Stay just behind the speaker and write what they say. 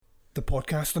The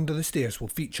podcast Under the Stairs will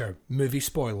feature movie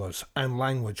spoilers and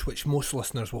language which most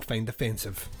listeners will find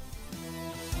offensive.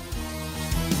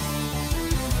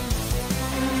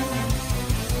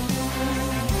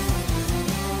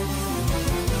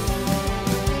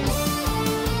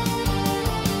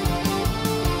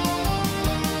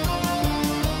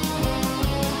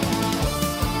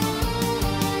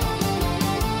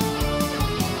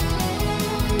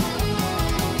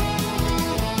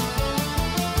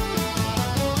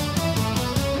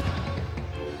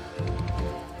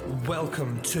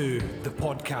 Welcome to the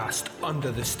podcast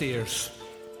Under the Stairs.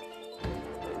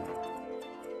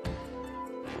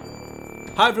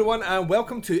 Hi everyone, and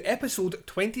welcome to episode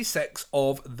 26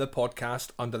 of the podcast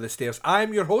Under the Stairs.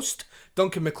 I'm your host,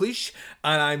 Duncan McLeish,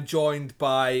 and I'm joined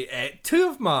by two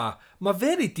of my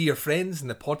very dear friends in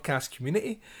the podcast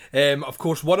community. Of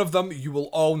course, one of them you will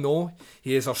all know.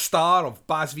 He is our star of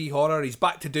Baz v Horror. He's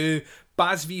back to do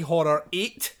Baz v Horror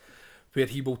 8, where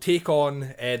he will take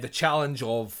on the challenge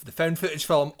of the found footage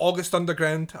film August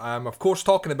Underground. I'm of course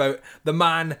talking about the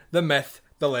man, the myth,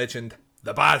 the legend,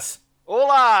 the Baz.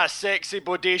 Hola, sexy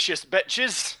bodacious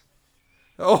bitches.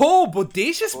 Oh,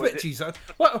 bodacious bitches.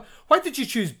 Why did you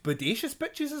choose bodacious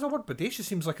bitches as a word? Bodacious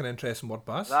seems like an interesting word,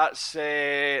 Baz. That's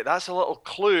a little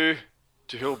clue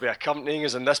to who'll be accompanying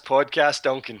us in this podcast,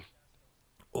 Duncan.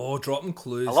 Oh, dropping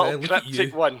clues. A little look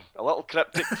cryptic one. A little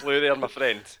cryptic clue there, my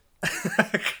friend.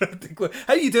 Cryptic clue.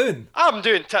 How you doing? I'm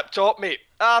doing tip-top, mate.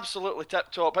 Absolutely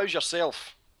tip-top. How's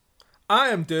yourself? I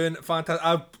am doing fantastic.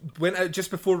 I went out just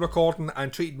before recording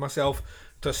and treated myself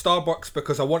to Starbucks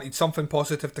because I wanted something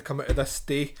positive to come out of this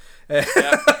day.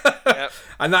 Yep.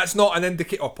 And that's not an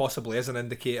indicator, or possibly is an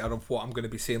indicator of what I'm going to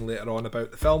be saying later on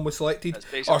about the film we selected. It's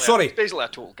basically a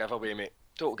total giveaway, mate.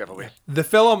 Total giveaway. The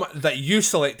film that you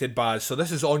selected, Baz, so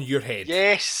this is on your head.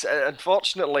 Yes,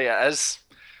 unfortunately it is.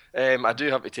 I do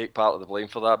have to take part of the blame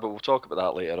for that, but we'll talk about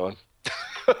that later on.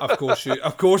 Of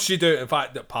course you do. In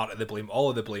fact, part of the blame, all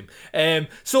of the blame.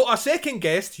 So our second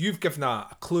guest, you've given a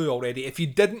clue already. If you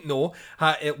didn't know,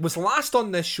 it was last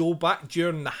on this show back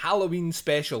during the Halloween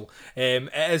special.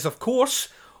 It is, of course,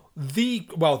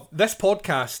 this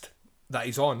podcast that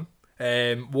he's on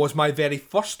was my very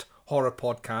first horror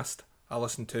podcast I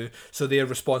listened to, so they are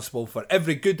responsible for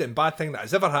every good and bad thing that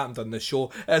has ever happened on this show.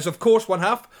 It is, of course, one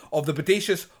half of the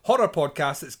Bodacious Horror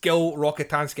Podcast. It's Gil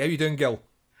Rocketansky. How you doing, Gil?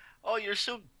 Oh, you're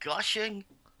so gushing.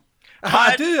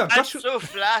 I do. I'm so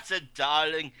flattered,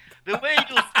 darling. The way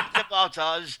you think about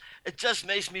us, it just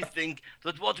makes me think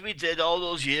that what we did all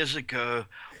those years ago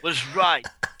was right,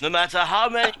 no matter how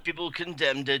many people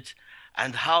condemned it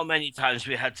and how many times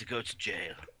we had to go to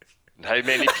jail. How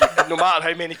many people, no matter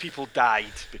how many people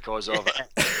died because of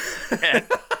it.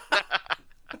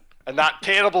 And that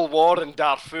terrible war in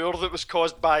Darfur that was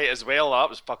caused by it as well, that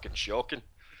was fucking shocking.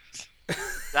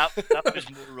 That was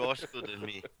more Roscoe than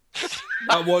me.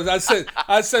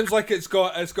 That sounds like it's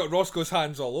got Roscoe's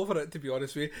hands all over it, to be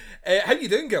honest with you. How you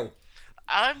doing, Gil?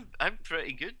 I'm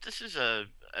pretty good. This is a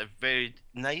very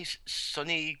nice,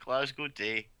 sunny Glasgow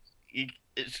day.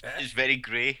 It's very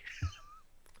grey.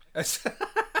 It's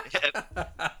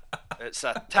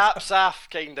a tap-saff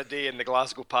kind of day in the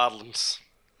Glasgow parlance.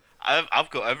 I've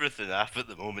got everything off at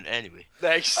the moment anyway.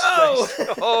 Nice.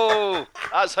 Oh,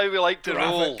 that's how we like to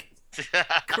roll.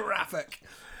 Graphic.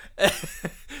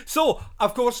 So,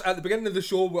 of course, at the beginning of the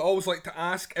show, we always like to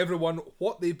ask everyone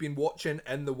what they've been watching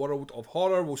in the world of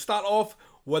horror. We'll start off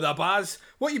with a Baz.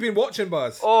 What you been watching,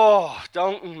 Baz? Oh,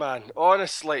 Duncan, man.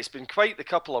 Honestly, it's been quite the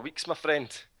couple of weeks, my friend.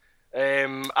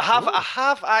 I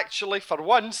have actually, for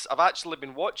once, I've actually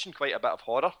been watching quite a bit of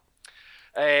horror.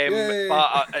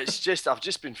 But I've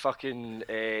just been fucking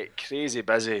crazy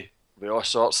busy with all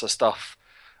sorts of stuff.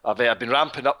 I've been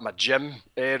ramping up my gym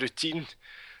routine.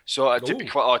 So to be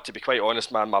quite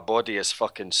honest, man, my body is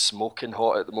fucking smoking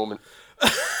hot at the moment.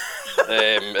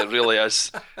 It really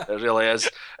is. It really is.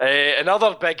 In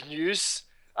other big news,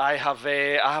 I have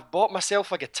bought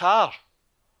myself a guitar.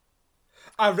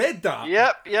 I read that.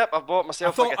 Yep. I've bought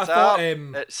myself a guitar.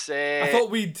 I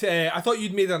thought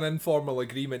you'd made an informal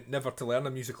agreement never to learn a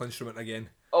musical instrument again.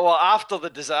 Oh, well, after the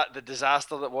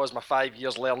disaster that was my 5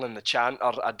 years learning the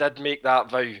chanter, I did make that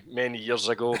vow many years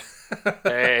ago to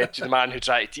the man who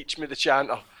tried to teach me the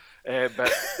chanter.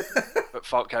 But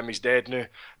fuck him, he's dead now.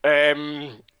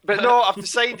 But no, I've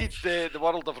decided the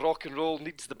world of rock and roll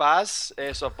needs the Baz,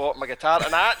 so I've bought my guitar.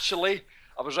 And I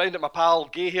was round at my pal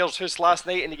Gayhair's house last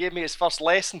night and he gave me his first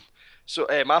lesson. So,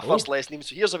 first lesson even.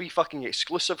 So here's a wee fucking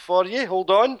exclusive for you. Hold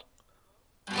on.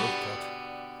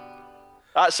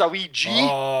 That's a wee G.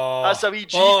 That's a wee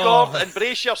G chord.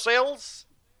 Embrace yourselves.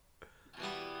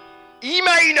 E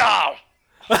minor.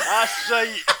 That's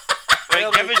right.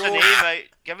 Right, give us an A, right?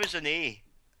 Give us an A.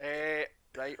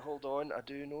 Right, hold on. I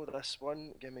do know this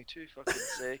one. Give me 2 fucking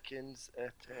seconds.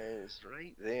 It is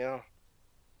right there.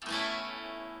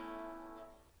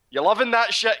 You loving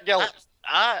that shit, Gil?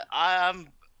 I am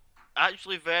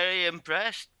actually very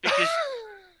impressed because,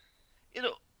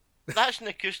 that's an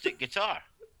acoustic guitar.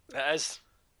 It is.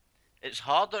 It's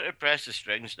harder to press the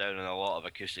strings down on a lot of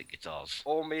acoustic guitars.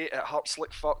 Oh, mate, it hurts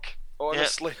like fuck.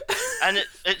 Honestly. Yeah. And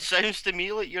it sounds to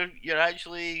me like you're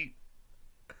actually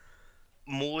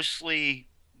mostly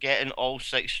getting all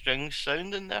 6 strings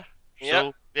sounding there.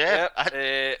 So, yeah.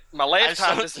 My left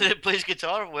hand is... that plays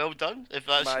guitar, well done, if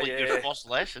that's your first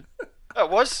lesson. It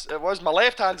was. My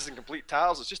left hand is in complete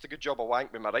tatters. It's just a good job I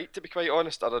wanked with my right, to be quite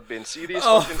honest, or I'd be in serious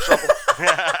fucking trouble.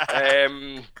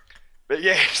 But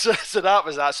yeah, so that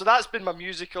was that. So that's been my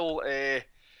musical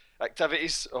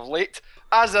activities of late.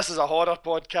 As this is a horror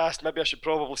podcast, maybe I should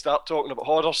probably start talking about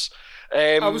horrors.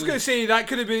 I was going to say that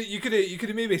could have been you could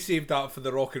have maybe saved that for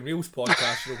the Rock and Reels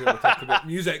podcast. We're going to talk about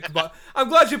music, but I'm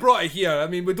glad you brought it here. I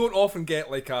mean, we don't often get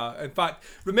in fact,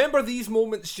 remember these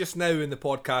moments just now in the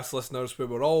podcast, listeners, where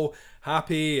we're all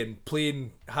happy and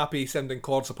playing happy sounding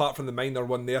chords, apart from the minor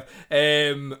one there.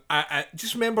 I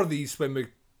just remember these when we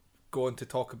going to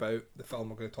talk about the film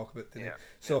we're going to talk about today. Yeah.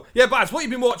 So, Baz, what have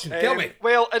you been watching? Tell me.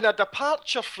 Well, in a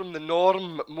departure from the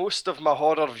norm, most of my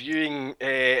horror viewing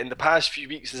in the past few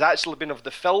weeks has actually been of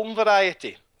the film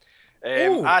variety.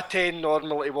 I tend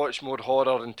normally to watch more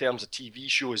horror in terms of TV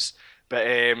shows, but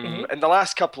in the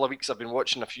last couple of weeks I've been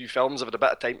watching a few films. I've had a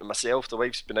bit of time to myself. The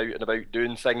wife's been out and about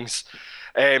doing things.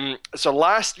 So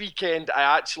last weekend I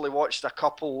actually watched a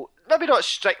couple, maybe not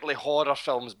strictly horror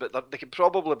films, but they could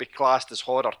probably be classed as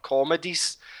horror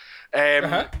comedies.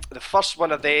 The first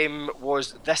one of them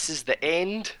was This Is the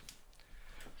End,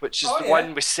 which is the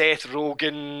one with Seth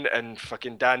Rogen and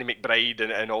fucking Danny McBride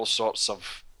and all sorts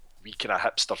of wee kind of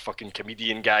hipster fucking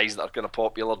comedian guys that are kind of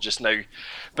popular just now.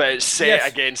 But it's set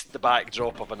against the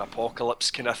backdrop of an apocalypse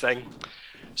kind of thing.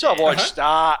 So I watched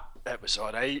that. It was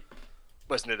alright.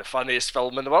 Wasn't it the funniest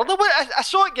film in the world? I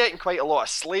saw it getting quite a lot of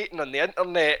slating on the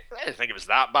internet. I didn't think it was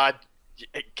that bad.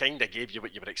 It kind of gave you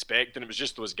what you were expecting. It was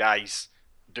just those guys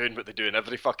doing what they do in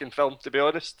every fucking film, to be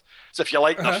honest. So if you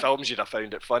like their films, you'd have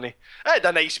found it funny. I had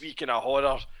a nice week in a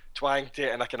horror twang to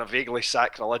it and a kind of vaguely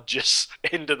sacrilegious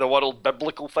end of the world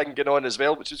biblical thing going on as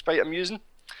well, which was quite amusing.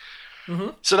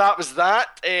 So that was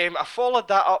that. I followed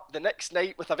that up the next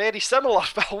night with a very similar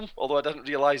film, although I didn't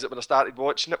realise it when I started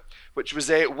watching it, which was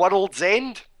World's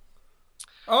End.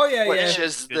 Which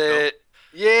is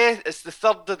it's the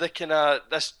third of the kind of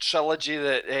this trilogy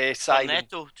that Simon...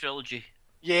 Cornetto trilogy.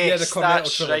 Yes, the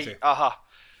Cornetto trilogy.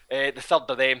 Right. The third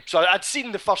of them. So I'd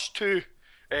seen the first two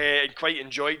and quite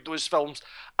enjoyed those films.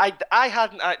 I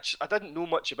didn't know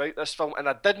much about this film, and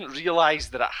I didn't realise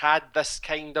that it had this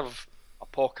kind of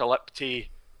apocalyptic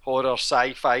horror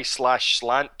sci-fi /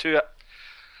 slant to it.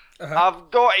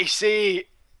 I've got to say,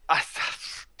 I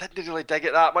didn't really dig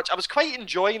it that much. I was quite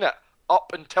enjoying it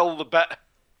up until the bit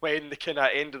when the kind of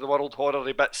end of the world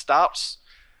horror bit starts,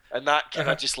 and that kind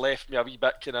of just left me a wee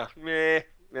bit kind of meh.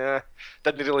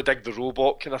 Didn't really dig the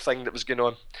robot kind of thing that was going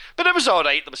on, but it was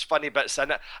alright. There was funny bits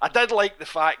in it. I did like the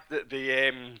fact that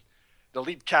the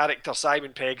lead character,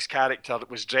 Simon Pegg's character,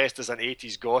 was dressed as an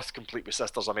 80s goth, complete with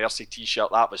Sisters of Mercy t-shirt.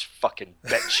 That was fucking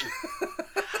bitchy.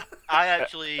 I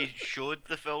actually showed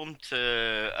the film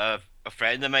to a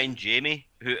friend of mine, Jamie,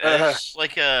 who is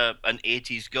like an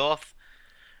 80s goth,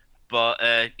 but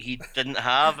he didn't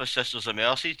have a Sisters of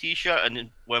Mercy t-shirt, and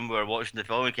when we were watching the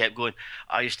film, he kept going,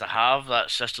 I used to have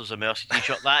that Sisters of Mercy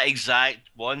t-shirt, that exact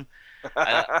one.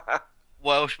 And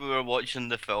whilst we were watching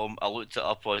the film, I looked it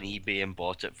up on eBay and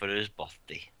bought it for his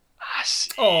birthday.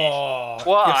 Oh,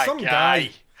 what a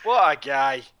guy! What a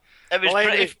guy!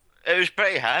 It was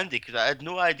pretty handy because I had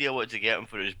no idea what to get him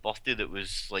for his birthday. That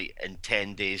was like in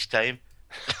 10 days' time.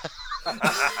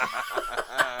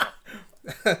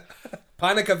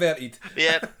 Panic averted.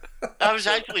 Yeah, I was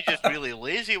actually just really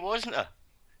lazy, wasn't I?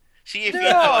 See if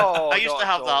I used to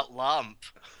have that lamp.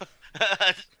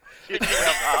 You did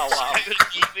have that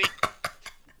lamp.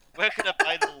 Where can I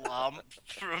buy the lamp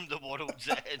from the World's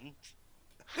End?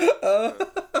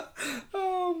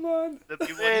 Oh man.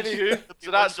 Anywho,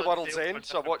 so that's the World's End.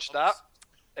 So I watched that.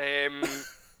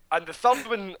 And the third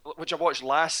one, which I watched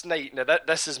last night. Now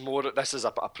this is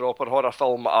a proper horror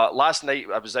film. Last night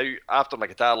I was out after my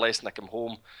guitar lesson. I came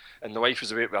home, and the wife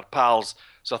was away with her pals.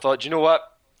 So I thought, you know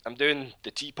what? I'm doing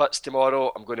the Teapots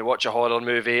tomorrow. I'm going to watch a horror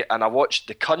movie, and I watched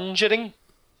The Conjuring.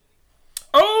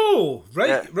 Oh,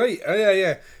 right. Oh,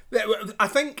 yeah. I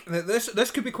think that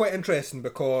this could be quite interesting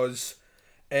because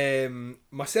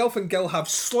myself and Gil have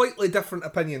slightly different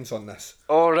opinions on this.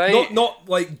 All right. Not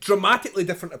like dramatically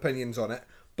different opinions on it,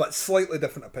 but slightly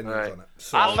different opinions on it.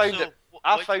 So I found it.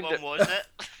 Which one was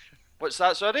it? What's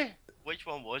that? Sorry. Which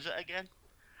one was it again?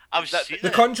 I've seen The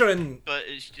it, Conjuring. but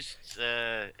it's just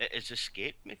it has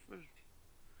escaped me.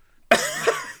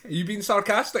 Are you being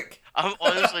sarcastic? I'm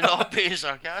honestly not being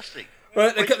sarcastic.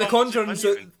 Right, Which the one was it Conjuring's.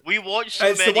 anyway? We watched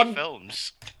so many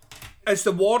films. It's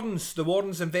the Wardens. The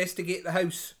Wardens investigate the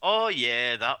house. Oh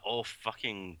yeah, that. Oh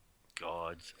fucking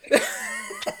god.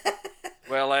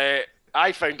 Well,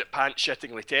 I found it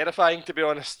pants-shittingly terrifying, to be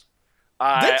honest.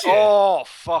 Did you? Oh,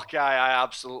 fuck, I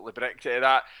absolutely bricked it at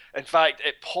that. In fact,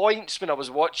 at points when I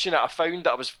was watching it, I found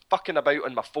that I was fucking about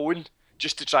on my phone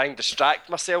just to try and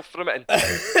distract myself from it and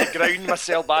to ground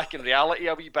myself back in reality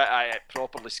a wee bit. It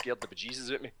properly scared the bejesus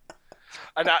out of me.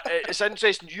 And it's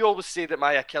interesting, you always say that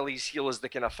my Achilles heel is the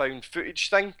kind of found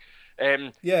footage thing.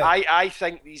 Yeah. I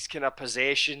think these kind of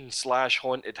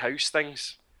possession/haunted house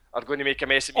things are going to make a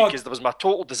mess of me because there was my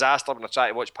total disaster when I tried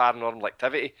to watch Paranormal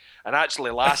Activity. And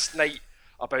actually last night,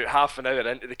 about half an hour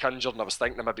into The Conjuring, I was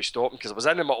thinking I maybe stopping because I was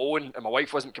in on my own and my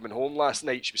wife wasn't coming home last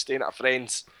night. She was staying at a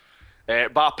friend's.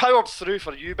 But I powered through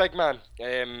for you, big man.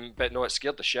 But no, it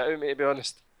scared the shit out of me, to be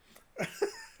honest.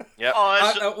 Yep.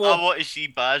 I want to see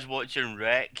Baz watching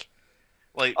Wreck.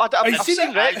 Like, I've seen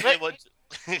seen Wreck. Wreck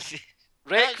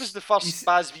Wreck was the first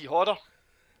Baz v horror.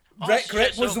 Wreck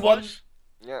was the one.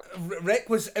 Yeah. Wreck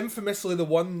was infamously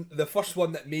the first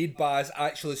one that made Baz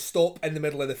actually stop in the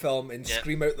middle of the film and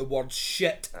scream out the word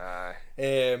shit.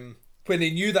 When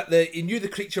he knew that the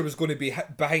creature was going to be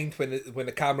behind when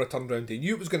the camera turned around. He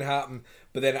knew it was going to happen,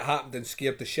 but then it happened and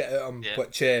scared the shit out of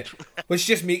him, which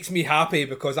just makes me happy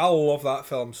because I love that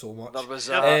film so much. There was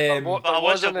I want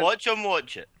to watch him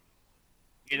watch it.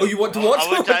 You know, you want to watch?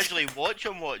 I want to actually watch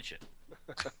him watch it.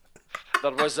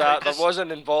 There was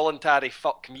an involuntary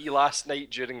fuck me last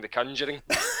night during The Conjuring.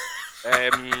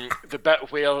 The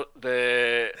bit where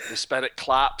the spirit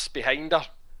claps behind her.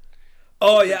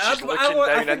 Oh yeah, she's looking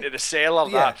down into the cellar.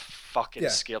 That fucking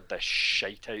scared the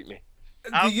shite out of me.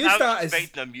 I was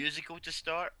expecting a musical to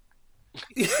start.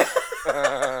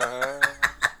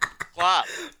 Clap.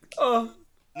 Oh.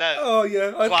 No. Oh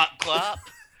yeah. Clap, clap,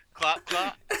 clap,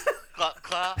 clap, clap,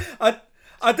 clap.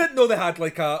 I didn't know they had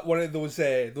like one of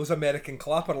those American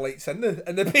clapper lights in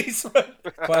the basement.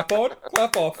 Clap on,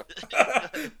 clap off.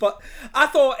 But I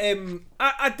thought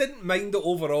I didn't mind it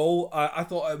overall. I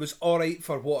thought it was alright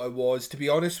for what it was. To be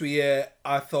honest with you,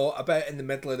 I thought about in the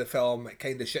middle of the film it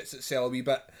kind of shits itself a wee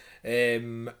bit.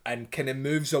 And kind of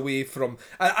moves away from.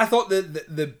 I thought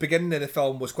the beginning of the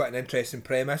film was quite an interesting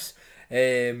premise,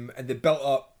 and they built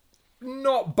up.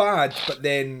 Not bad, but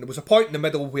then there was a point in the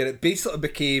middle where it basically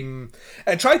became...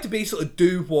 It tried to basically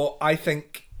do what I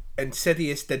think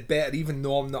Insidious did better, even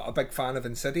though I'm not a big fan of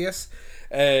Insidious.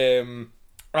 And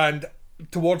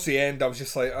towards the end, I was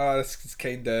just like, this is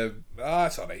kind of...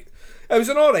 it's alright. It was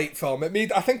an alright film.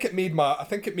 I think it made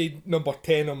number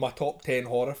 10 on my top 10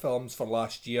 horror films for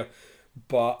last year,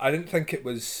 but I didn't think it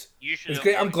was... You should it was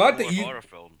great. I'm glad that you... horror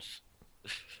films.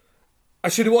 I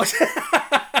should have watched...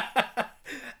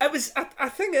 It was. I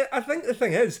think the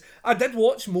thing is, I did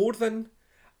watch more than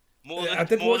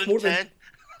 10.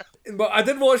 But I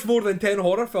did watch more than 10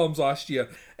 horror films last year,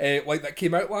 like that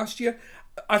came out last year.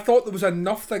 I thought there was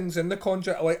enough things in The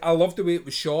Conjuring. Like I loved the way it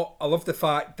was shot. I love the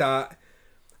fact that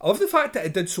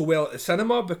it did so well at the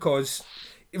cinema because,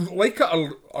 like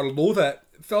it or loathe it,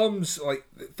 films like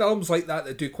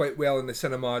that do quite well in the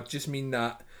cinema just mean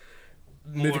that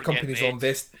movie companies will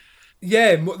invest.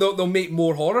 Yeah, they'll make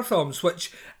more horror films,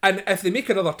 and if they make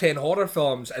another 10 horror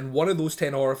films and one of those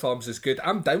 10 horror films is good,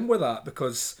 I'm down with that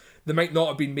because they might not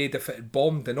have been made if it had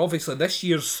bombed. And obviously this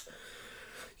year's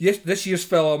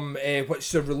film,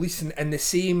 which they're releasing in the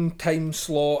same time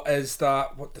slot as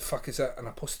that, what the fuck is it? And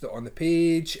I posted it on the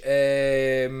page.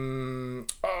 Oh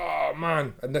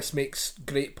man, and this makes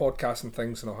great podcasting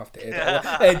things and I'll have to edit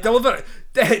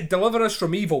it. Deliver Us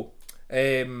From Evil.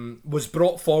 Was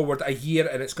brought forward a year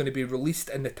and it's going to be released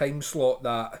in the time slot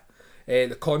that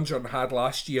The Conjuring had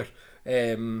last year,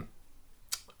 and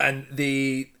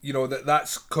they,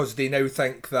 that's because they now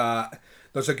think that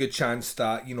there's a good chance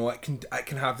that it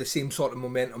can have the same sort of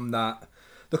momentum that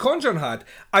The Conjuring had.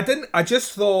 I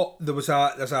just thought there's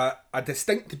a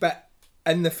distinct bit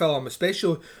in the film,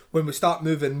 especially when we start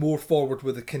moving more forward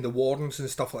with the kind of wardens and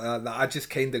stuff like that I just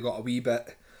kind of got a wee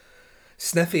bit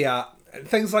sniffy at.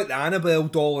 Things like the Annabelle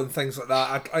doll and things like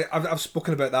that. I've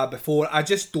spoken about that before. I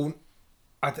just don't.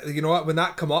 You know what? When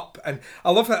that come up, and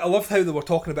I loved how they were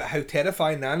talking about how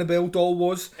terrifying the Annabelle doll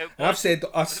was. And I've said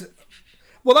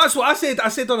Well, that's what I said. I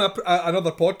said on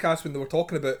another podcast when they were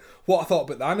talking about what I thought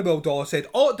about the Annabelle doll. I said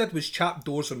all it did was chap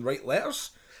doors and write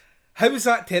letters. How is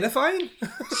that terrifying?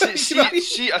 See,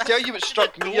 I tell you what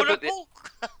struck me about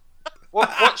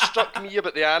what struck me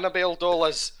about the Annabelle doll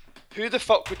is who the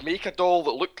fuck would make a doll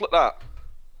that looked like that?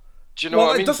 Do you know what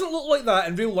I mean? It doesn't look like that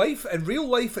in real life. In real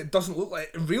life, it doesn't look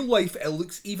like. In real life, it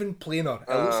looks even plainer.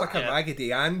 It looks like a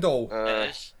Raggedy Ann doll.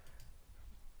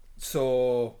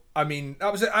 So, I mean,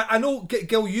 that was it. I know,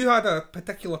 Gil, you had a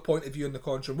particular point of view on The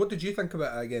Conjuring. What did you think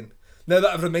about it again? Now that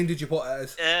I've reminded you what it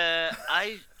is.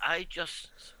 I just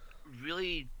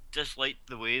really disliked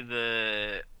the way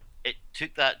it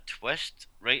took that twist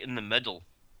right in the middle.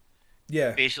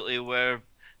 Yeah. Basically, where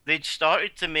they'd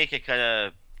started to make a kind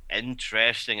of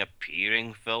interesting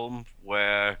appearing film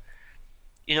where,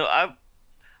 you know,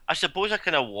 I suppose I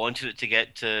kind of wanted it to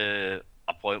get to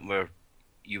a point where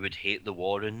you would hate the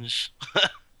Warrens.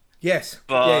 Yes.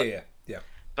 But, yeah.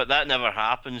 But that never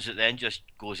happens. It then just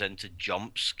goes into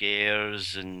jump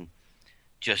scares and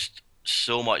just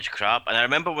so much crap. And I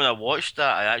remember when I watched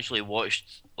that, I actually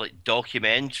watched like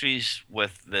documentaries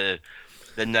with the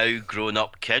now grown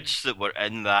up kids that were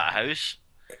in that house.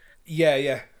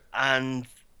 Yeah. And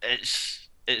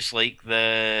it's like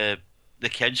the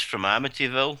kids from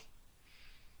Amityville.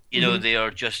 You know, they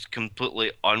are just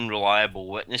completely unreliable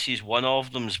witnesses. One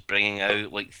of them's bringing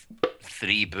out like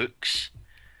 3 books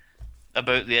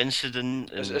about the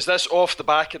incident. Is this off the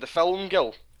back of the film,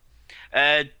 Gil?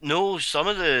 No, some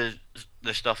of the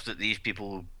stuff that these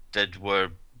people did were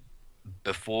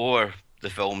before the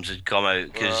films had come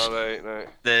out. Cause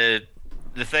right.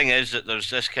 The thing is that there's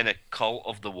this kind of cult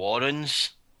of the Warrens.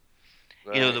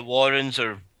 Right. You know, the Warrens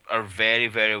are very,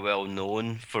 very well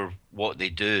known for what they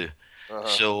do.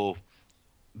 So,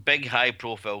 big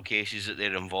high-profile cases that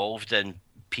they're involved in,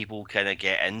 people kind of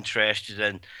get interested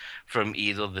in from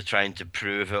either the trying to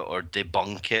prove it or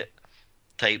debunk it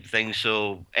type thing.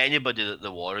 So, anybody that the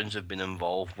Warrens have been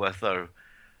involved with are,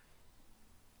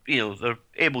 you know, they're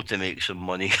able to make some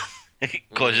money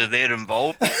because of their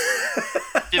involvement.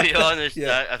 To be honest,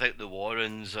 I think the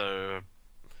Warrens are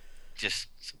just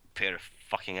a pair of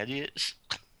fucking idiots.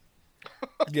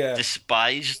 Yeah.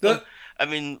 Despise them. I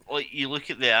mean, like, you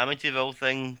look at the Amityville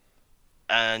thing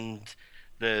and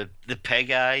the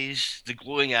pig eyes, the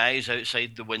glowing eyes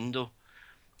outside the window.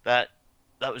 That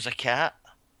was a cat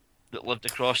that lived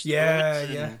across the road.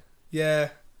 Yeah.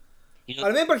 You know, I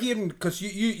remember hearing, because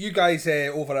you guys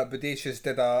over at Bodacious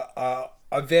did a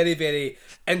very, very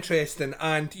interesting,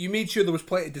 and you made sure there was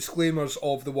plenty of disclaimers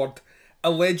of the word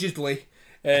allegedly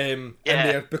in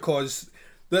there, because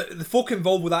the folk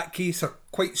involved with that case are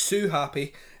quite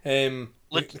happy.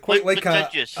 Quite like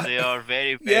litigious. They are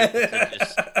very, very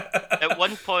litigious. At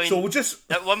one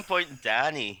point,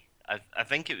 Danny, I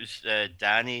think it was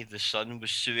Danny, the son, was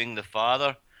suing the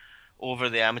father over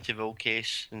the Amityville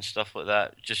case and stuff like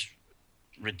that. Just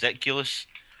ridiculous.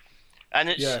 And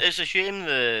it's a shame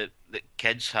that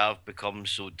kids have become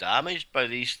so damaged by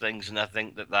these things, and I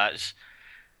think that's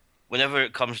whenever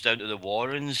it comes down to the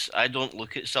Warrens, I don't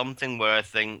look at something where I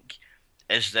think,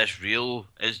 is this real?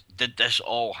 Did this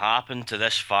all happen to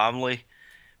this family?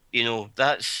 You know,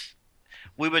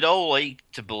 we would all like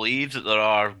to believe that there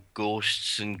are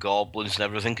ghosts and goblins and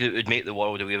everything. It would make the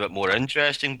world a wee bit more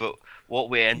interesting, but what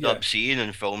we end up seeing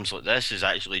in films like this is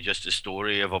actually just a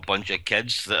story of a bunch of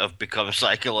kids that have become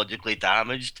psychologically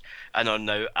damaged and are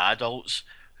now adults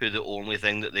who the only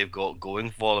thing that they've got going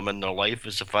for them in their life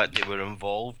is the fact they were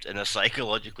involved in a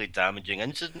psychologically damaging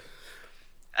incident.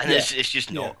 And it's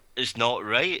just not it's not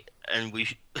right, and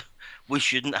we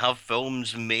shouldn't have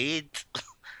films made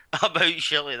about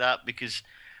shit like that because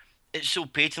it's so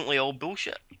patently all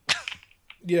bullshit.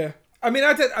 Yeah. I mean,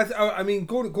 I mean,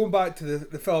 going back to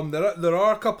the film, there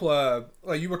are a couple of,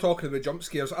 like you were talking about jump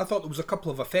scares. I thought there was a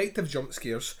couple of effective jump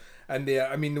scares in there.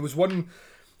 I mean, there was one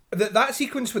that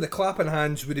sequence with the clapping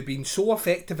hands would have been so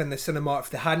effective in the cinema if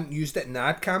they hadn't used it in the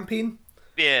ad campaign.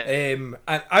 Yeah. And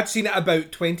I'd seen it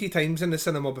about 20 times in the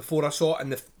cinema before I saw it in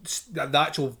the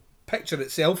actual picture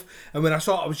itself. And when I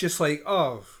saw it, I was just like,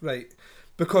 oh, right.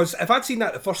 Because if I'd seen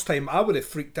that the first time, I would have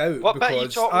freaked out. What bit are you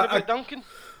talking about, Duncan?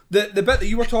 The bit that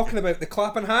you were talking about, the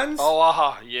clapping hands.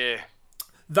 Oh, yeah.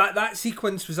 That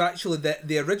sequence was actually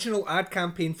the original ad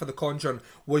campaign for The Conjuring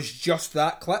was just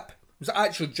that clip. was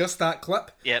actually just that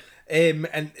clip. Yep.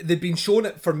 And they'd been showing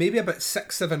it for maybe about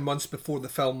 6-7 months before the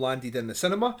film landed in the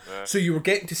cinema. So you were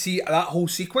getting to see that whole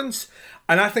sequence.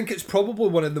 And I think it's probably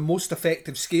one of the most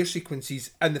effective scare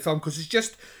sequences in the film, because it's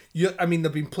just, I mean,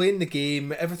 they've been playing the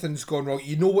game, everything's gone wrong,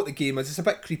 you know what the game is, it's a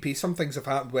bit creepy, some things have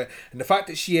happened with it, and the fact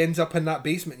that she ends up in that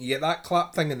basement and you get that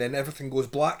clap thing and then everything goes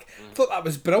black, I thought that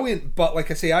was brilliant. But like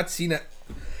I say, I'd seen it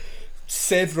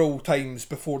several times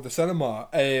before the cinema,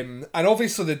 and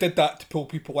obviously they did that to pull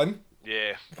people in.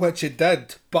 Yeah. Which it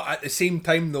did, but at the same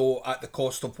time though, at the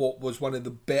cost of what was one of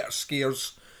the better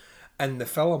scares in the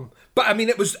film. But I mean,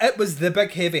 it was the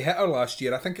big heavy hitter last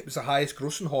year. I think it was the highest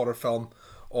grossing horror film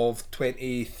of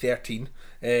 2013.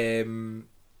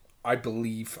 I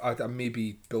believe. I may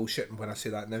be bullshitting when I say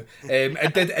that now.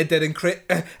 It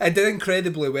did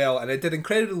incredibly well, and it did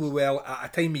incredibly well at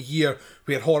a time of year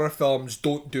where horror films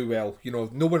don't do well. You know,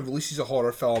 no one releases a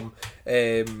horror film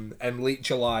in late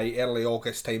July, early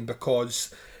August time,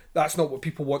 because that's not what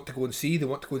people want to go and see. They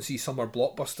want to go and see summer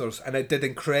blockbusters, and it did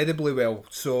incredibly well.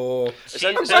 So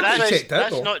I'm glad you checked out.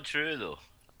 That's not true though.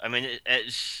 I mean,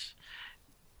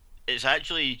 it's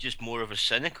actually just more of a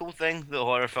cynical thing that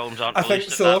horror films aren't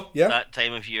released at that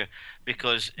time of year,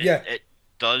 because it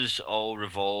does all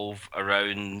revolve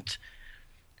around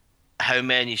how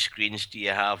many screens do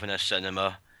you have in a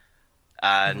cinema,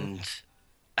 and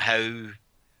how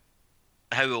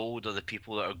old are the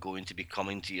people that are going to be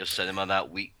coming to your cinema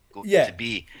that week going to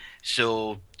be.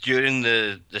 So during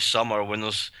the summer, when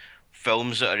there's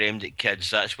films that are aimed at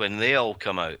kids, that's when they all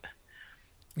come out.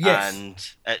 Yes. And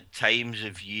at times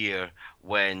of year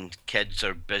when kids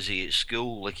are busy at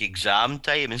school, like exam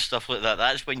time and stuff like that,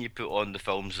 that's when you put on the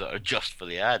films that are just for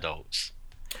the adults.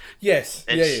 Yes.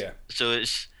 So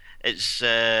it's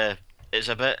a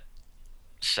bit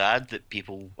sad that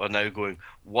people are now going,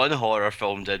 one horror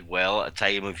film did well at a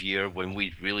time of year when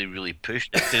we really, really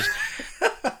pushed it, because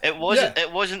it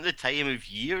wasn't the time of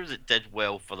year that did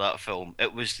well for that film.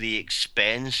 It was the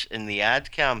expense in the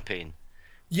ad campaign.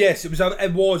 Yes, it was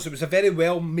a very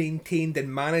well maintained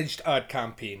and managed ad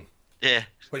campaign. Yeah,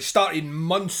 which started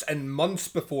months and months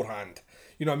beforehand.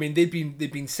 You know what I mean?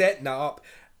 They've been setting that up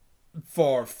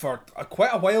for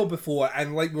quite a while before,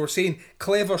 and like we were saying,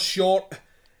 clever short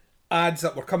ads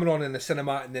that were coming on in the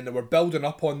cinema, and then they were building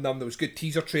up on them. There was good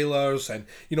teaser trailers, and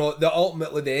you know,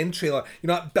 ultimately the end trailer, you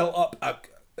know, that built up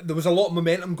there was a lot of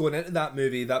momentum going into that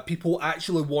movie, that people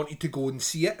actually wanted to go and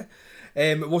see it.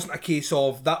 It wasn't a case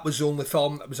of that was the only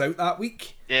film that was out that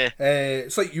week. Yeah.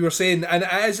 It's like you were saying, and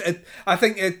I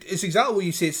think it's exactly what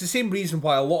you say. It's the same reason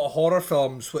why a lot of horror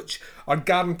films, which are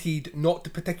guaranteed not to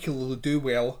particularly do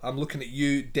well, I'm looking at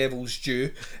you, Devil's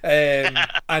Due, and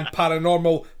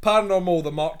Paranormal,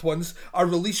 the marked ones, are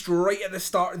released right at the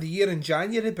start of the year in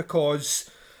January, because,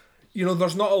 you know,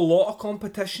 there's not a lot of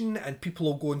competition and people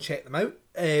will go and check them out.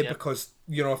 Because,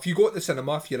 you know, if you go to the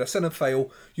cinema, if you're a cinephile,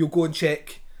 you'll go and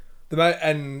check them out,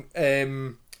 and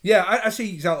I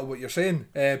see exactly what you're saying.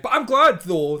 But I'm glad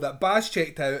though that Baz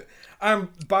checked out.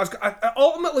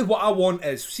 Ultimately, what I want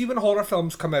is, see when horror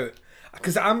films come out,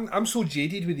 because I'm so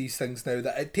jaded with these things now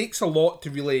that it takes a lot to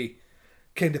really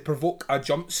kind of provoke a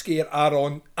jump scare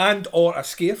or a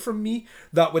scare from me.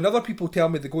 That when other people tell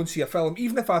me they go and see a film,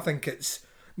 even if I think it's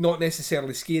not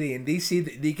necessarily scary, and they say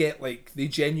that they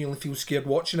genuinely feel scared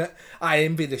watching it, I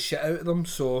envy the shit out of them.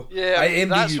 So yeah, I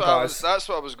envy you, Baz. That's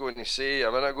what I was going to say.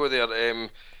 I mean, I go there.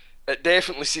 It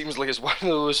definitely seems like it's one of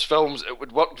those films. It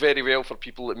would work very well for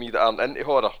people like me that aren't into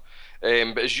horror.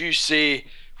 But as you say,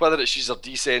 whether it's she's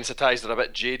desensitised or a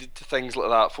bit jaded to things like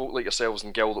that, folk like yourselves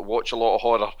and Gil that watch a lot of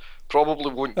horror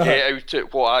probably won't get out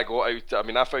it what I got out. I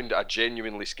mean, I found it a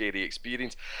genuinely scary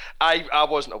experience. I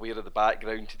wasn't aware of the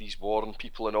background to these Warren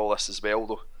people and all this as well,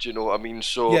 though. Do you know what I mean?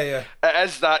 So it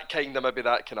is that kind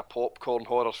of popcorn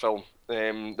horror film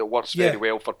that works very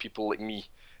well for people like me.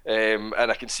 And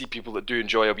I can see people that do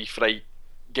enjoy a wee fright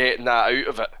getting that out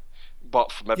of it.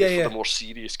 But for the more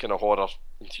serious kind of horror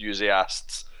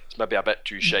enthusiasts, it's maybe a bit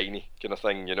too shiny kind of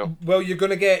thing, you know. Well, you're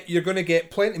gonna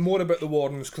get plenty more about the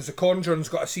Warrens, because The Conjuring's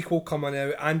got a sequel coming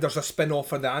out, and there's a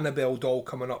spin-off of the Annabelle doll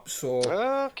coming up. So,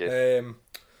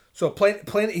 so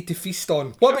plenty to feast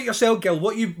on. What about yourself, Gil?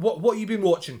 What you been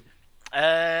watching?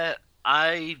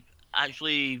 I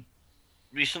actually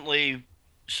recently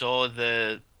saw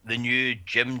the new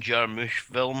Jim Jarmusch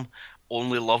film,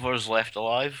 Only Lovers Left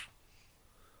Alive.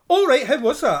 All right, how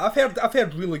was that? I've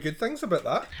heard really good things about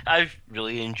that. I've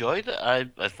really enjoyed it. I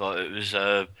thought it was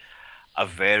a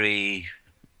very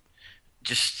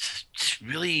just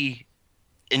really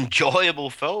enjoyable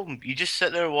film. You just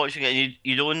sit there watching it,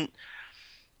 and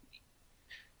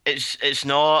It's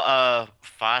not a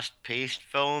fast-paced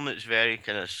film. It's very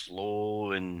kind of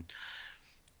slow, and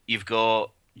you've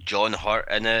got John Hurt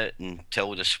in it, and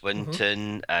Tilda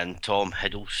Swinton, and Tom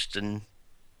Hiddleston,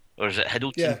 or is it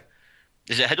Hiddleton? Yeah.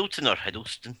 Is it Hiddleton or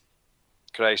Hiddleston?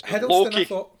 Christ. Hiddleston, I Loki.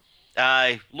 thought.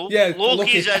 Aye, Yeah,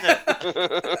 Loki's Loki. in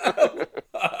it,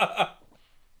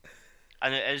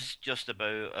 and it is just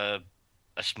about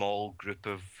a small group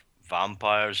of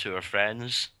vampires who are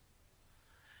friends,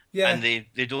 Yeah. and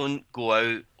they don't go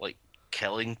out like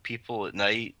killing people at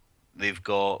night. They've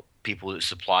got people that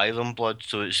supply them blood,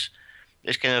 so it's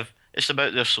kind of it's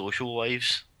about their social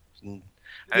lives. And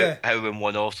Yeah. how when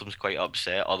one of them's quite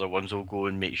upset, other ones will go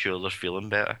and make sure they're feeling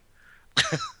better.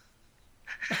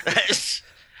 It's,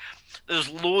 there's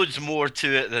loads more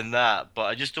to it than that, but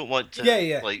I just don't want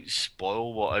to like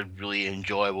spoil what a really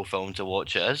enjoyable film to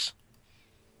watch it is.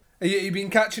 You been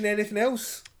catching anything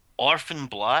else? Orphan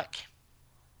Black.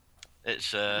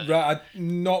 It's Right,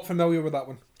 I'm not familiar with that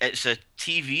one. It's a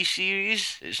TV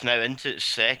series. It's now into its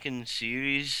second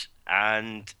series,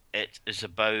 and it is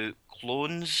about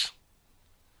clones.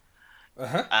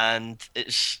 Uh-huh. And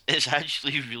it's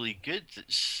actually really good.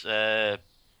 It's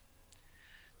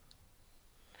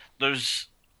there's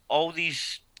all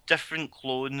these different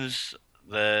clones.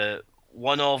 The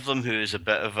one of them who is a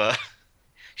bit of a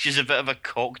she's a bit of a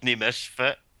Cockney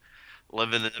misfit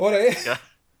living in All right. America.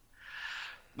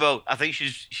 Well, I think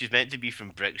she's meant to be from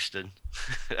Brixton,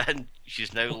 and she's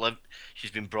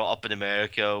been brought up in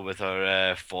America with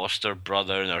her foster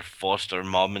brother and her foster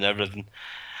mum and everything,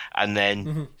 and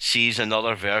then sees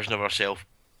another version of herself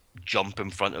jump in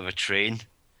front of a train,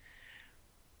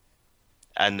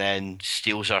 and then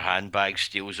steals her handbag,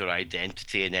 steals her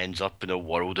identity, and ends up in a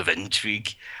world of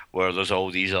intrigue where there's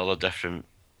all these other different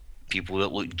people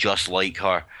that look just like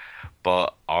her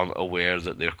but aren't aware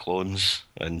that they're clones,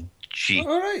 and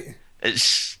All right.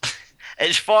 it's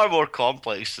far more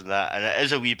complex than that, and it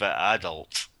is a wee bit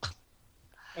adult,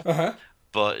 Uh-huh.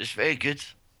 but it's very good.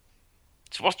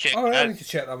 It's worth checking All right, I out. need to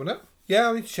check that one out. Yeah,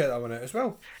 I need to check that one out as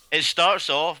well. It starts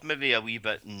off maybe a wee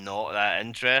bit not that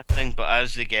interesting, but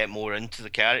as they get more into the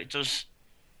characters,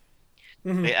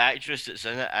 the actress that's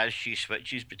in it, as she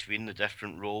switches between the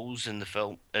different roles in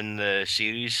the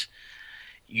series,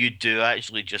 you do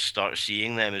actually just start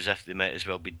seeing them as if they might as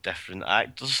well be different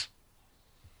actors.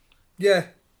 Yeah.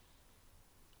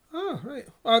 Oh, right.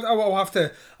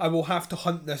 I will have to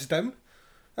hunt this down.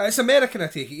 It's American, I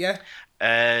take it,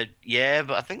 yeah? Yeah,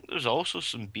 but I think there's also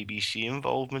some BBC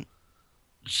involvement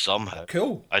somehow.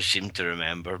 Cool. I seem to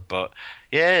remember, but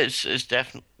yeah, it's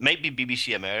definitely might be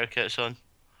BBC America it's on.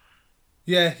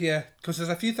 Yeah, yeah. Because there's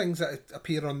a few things that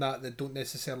appear on that don't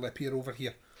necessarily appear over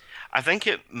here. I think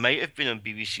it might have been on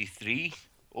BBC Three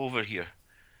over here,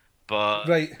 but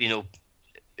Right. you know,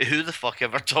 who the fuck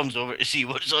ever turns over to see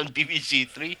what's on BBC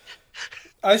Three?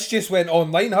 It's just went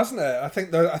online, hasn't it? I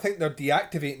think they're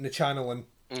deactivating the channel and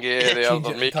Yeah, they are. Change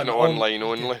They're it and making turn it it on. online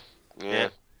only. Yeah.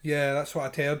 yeah, that's what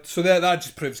I'd heard. So that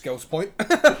just proves Gil's point.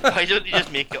 Why don't they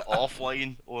just make it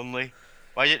offline only?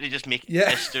 Why don't they just make it Yeah.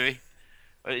 history?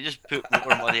 Why don't they just put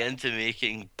more money into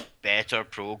making better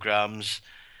programs?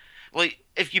 Like,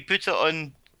 if you put it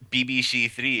on BBC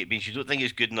Three, it means you don't think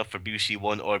it's good enough for BBC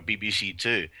One or BBC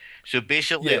Two. So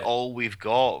basically, Yeah. all we've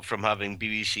got from having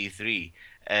BBC Three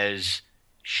is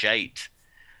shite.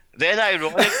 Then,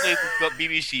 ironically, we've got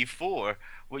BBC Four,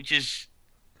 which is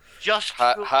just.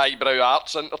 Highbrow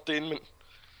arts entertainment.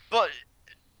 But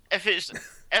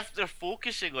if they're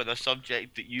focusing on a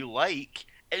subject that you like,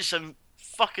 it's a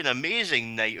fucking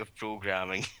amazing night of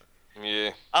programming.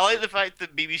 Yeah. I like the fact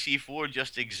that BBC Four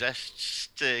just exists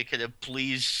to kind of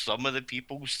please some of the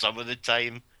people some of the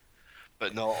time,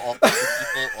 but not all the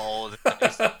people all the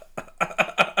time.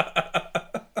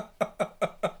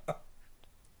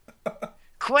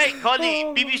 Quick, honey!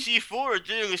 BBC Four are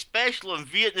doing a special on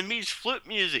Vietnamese flute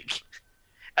music,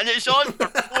 and it's on for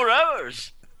 4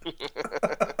 hours.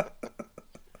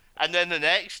 And then the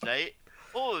next night,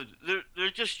 they're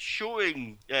just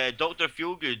showing Dr.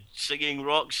 Feelgood singing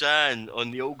Roxanne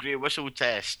on the Old Grey Whistle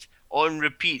test on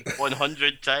repeat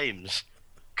 100 times.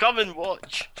 Come and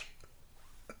watch.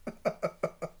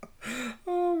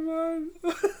 Oh man.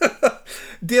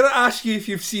 Dare I ask you if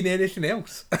you've seen anything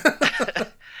else?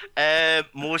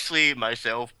 Mostly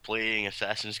myself playing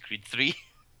Assassin's Creed 3.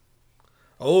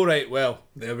 All right, well,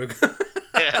 there we go.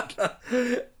 Yeah.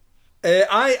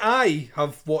 I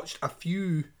have watched a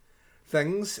few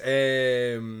things,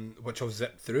 which I'll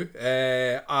zip through.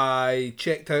 I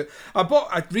checked out.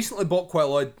 I recently bought quite a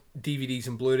lot of DVDs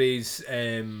and Blu-rays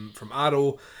from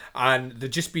Arrow, and they've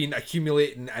just been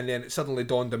accumulating. And then it suddenly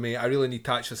dawned on me I really need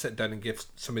to actually sit down and give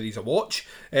some of these a watch.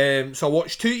 So I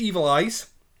watched Two Evil Eyes,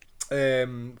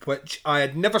 which I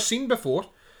had never seen before,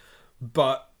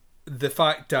 but the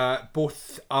fact that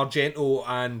both Argento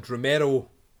and Romero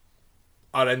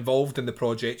are involved in the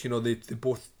project, they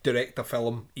both direct a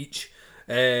film each,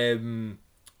 kind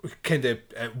of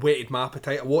whetted my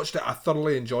appetite. I watched it, I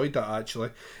thoroughly enjoyed that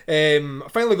actually. I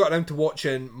finally got around to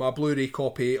watching my Blu-ray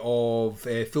copy of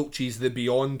Fulci's The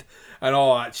Beyond, and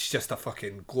it's just a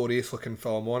fucking glorious looking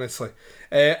film, honestly.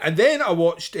 And then I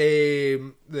watched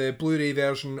the Blu-ray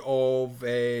version of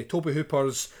Tobe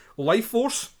Hooper's Life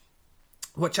Force,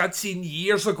 which I'd seen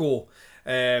years ago,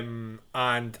 and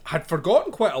had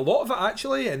forgotten quite a lot of it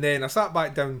actually, and then I sat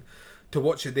back down to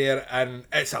watch it there, and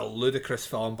it's a ludicrous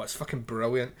film, but it's fucking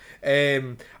brilliant.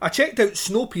 I checked out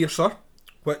Snowpiercer,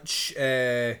 which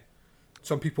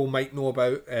some people might know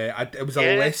about. It was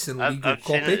a less than legal I've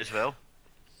copy. seen it as well.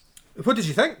 What did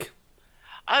you think?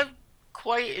 I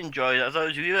quite enjoyed it. I thought it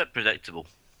was a wee bit predictable.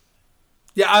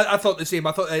 Yeah, I thought the same.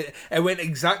 I thought it went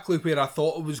exactly where I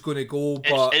thought it was going to go,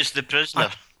 but It's The Prisoner.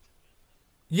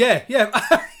 yeah,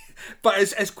 but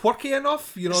it's quirky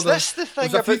enough. Is this the thing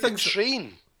about the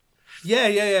train?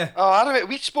 Yeah. Oh, I don't know.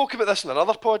 We spoke about this in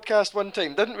another podcast one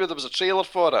time, didn't we? There was a trailer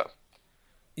for it.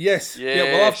 Yes. Yeah.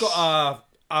 Well,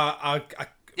 I've got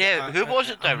a who was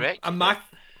it directed?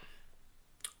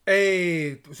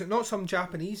 Was it not some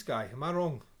Japanese guy? Am I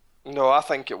wrong? No, I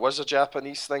think it was a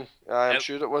Japanese thing. I'm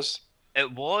sure it was.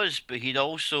 It was, but he'd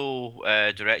also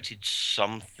directed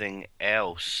something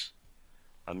else,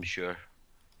 I'm sure.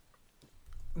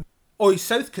 Oh, he's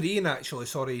South Korean actually.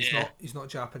 Sorry, he's not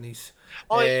Japanese.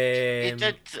 Oh, he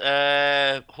did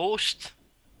Host.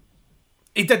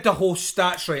 He did the Host.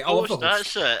 That's right. I love the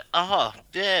Host. That's it.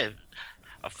 Yeah.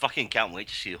 I fucking can't wait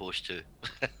to see the Host too.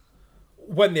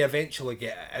 When they eventually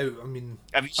get it out, I mean,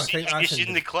 have you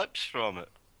seen the clips from it?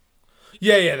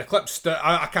 Yeah, the clips.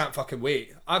 I can't fucking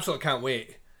wait. Absolutely can't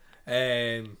wait.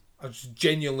 I just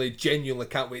genuinely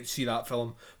can't wait to see that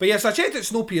film. But yes, I checked out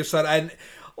Snowpiercer, and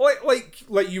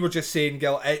like you were just saying,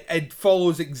 Gil, it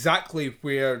follows exactly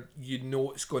where you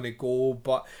know it's going to go.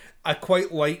 But I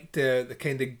quite like the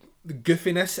kind of the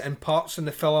goofiness in parts in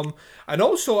the film, and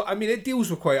also, I mean, it deals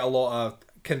with quite a lot of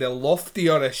kind of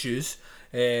loftier issues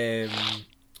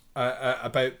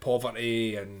about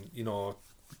poverty and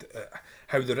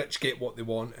how the rich get what they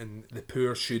want and the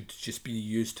poor should just be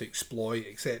used to exploit,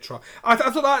 etc. I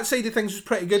thought that side of things was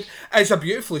pretty good. It's a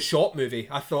beautifully shot movie.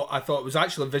 I thought it was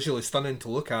actually visually stunning to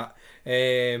look at.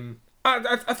 I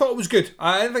thought it was good.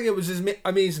 I didn't think it was as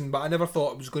amazing, but I never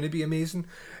thought it was going to be amazing.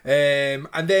 And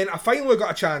then I finally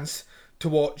got a chance to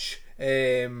watch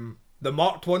the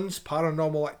marked ones,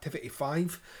 Paranormal Activity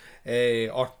 5.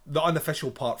 Or the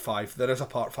unofficial part 5. There is a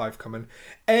part 5 coming.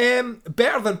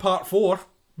 Better than part 4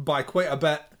 by quite a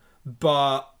bit,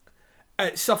 but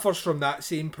it suffers from that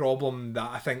same problem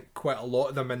that I think quite a lot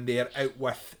of them in there out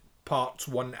with parts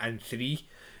 1 and 3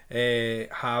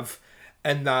 have,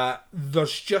 in that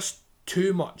there's just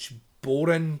too much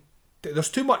boring.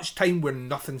 There's too much time where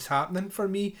nothing's happening for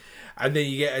me, and then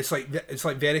you get it's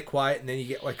like very quiet, and then you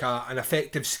get like an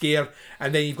effective scare,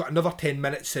 and then you've got another 10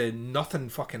 minutes of nothing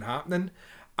fucking happening,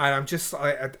 and I'm just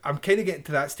I'm kind of getting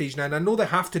to that stage now, and I know they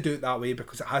have to do it that way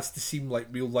because it has to seem like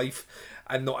real life,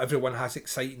 and not everyone has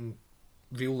exciting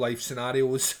real life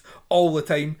scenarios all the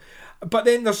time. But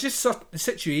then there's just certain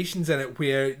situations in it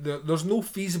where there's no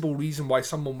feasible reason why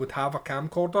someone would have a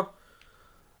camcorder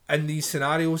in these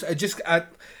scenarios.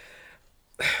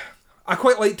 I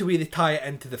quite like the way they tie it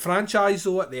into the franchise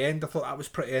though at the end. I thought that was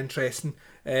pretty interesting.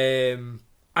 And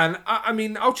I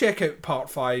mean, I'll check out part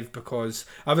 5 because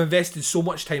I've invested so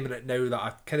much time in it now that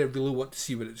I kind of really want to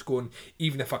see where it's going,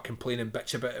 even if I complain and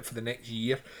bitch about it for the next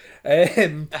year.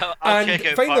 I'll check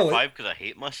out part 5 because I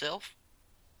hate myself.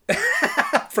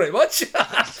 Pretty much.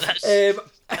 That's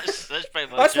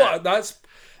pretty much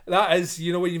that is,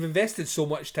 when you've invested so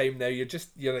much time now,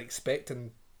 you're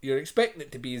expecting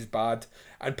it to be as bad,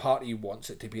 and part of you wants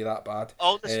it to be that bad.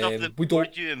 All the stuff that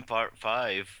bored you in part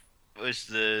 5 was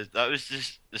the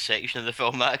section of the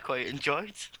film that I quite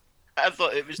enjoyed. I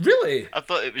thought it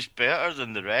was better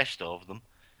than the rest of them.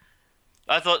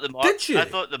 I thought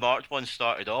the marked one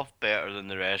started off better than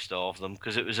the rest of them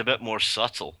because it was a bit more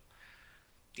subtle.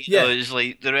 It's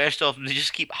like the rest of them, they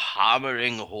just keep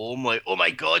hammering home like, oh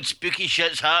my god, spooky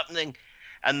shit's happening.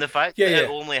 And the fact that it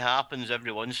only happens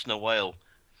every once in a while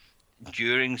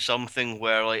during something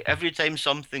where, like, every time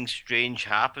something strange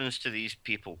happens to these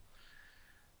people,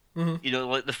 You know,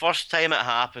 like the first time it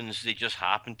happens, they just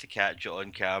happen to catch it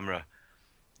on camera.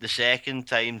 The second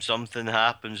time something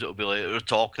happens, it'll be like they're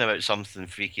talking about something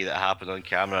freaky that happened on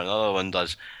camera. Another one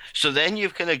does. So then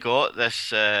you've kind of got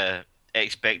this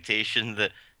expectation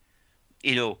that,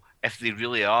 you know, if they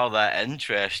really are that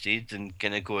interested and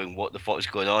kind of going, what the fuck's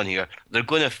going on here? They're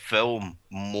going to film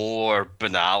more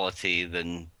banality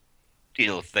than, you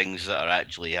know, things that are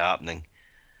actually happening.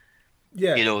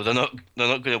 Yeah. You know, they're not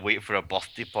going to wait for a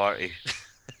birthday party.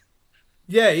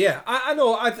 Yeah. I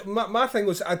know. My thing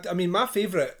was, I mean, my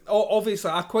favourite,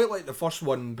 obviously, I quite like the first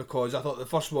one because I thought the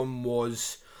first one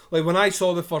was, like, when I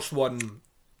saw the first one,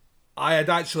 I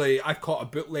caught a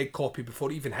bootleg copy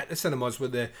before it even hit the cinemas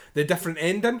with the different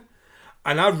ending.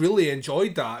 And I really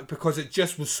enjoyed that because it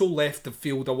just was so left of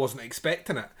field I wasn't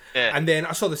expecting it. Yeah. And then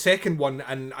I saw the second one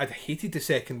and I hated the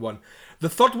second one. The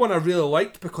third one I really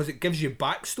liked because it gives you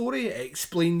backstory. It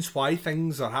explains why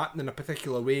things are happening a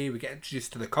particular way. We get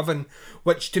introduced to the Coven,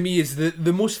 which to me is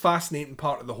the most fascinating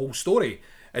part of the whole story,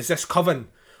 is this Coven,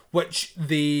 which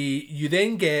you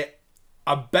then get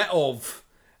a bit of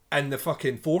in the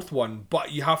fucking fourth one,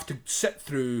 but you have to sit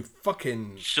through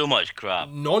fucking So much crap.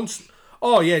 nonsense.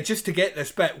 Oh yeah, just to get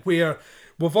this bit where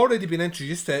we've already been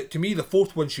introduced to it. To me, the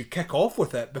fourth one should kick off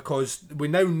with it because we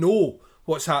now know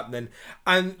what's happening,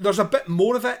 and there's a bit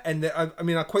more of it. And I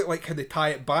mean, I quite like how they tie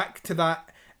it back to that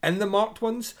in the marked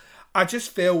ones. I just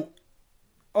felt,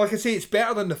 like I say, it's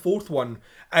better than the fourth one.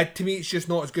 To me, it's just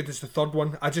not as good as the third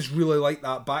one. I just really like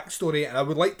that backstory, and I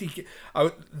would like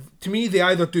to. To me, they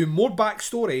either do more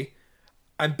backstory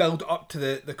and build up to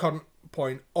the current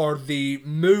point, or they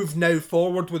move now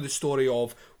forward with the story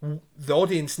of the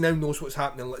audience now knows what's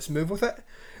happening, let's move with it.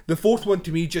 The fourth one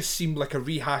to me just seemed like a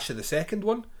rehash of the second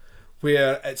one,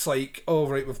 where it's like, oh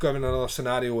right, we've given another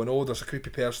scenario and oh there's a creepy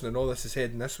person and oh this is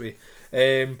heading this way.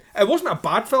 It wasn't a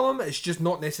bad film, it's just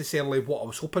not necessarily what I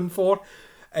was hoping for.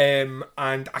 And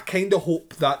I kind of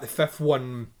hope that the fifth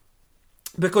one,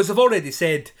 because I've already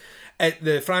said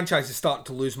the franchise is starting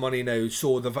to lose money now,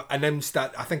 so they've announced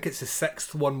that I think it's the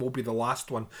sixth one will be the last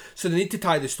one. So they need to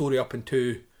tie the story up in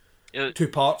two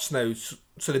parts now.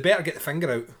 So they better get the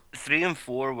finger out. 3 and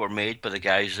 4 were made by the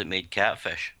guys that made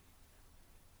Catfish.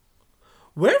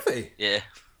 Were they? Yeah.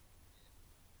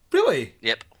 Really?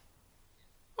 Yep.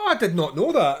 Oh, I did not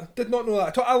know that. Did not know that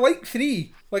at all. I like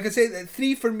 3. Like I said,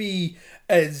 3 for me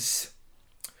is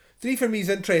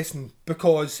interesting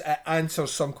because it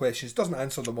answers some questions. Doesn't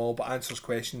answer them all, but answers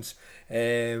questions.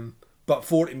 But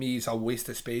 4 to me is a waste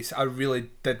of space. I really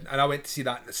did, and I went to see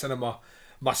that in the cinema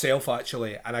myself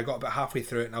actually, and I got about halfway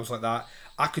through it, and I was like that.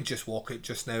 I could just walk it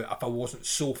just now if I wasn't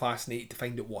so fascinated to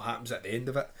find out what happens at the end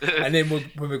of it. And then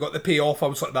when we got the payoff, I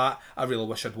was like that. I really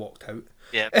wish I'd walked out.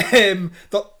 Yeah.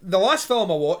 The last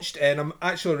film I watched, and I'm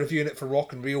actually reviewing it for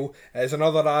Rock and Reel, is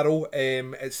another Arrow.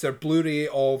 It's their Blu-ray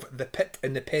of The Pit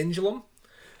and the Pendulum,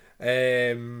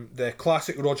 the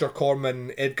classic Roger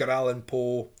Corman, Edgar Allan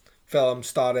Poe film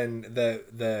starring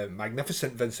the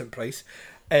magnificent Vincent Price.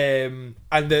 And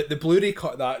the Blu-ray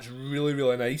cut of that is really,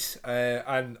 really nice.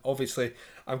 And obviously,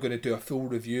 I'm going to do a full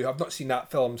review. I've not seen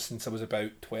that film since I was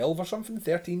about 12 or something,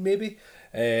 13 maybe.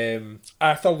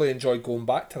 I thoroughly enjoyed going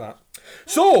back to that.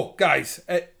 So, guys,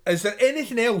 is there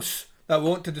anything else that we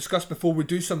want to discuss before we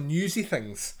do some newsy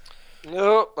things?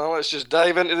 No, well, let's just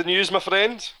dive into the news, my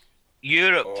friend.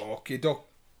 Europe. Okay, Doc.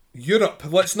 Europe.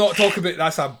 Let's not talk about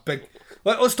that's a big.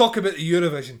 Let's talk about the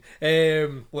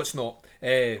Eurovision. Let's not.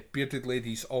 Bearded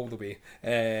ladies all the way.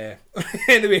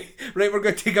 Anyway, right, we're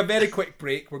going to take a very quick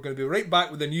break. We're going to be right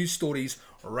back with the news stories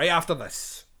right after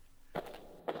this.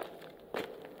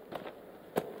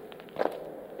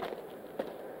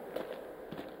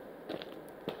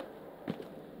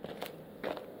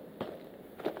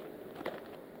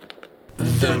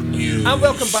 The news. And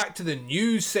welcome back to the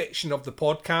news section of the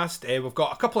podcast. We've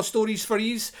got a couple of stories for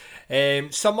you.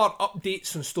 Some are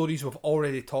updates on stories we've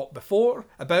already talked before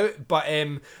about. But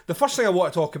the first thing I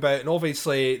want to talk about, and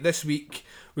obviously this week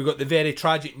we got the very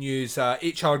tragic news.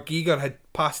 H.R. Giger had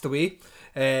passed away.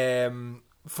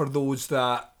 For those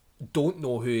that don't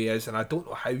know who he is, and I don't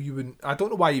know how you would. I don't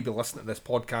know why you'd be listening to this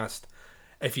podcast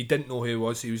if you didn't know who he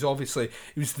was. He was a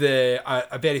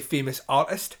very famous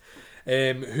artist.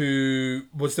 Who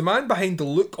was the man behind the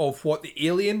look of what the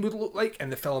alien would look like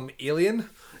in the film Alien,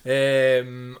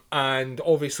 and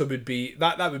obviously would be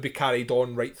that would be carried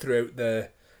on right throughout the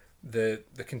the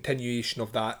continuation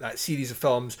of that series of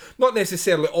films. Not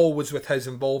necessarily always with his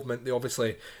involvement. There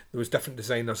was different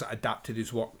designers that adapted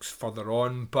his works further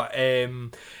on, but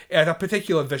it had a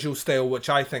particular visual style which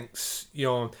I think's,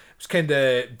 was kind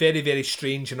of very, very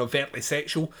strange and overtly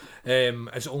sexual,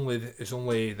 as only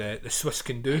the Swiss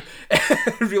can do,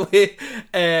 really.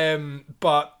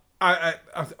 But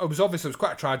it was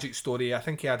quite a tragic story. I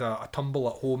think he had a tumble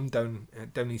at home down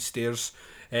his stairs.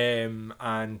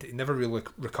 And he never really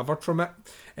recovered from it,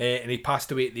 and he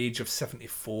passed away at the age of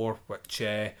 74, which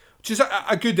is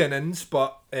a good innings,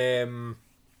 but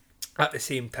at the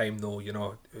same time, though,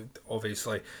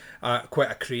 obviously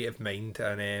quite a creative mind,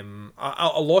 and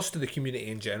a loss to the community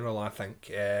in general, I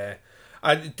think.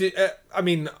 I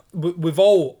mean, we've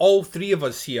all three of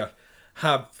us here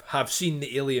have seen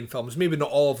the Alien films, maybe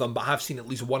not all of them, but have seen at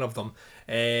least one of them.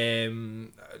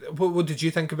 What did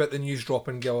you think about the news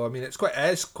dropping, Gil? I mean, it's quite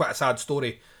a sad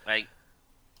story. Like,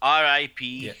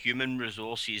 R.I.P. Human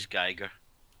Resources Geiger.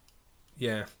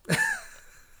 Yeah.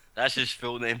 That's his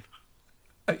full name.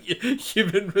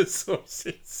 Human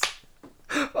Resources.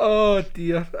 Oh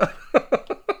dear.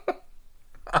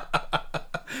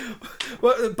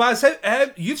 Well, Baz,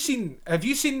 have you seen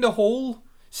the whole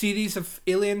series of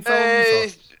Alien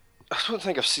films? I don't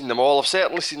think I've seen them all. I've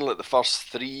certainly seen like the first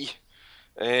three.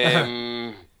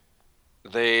 Then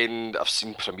I've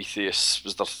seen Prometheus.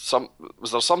 Was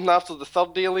there something after the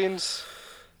third Aliens?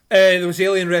 There was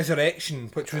Alien Resurrection,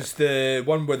 which was the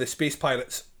one with the space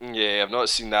pirates. Yeah, I've not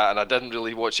seen that, and I didn't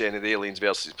really watch any of the Aliens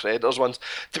versus Predators ones.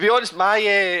 To be honest,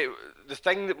 the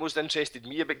thing that most interested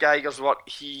me about Geiger's work,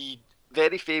 he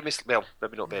very famously, well,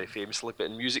 maybe not very famously, but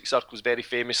in music circles very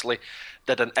famously,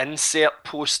 did an insert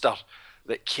poster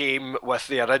that came with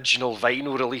the original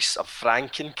vinyl release of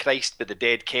Frankenchrist by the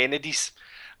Dead Kennedys,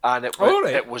 and it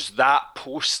was that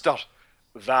poster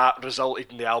that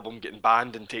resulted in the album getting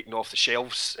banned and taken off the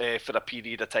shelves for a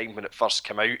period of time when it first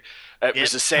came out. It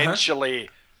was essentially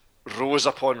rows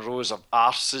upon rows of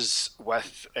arses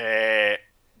with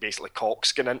basically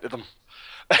cockskin into them.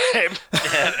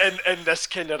 in this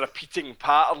kind of repeating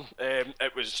pattern.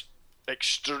 It was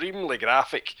extremely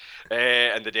graphic,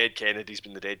 and the Dead Kennedys,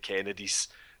 being the Dead Kennedys,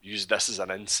 used this as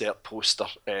an insert poster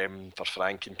for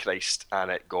Frankenchrist,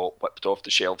 and it got whipped off the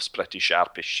shelves pretty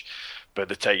sharpish by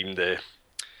the time the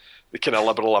kind of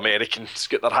liberal Americans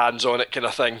get their hands on it, kind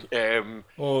of thing.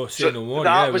 Say no more.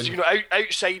 That was,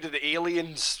 outside of the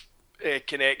Aliens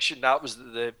connection, that was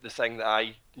the thing that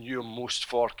I knew him most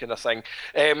for, kind of thing.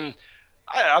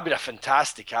 I mean, a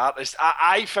fantastic artist.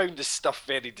 I found this stuff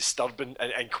very disturbing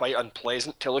and quite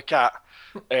unpleasant to look at.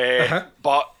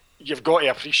 But you've got to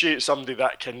appreciate somebody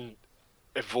that can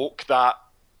evoke that,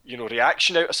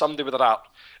 reaction out of somebody with their art.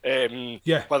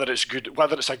 Whether it's good,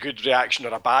 whether it's a good reaction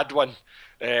or a bad one.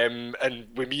 And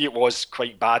with me, it was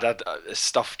quite bad.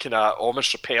 Stuff kind of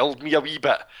almost repelled me a wee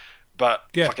bit. But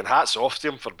fucking hats off to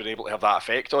him for being able to have that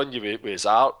effect on you with his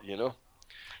art,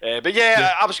 But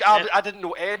I didn't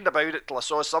know anything about it till I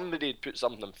saw somebody had put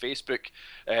something on Facebook,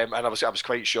 and I was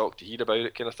quite shocked to hear about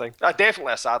it, kind of thing.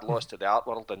 Definitely a sad loss to the art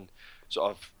world and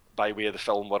sort of by way of the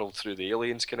film world through the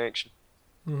Aliens connection.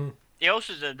 Mm-hmm. He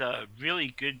also did a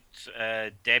really good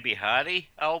Debbie Harry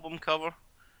album cover.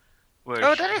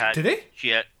 Where did he?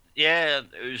 It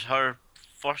was her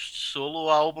first solo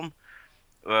album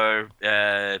where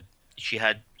she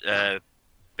had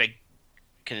big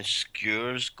kind of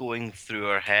skewers going through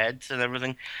her head and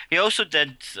everything. He also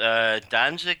did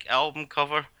Danzig album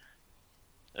cover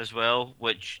as well,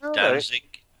 which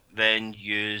Danzig then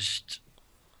used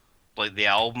like the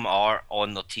album art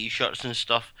on their t-shirts and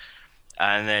stuff,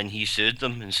 and then he sued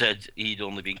them and said he'd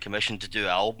only been commissioned to do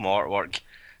album artwork,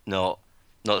 not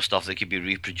stuff that could be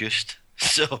reproduced.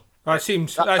 So that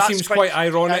seems quite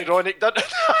ironic. Ironic, doesn't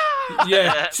it?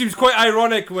 Yeah, seems quite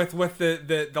ironic with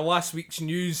the last week's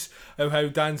news of how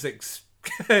Danzig's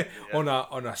on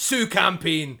a sue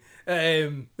campaign.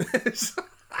 But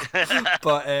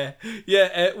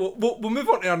we'll move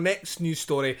on to our next news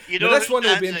story. This one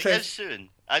will be interesting. Soon.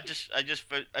 I just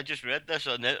read this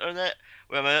on the internet.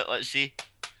 Wait a minute, let's see.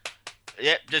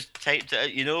 Yep, just typed it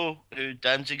out. You know who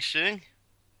Danzig's suing?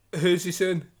 Who's he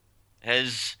suing?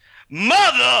 His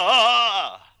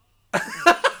mother!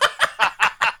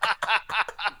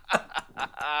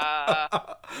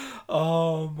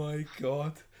 Oh my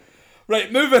god.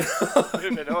 Right, moving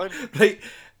on. Right.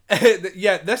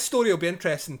 This story will be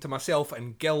interesting to myself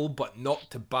and Gil, but not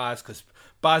to Baz, because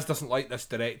Baz doesn't like this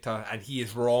director, and he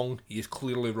is wrong. He is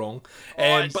clearly wrong.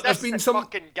 But there's been some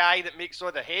fucking guy that makes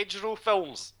all the Hedgerow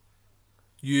films.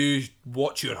 You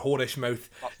watch your whorish mouth.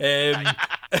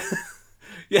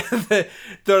 Yeah,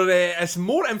 there is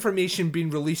more information being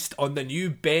released on the new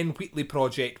Ben Wheatley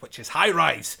project, which is High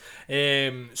Rise.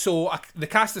 The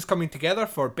cast is coming together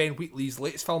for Ben Wheatley's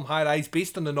latest film, High Rise,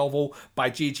 based on the novel by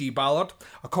J.G. Ballard.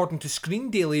 According to Screen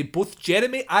Daily, both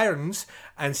Jeremy Irons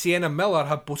and Sienna Miller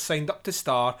have both signed up to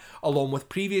star, along with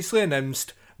previously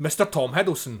announced Mr. Tom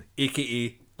Hiddleston,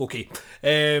 aka Loki.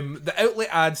 The outlet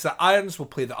adds that Irons will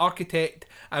play the architect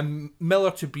and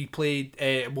Miller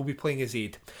will be playing his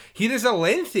aide. Here is a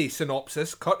lengthy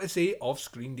synopsis, courtesy of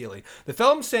Screen Daily. The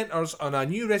film centres on a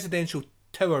new residential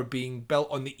tower being built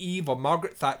on the eve of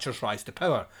Margaret Thatcher's rise to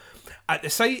power. At the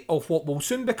site of what will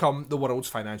soon become the world's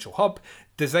financial hub,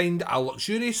 designed a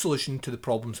luxurious solution to the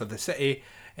problems of the city,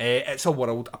 it's a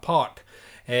world apart.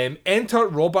 Enter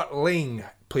Robert Lang,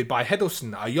 played by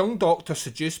Hiddleston, a young doctor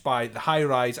seduced by the high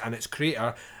rise and its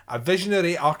creator, a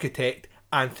visionary architect,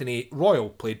 Anthony Royal,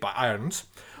 played by Irons.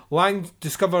 Lang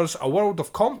discovers a world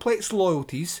of complex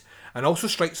loyalties and also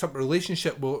strikes up a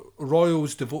relationship with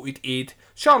Royal's devoted aide,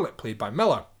 Charlotte, played by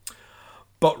Miller.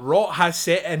 But rot has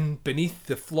set in beneath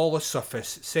the flawless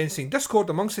surface. Sensing discord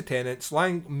amongst the tenants,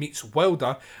 Lang meets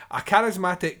Wilder, a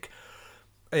charismatic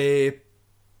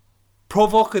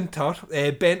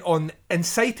provocateur bent on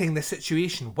inciting the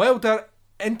situation. Wilder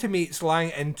intimates Lang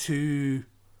into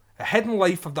a hidden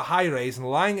life of the high-rise, and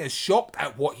Lang is shocked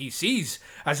at what he sees.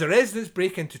 As the residents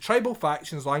break into tribal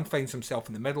factions, Lang finds himself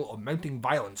in the middle of mounting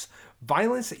violence.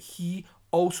 Violence that he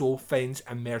also finds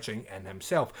emerging in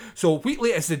himself. So Wheatley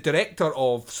is the director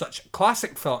of such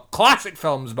classic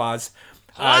films, Baz,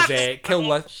 as Kill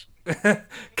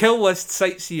List,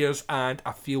 Sightseers, and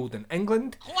A Field in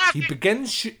England. He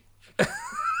begins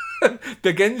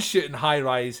shooting High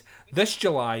Rise this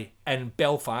July in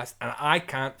Belfast, and I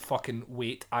can't fucking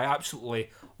wait. I absolutely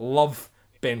love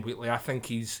Ben Wheatley. I think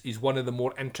he's one of the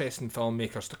more interesting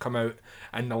filmmakers to come out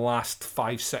in the last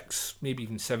 5, 6, maybe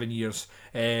even 7 years.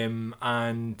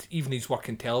 And even his work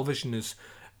in television is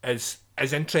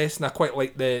interesting. I quite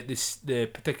like the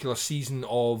particular season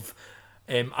of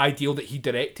Ideal that he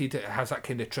directed. It has that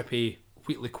kind of trippy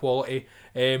Wheatley quality.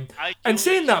 And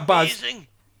saying that, Baz.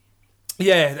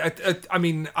 Yeah, I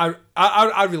mean,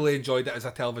 I really enjoyed it as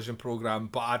a television programme,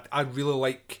 but I really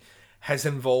like his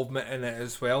involvement in it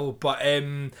as well. But,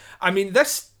 I mean,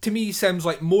 this to me sounds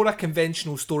like more a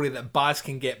conventional story that Baz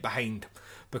can get behind.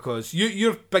 Because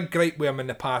your big gripe with him in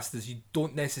the past is you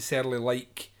don't necessarily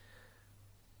like...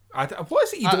 what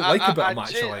is it you don't like about him,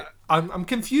 actually? I'm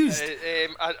confused.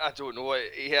 I don't know.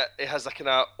 He has a kind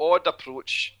of odd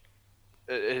approach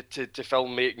to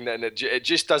filmmaking, and it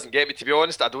just doesn't get me. To be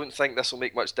honest, I don't think this will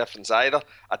make much difference either.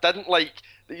 I didn't like,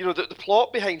 the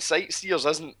plot behind Sightseers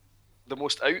isn't the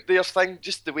most out there thing,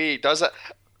 just the way he does it.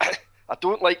 I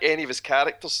don't like any of his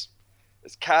characters.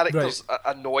 His characters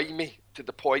annoy me to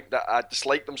the point that I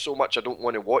dislike them so much I don't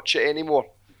want to watch it anymore.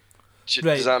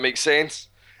 Does that make sense?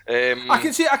 I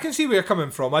can see where you're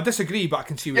coming from. I disagree, but I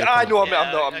can see where you're coming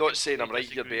from. I'm not saying I'm right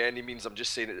here by any means. I'm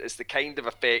just saying it's the kind of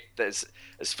effect that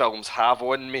his films have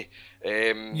on me.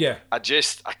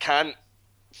 I can't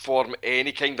form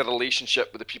any kind of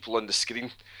relationship with the people on the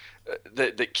screen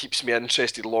that keeps me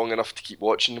interested long enough to keep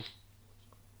watching them.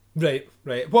 Right.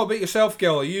 What about yourself,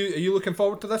 Gil? Are you looking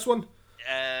forward to this one?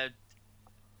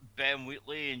 Ben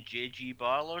Wheatley and J.G.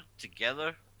 Ballard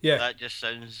together. Yeah. That just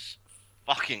sounds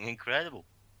fucking incredible.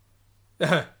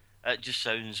 It just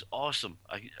sounds awesome.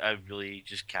 I really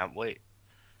just can't wait.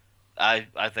 I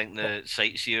think the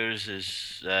Sightseers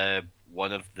is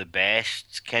one of the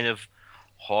best kind of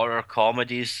horror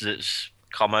comedies that's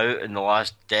come out in the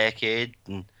last decade,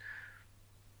 and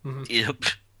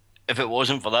if it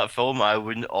wasn't for that film, I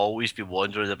wouldn't always be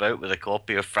wandering about with a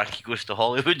copy of Frankie Goes to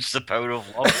Hollywood's The Power of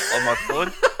Love on my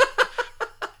phone.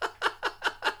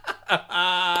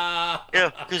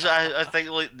 Because I think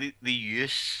like the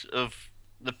use of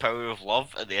The Power of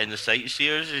Love at the end of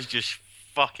Sightseers is just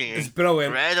fucking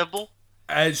incredible.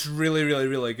 It's really, really,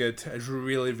 really good. It's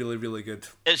really, really, really good.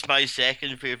 It's my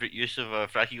second favourite use of a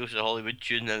Frankie Goes to Hollywood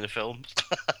tune in the film.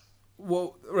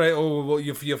 Well, right. Oh, well,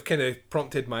 you've kind of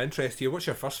prompted my interest here. What's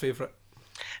your first favourite?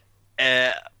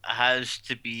 It has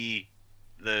to be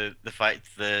the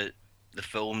fact that the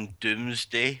film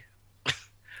Doomsday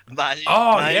managed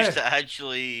to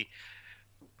actually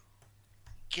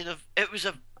kind of it was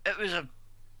a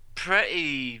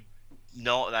pretty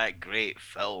not that great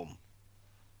film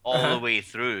all the way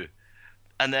through,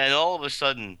 and then all of a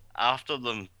sudden after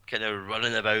them kind of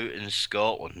running about in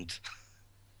Scotland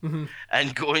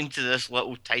and going to this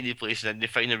little tiny place, and then they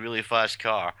find a really fast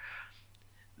car,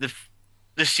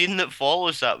 the scene that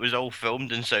follows that was all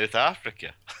filmed in South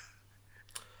Africa.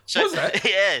 Was it?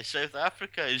 Yeah, South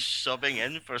Africa is subbing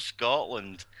in for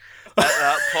Scotland at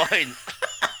that point.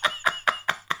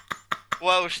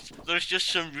 Whilst there's just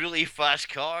some really fast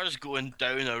cars going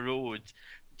down a road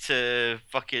to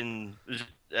fucking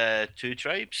Two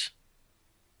Tribes.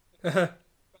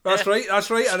 That's right.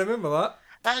 I remember that.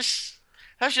 That's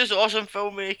just awesome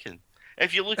filmmaking.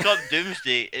 If you look up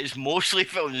Doomsday, it's mostly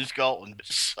filmed in Scotland, but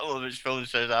some of it's filmed in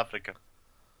South Africa.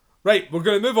 Right, we're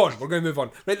going to move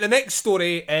on. Right, the next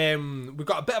story, we've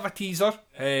got a bit of a teaser,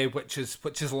 which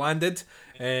has landed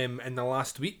in the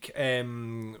last week,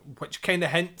 which kind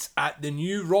of hints at the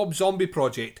new Rob Zombie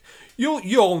project. You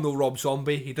all know Rob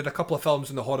Zombie. He did a couple of films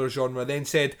in the horror genre, then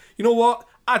said, you know what?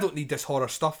 I don't need this horror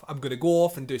stuff. I'm going to go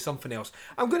off and do something else.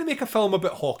 I'm going to make a film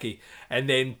about hockey. And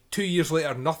then 2 years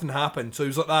later, nothing happened. So he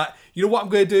was like that. You know what I'm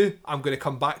going to do? I'm going to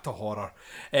come back to horror.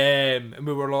 And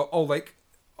we were all like,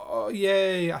 oh,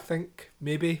 yay, I think.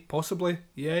 Maybe. Possibly.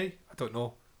 Yay. I don't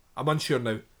know. I'm unsure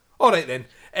now. Alright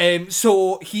then.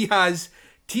 So he has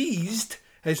teased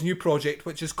his new project,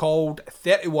 which is called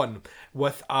 31,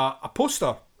 with a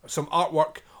poster, some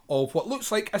artwork of what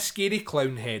looks like a scary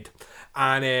clown head.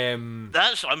 And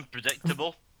that's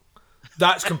unpredictable.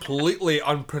 That's completely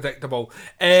unpredictable.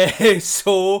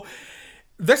 So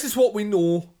this is what we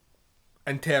know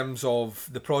in terms of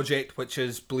the project, which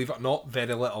is, believe it or not,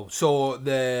 very little. So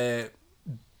the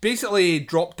basically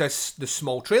dropped the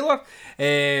small trailer,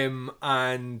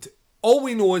 and all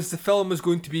we know is the film is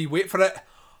going to be, wait for it,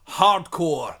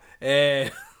 hardcore.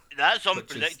 That's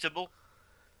unpredictable.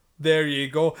 There you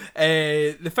go.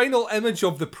 The final image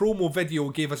of the promo video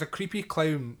gave us a creepy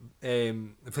clown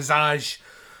visage,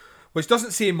 which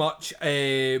doesn't say much.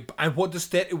 And what does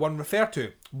 31 refer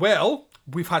to? Well,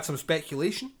 we've had some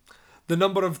speculation. The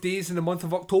number of days in the month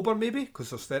of October, maybe,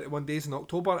 because there's 31 days in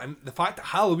October, and the fact that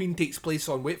Halloween takes place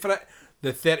on, wait for it,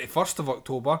 the 31st of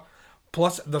October,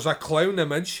 plus there's a clown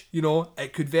image, you know,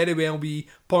 it could very well be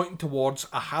pointing towards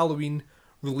a Halloween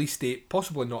release date,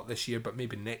 possibly not this year, but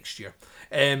maybe next year.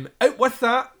 Out with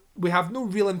that, we have no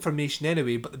real information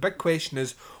anyway, but the big question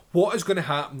is, what is going to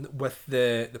happen with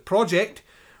the project,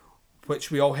 which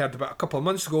we all heard about a couple of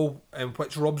months ago, in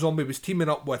which Rob Zombie was teaming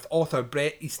up with author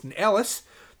Bret Easton Ellis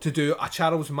to do a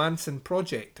Charles Manson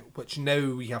project, which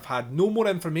now we have had no more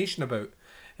information about.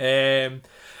 I'm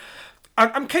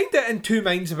kind of in two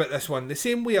minds about this one, the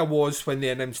same way I was when they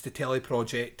announced the Telly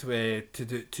project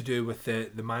to do with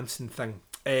the Manson thing.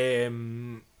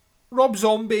 Rob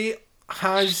Zombie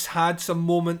has had some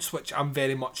moments which I'm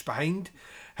very much behind.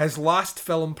 His last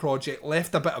film project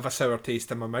left a bit of a sour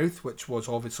taste in my mouth, which was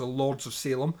obviously Lords of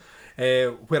Salem,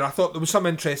 where I thought there was some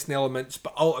interesting elements,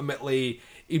 but ultimately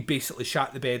he basically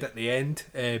shat the bed at the end,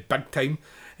 big time.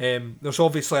 There's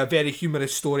obviously a very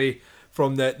humorous story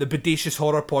from the Bodacious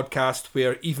Horror podcast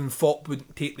where even FOP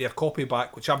wouldn't take their copy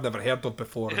back, which I've never heard of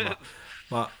before.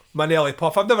 My Nelly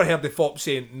Puff. I've never heard the FOP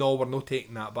saying, no, we're not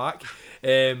taking that back.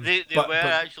 They were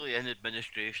actually in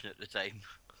administration at the time.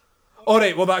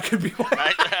 Alright, well that could be why.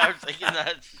 I was thinking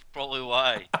that's probably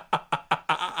why.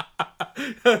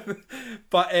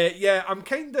 But yeah, I'm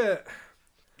kind of...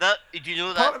 Do you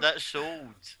know that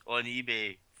sold on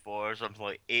eBay for something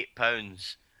like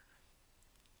 £8?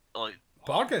 Like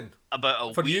bargain.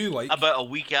 About a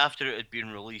week after it had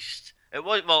been released. It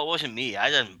wasn't me. I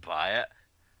didn't buy it.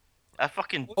 I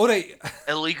fucking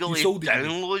illegally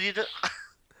downloaded it.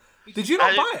 Did you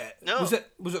not buy it? No. Was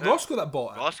it Roscoe that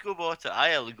bought it? Roscoe bought it.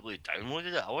 I illegally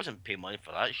downloaded it. I wasn't paying money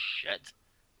for that shit.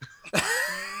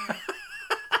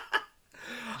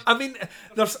 I mean,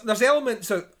 there's elements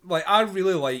of, like, I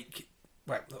really like...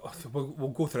 Right, we'll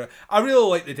go through it. I really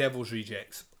like The Devil's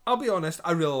Rejects. I'll be honest,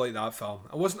 I really like that film.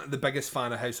 I wasn't the biggest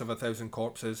fan of House of a Thousand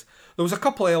Corpses. There was a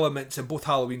couple of elements in both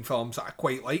Halloween films that I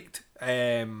quite liked.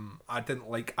 I didn't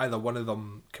like either one of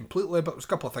them completely, but there was a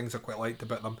couple of things I quite liked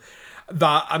about them.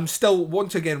 That I'm still,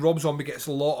 once again, Rob Zombie gets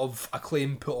a lot of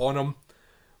acclaim put on him,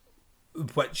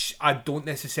 which I don't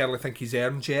necessarily think he's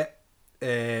earned yet.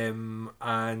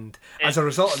 And as a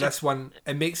result of this one,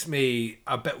 it makes me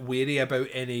a bit wary about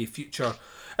any future.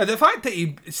 And the fact that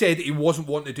he said he wasn't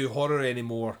wanting to do horror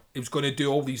anymore, he was going to do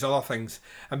all these other things,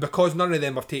 and because none of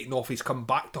them have taken off, he's come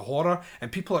back to horror,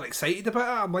 and people are excited about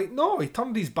it. I'm like, no, he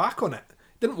turned his back on it.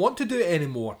 He didn't want to do it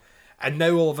anymore, and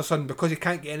now all of a sudden, because he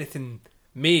can't get anything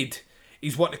made,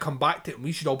 he's wanting to come back to it, and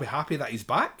we should all be happy that he's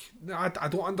back. I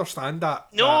don't understand that.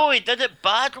 No, he did it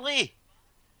badly.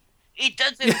 He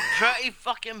did it pretty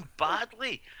fucking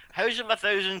badly. House of a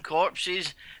Thousand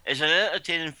Corpses is an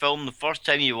entertaining film the first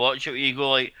time you watch it, where you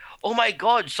go like, oh my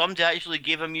god, somebody actually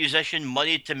gave a musician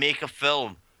money to make a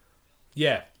film.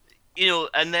 Yeah.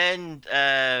 And then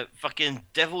fucking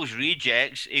Devil's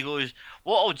Rejects, he goes,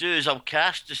 what I'll do is I'll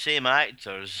cast the same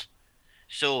actors,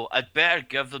 so I'd better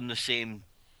give them the same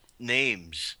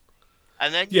names.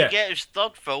 And then you get his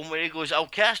third film where he goes, I'll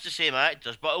cast the same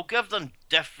actors, but I'll give them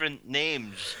different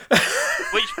names.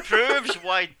 Which proves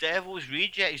why Devil's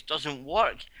Rejects doesn't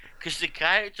work, because the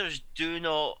characters do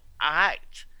not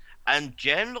act, and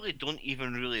generally don't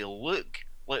even really look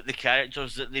like the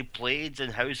characters that they played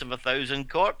in House of a Thousand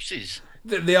Corpses.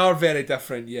 They are very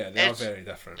different, they are very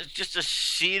different. It's just a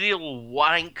serial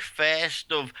wank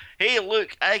fest of, hey,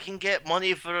 look, I can get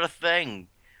money for a thing.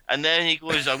 And then he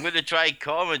goes, I'm going to try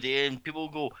comedy, and people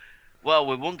go, well,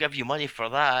 we won't give you money for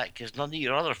that, because none of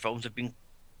your other films have been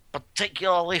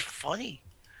particularly funny.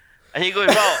 And he goes,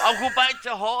 well, I'll go back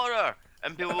to horror.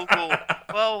 And people will go,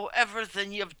 well,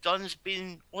 everything you've done's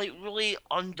been like really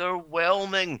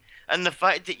underwhelming. And the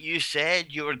fact that you said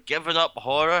you were giving up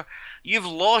horror, you've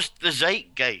lost the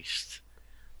zeitgeist.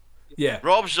 Yeah.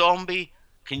 Rob Zombie,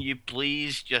 can you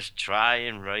please just try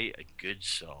and write a good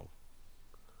song?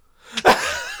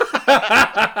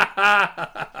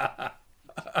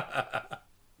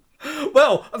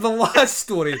 Well, the last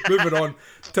story, moving on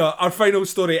to our final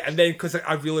story, and then because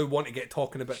I really want to get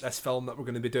talking about this film that we're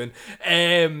going to be doing,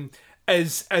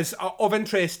 is of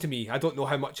interest to me. I don't know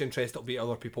how much interest it'll be to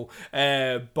other people,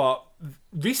 but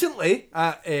recently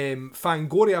at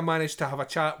Fangoria managed to have a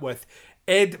chat with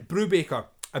Ed Brubaker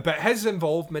about his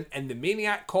involvement in the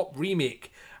Maniac Cop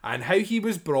remake and how he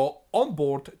was brought on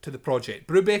board to the project.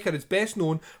 Brubaker is best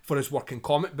known for his work in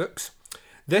comic books.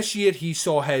 This year he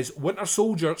saw his Winter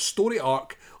Soldier story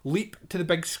arc leap to the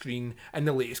big screen in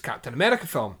the latest Captain America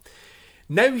film.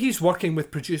 Now he's working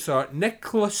with producer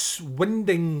Nicholas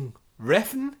Winding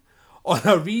Refn on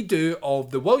a redo of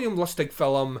the William Lustig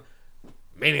film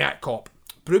Maniac Cop.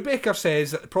 Brubaker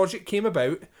says that the project came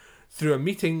about through a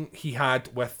meeting he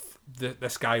had with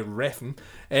this guy Refn,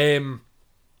 and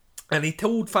he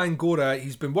told Fangoria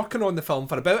he's been working on the film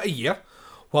for about a year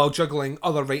while juggling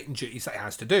other writing duties that he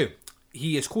has to do.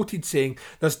 He is quoted saying,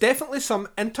 there's definitely some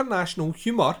international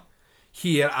humour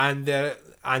here, and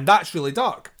that's really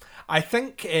dark. I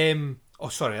think...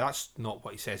 sorry, that's not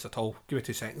what he says at all. Give me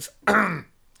 2 seconds.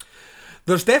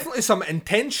 There's definitely some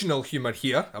intentional humour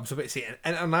here. I was about to say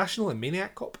international and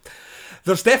Maniac Cop.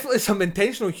 There's definitely some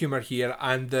intentional humour here,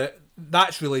 and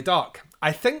that's really dark.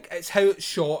 I think it's how it's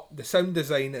shot, the sound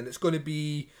design, and it's going to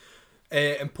be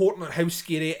important how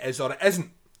scary it is or it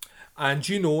isn't. And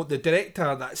the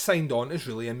director that signed on is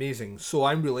really amazing, so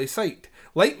I'm really psyched.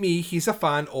 Like me, he's a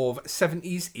fan of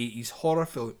 70s, 80s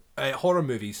horror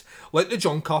movies, like the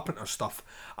John Carpenter stuff.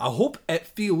 I hope it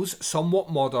feels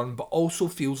somewhat modern, but also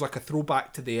feels like a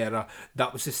throwback to the era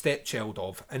that was the stepchild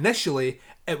of. Initially,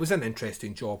 it was an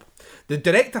interesting job. The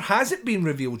director hasn't been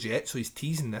revealed yet, so he's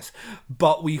teasing this,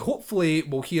 but we hopefully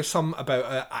will hear some about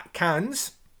it at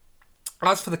Cannes.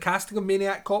 As for the casting of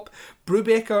Maniac Cop,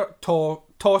 Brubaker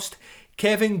tossed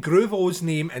Kevin Greville's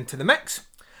name into the mix.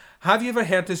 Have you ever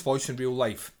heard his voice in real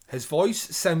life? His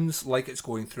voice sounds like it's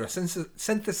going through a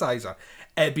synthesizer.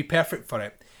 It'd be perfect for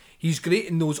it. He's great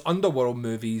in those underworld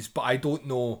movies, but I don't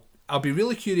know. I'll be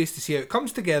really curious to see how it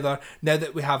comes together now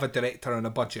that we have a director and a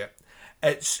budget.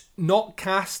 It's not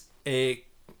cast...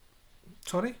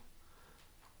 sorry?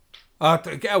 I'll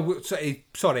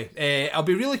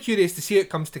be really curious to see how it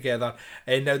comes together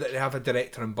now that they have a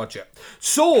director and budget.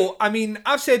 So, I mean,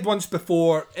 I've said once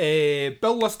before,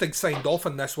 Bill Lustig signed off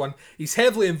on this one. He's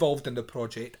heavily involved in the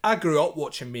project. I grew up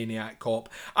watching Maniac Cop.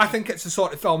 I think it's the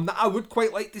sort of film that I would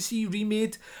quite like to see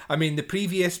remade. I mean, the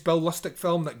previous Bill Lustig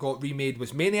film that got remade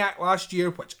was Maniac last year,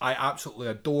 which I absolutely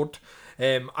adored.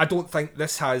 I don't think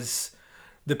this has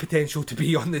the potential to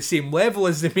be on the same level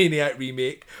as the Maniac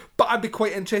remake, but I'd be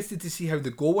quite interested to see how they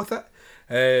go with it.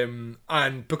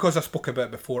 And because I spoke about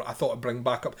it before, I thought I'd bring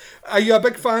back up. Are you a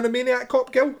big fan of Maniac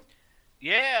Cop, Gil?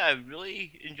 Yeah, I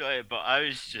really enjoy it, but I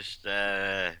was just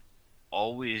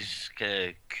always kind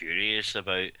of curious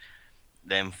about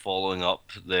them following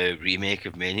up the remake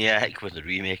of Maniac with the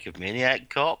remake of Maniac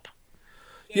Cop.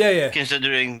 Yeah.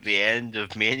 Considering the end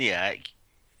of Maniac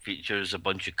features a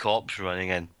bunch of cops running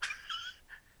in.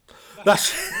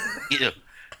 That's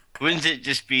wouldn't it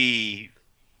just be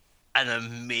an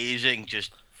amazing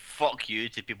just fuck you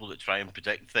to people that try and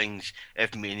predict things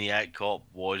if Maniac Cop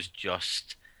was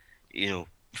just,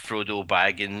 Frodo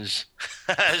Baggins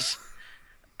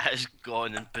has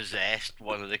gone and possessed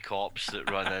one of the cops that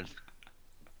run in.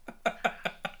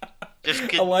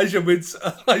 Elijah Woods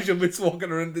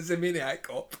walking around as a Maniac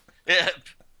Cop. Yep.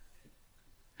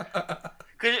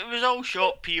 Because it was all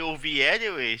shot POV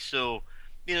anyway, so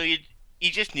you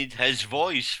just need his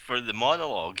voice for the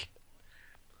monologue.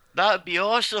 That'd be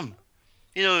awesome.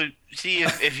 You know, see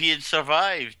if he had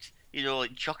survived. You know,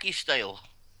 like Chucky style.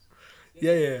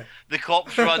 Yeah. The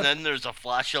cops run in, there's a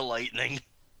flash of lightning.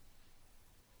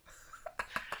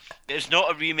 It's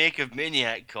not a remake of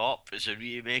Maniac Cop, it's a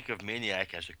remake of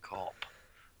Maniac as a cop.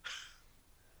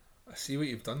 I see what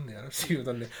you've done there.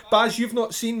 Baz, you've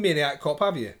not seen Maniac Cop,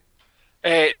 have you?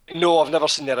 No, I've never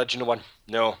seen the original one.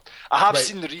 No. I have Right,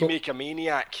 seen the remake of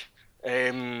Maniac.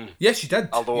 Yes, you did.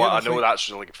 Although Yeah, I that's know right. that's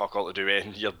really fuck all to do with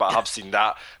it here, but I have seen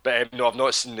that. But no, I've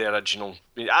not seen the original.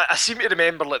 I seem to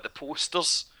remember like the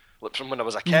posters, like from when I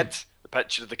was a kid. The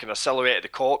picture of the kind of silhouette of the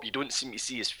cop. You don't seem to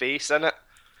see his face in it.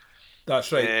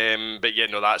 That's right. But yeah,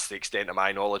 no, that's the extent of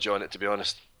my knowledge on it, to be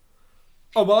honest.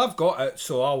 Oh well, I've got it,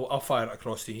 so I'll fire it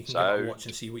across to you. You can So- get a watch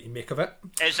and see what you make of it.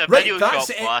 It's a Right, video that's shop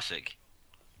it. classic.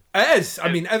 It is. I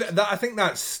mean, I think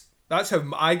that's how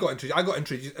I got introduced. I got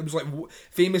introduced. It was like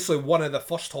famously one of the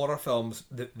first horror films.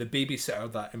 The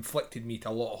babysitter that inflicted me to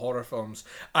a lot of horror films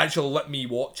actually let me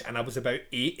watch, and I was about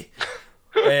 8.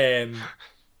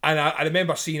 And I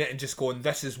remember seeing it and just going,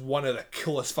 "This is one of the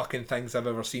coolest fucking things I've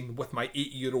ever seen," with my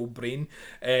 8-year-old brain.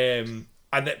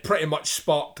 And it pretty much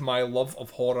sparked my love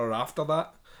of horror after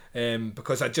that.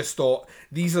 Because I just thought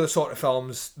these are the sort of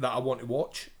films that I want to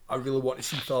watch. I really want to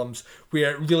see films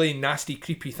where really nasty,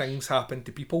 creepy things happen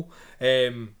to people.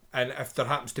 And if there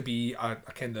happens to be a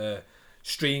kind of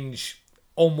strange,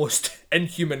 almost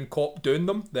inhuman cop doing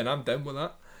them, then I'm down with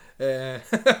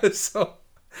that. So,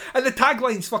 and the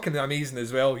tagline's fucking amazing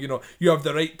as well. You know, you have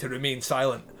the right to remain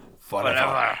silent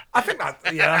forever. I think that,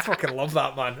 I fucking love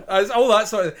that, man. It's all that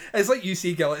sort of, it's like you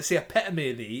say, Gil, it's the epitome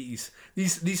of the 80s.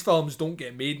 These films don't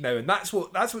get made now, and that's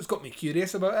what's got me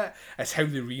curious about it. Is how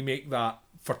they remake that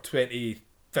for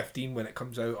 2015 when it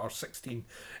comes out, or 16.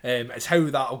 It's how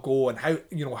that'll go and how,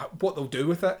 you know, what they'll do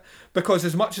with it. Because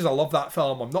as much as I love that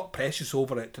film, I'm not precious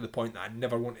over it to the point that I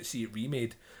never want to see it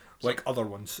remade like other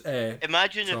ones.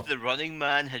 Imagine if The Running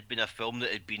Man had been a film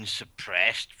that had been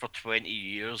suppressed for 20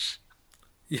 years.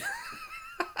 Yeah.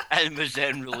 And was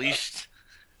then released.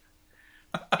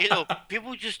 You know,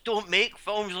 people just don't make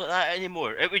films like that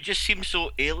anymore. It would just seem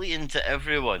so alien to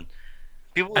everyone.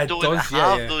 People don't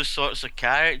have those sorts of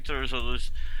characters or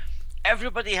those.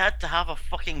 Everybody had to have a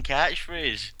fucking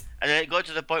catchphrase, and then it got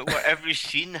to the point where every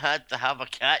scene had to have a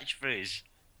catchphrase.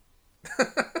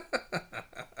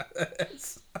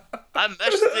 I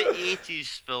miss the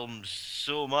 80s films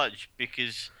so much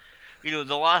because, you know,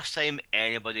 the last time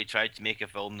anybody tried to make a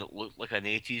film that looked like an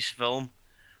 80s film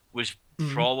was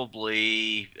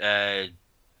probably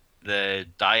the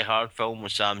Die Hard film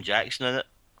with Sam Jackson in it.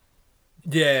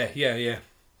 Yeah.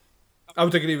 I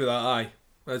would agree with that. Aye,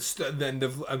 it's then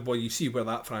and well, you see where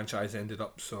that franchise ended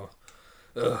up. So,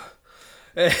 Not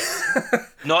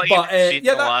even seen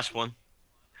the last one.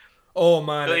 Oh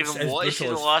man, Not even want to see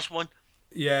the last one.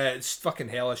 Yeah, it's fucking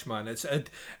hellish, man. It's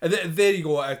there you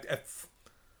go.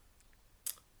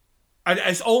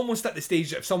 It's almost at the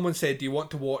stage that if someone said, "Do you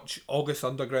want to watch August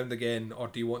Underground again, or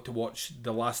do you want to watch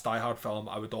the last Die Hard film?"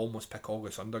 I would almost pick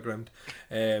August Underground.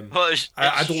 It's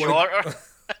I don't shorter.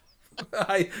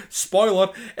 Aye, spoiler.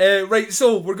 Right,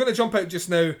 so we're going to jump out just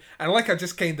now, and like I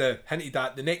just kind of hinted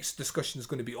at, the next discussion is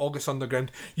going to be August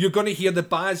Underground. You're going to hear the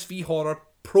Baz v Horror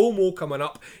promo coming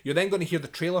up. You're then going to hear the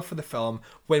trailer for the film.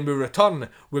 When we return,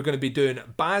 we're going to be doing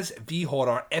Baz v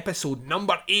Horror episode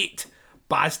number 8.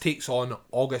 Baz takes on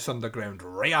August Underground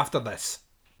right after this.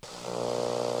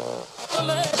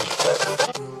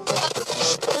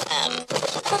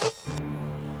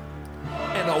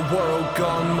 In a world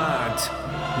gone mad,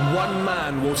 one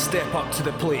man will step up to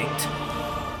the plate.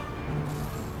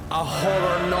 A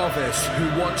horror novice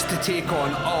who wants to take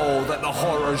on all that the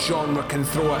horror genre can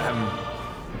throw at him.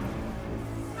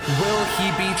 Will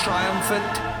he be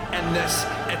triumphant in this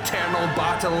eternal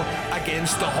battle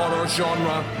against the horror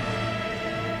genre?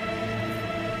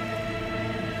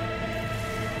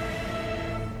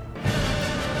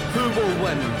 Who will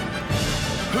win?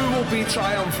 Who will be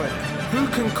triumphant? Who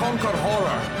can conquer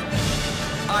horror?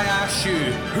 I ask you,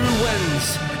 who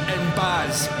wins in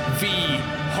Baz v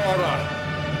Horror?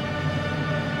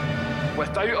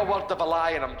 Without a word of a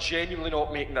lie, and I'm genuinely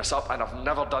not making this up, and I've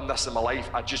never done this in my life,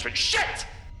 I just went, shit!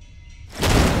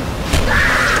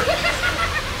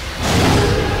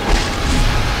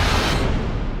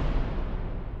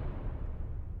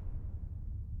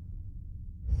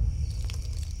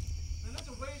 That's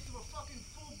a waste of a fucking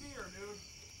full beer, dude.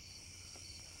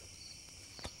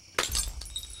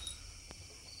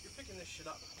 You're picking this shit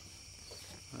up.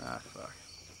 Ah, fuck.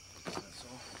 That's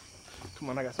all. Come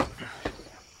on, I got something.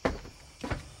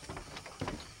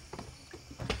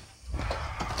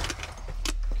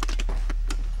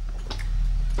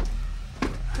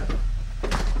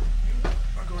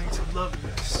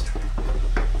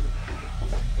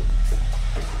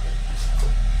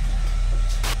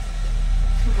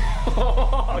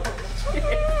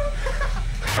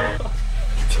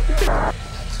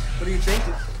 changed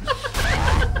it.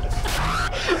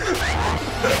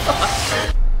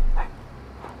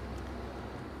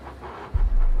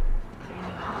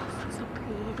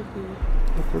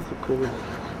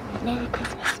 Merry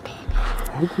Christmas, baby.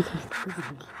 Merry Christmas, baby.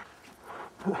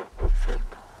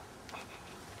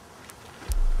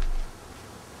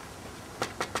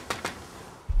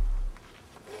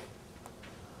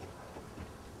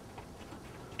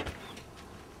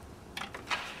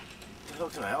 Hello,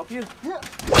 can I help you? Yeah.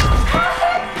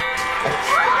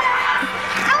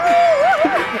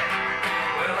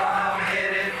 Well, I'm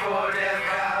headed for Death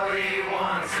Valley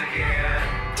once again.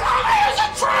 Tommy is a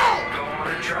troll!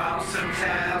 Gonna drop some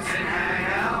tabs and hang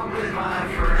out with my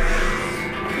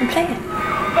friends. I'm playing.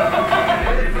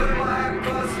 Headed for the Black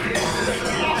Bus Kisses.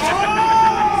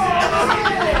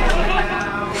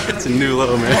 It's a new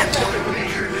low, man.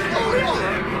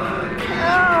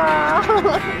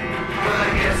 But I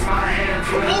guess my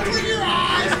hands will Open your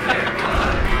eyes!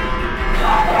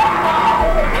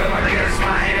 Well, I guess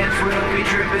my hands will be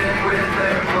dripping with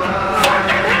their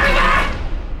blood.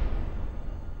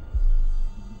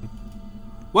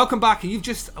 Welcome back, and you've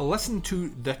just listened to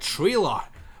the trailer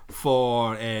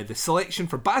for the selection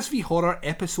for Baz v Horror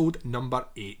episode number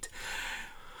 8.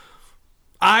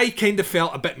 I kind of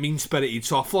felt a bit mean-spirited,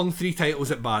 so I flung 3 titles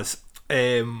at Baz.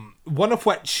 One of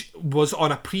which was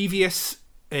on a previous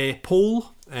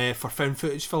poll for found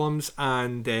footage films,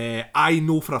 and I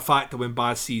know for a fact that when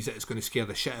Baz sees it, it's going to scare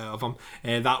the shit out of him.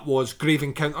 That was Grave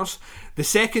Encounters. The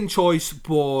second choice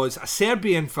was a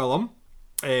Serbian film,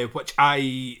 which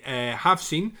I have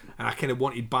seen, and I kind of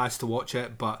wanted Baz to watch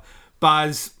it, but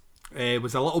Baz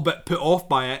was a little bit put off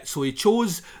by it, so he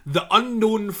chose The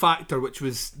Unknown Factor, which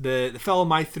was the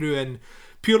film I threw in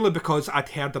purely because I'd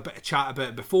heard a bit of chat about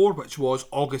it before, which was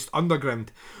August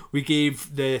Underground. We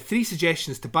gave the 3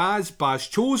 suggestions to Baz. Baz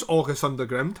chose August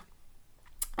Underground,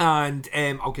 and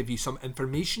I'll give you some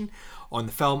information on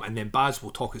the film, and then Baz will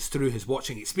talk us through his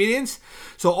watching experience.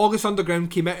 So August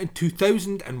Underground came out in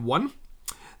 2001.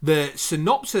 The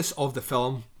synopsis of the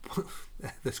film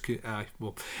is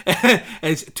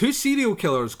 2 serial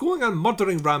killers going on a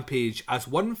murdering rampage as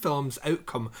one films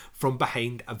outcome from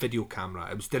behind a video camera.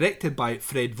 It was directed by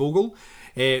Fred Vogel.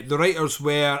 The writers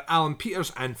were Alan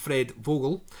Peters and Fred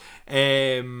Vogel.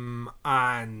 And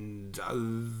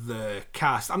the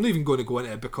cast, I'm not even going to go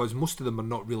into it because most of them are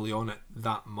not really on it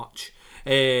that much.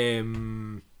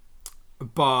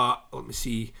 But let me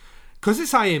see. Because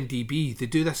it's IMDb, they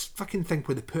do this fucking thing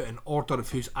where they put an order of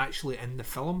who's actually in the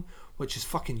film, which is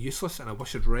fucking useless, and I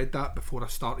wish I'd read that before I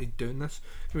started doing this.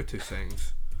 Give me 2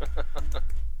 seconds.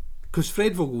 Because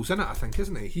Fred Vogel's in it, I think,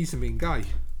 isn't he? He's the main guy.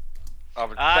 I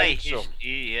would Aye, think so.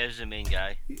 he is the main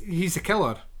guy. He's the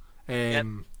killer. Yep.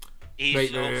 He's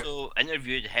right, also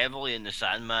interviewed heavily in the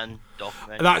Sandman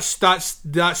documentary.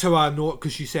 That's how I know it,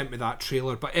 because you sent me that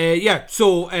trailer. But yeah,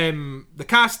 so the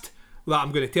cast that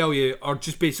I'm going to tell you are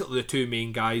just basically the 2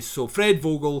 main guys. So Fred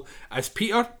Vogel as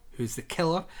Peter, who's the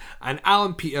killer, and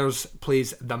Alan Peters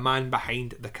plays the man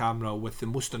behind the camera with the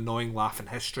most annoying laugh in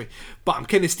history. But I'm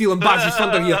kind of stealing Bazzy's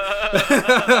thunder here.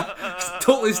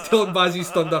 Totally stealing Bazzy's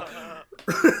thunder.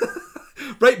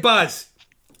 Right, Baz,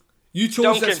 you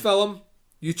chose this film.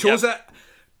 You chose it.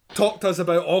 Talk to us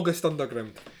about August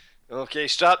Underground. Okay,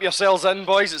 strap yourselves in,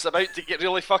 boys. It's about to get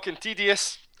really fucking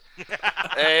tedious.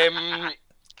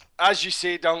 As you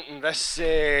say, Duncan, this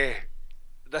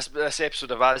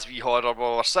episode of Baz v Horror,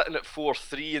 well, we're sitting at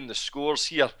 4-3 in the scores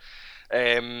here.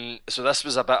 So this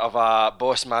was a bit of a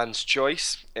boss man's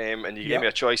choice, and you gave me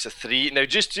a choice of 3. Now,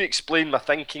 just to explain my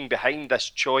thinking behind this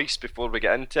choice before we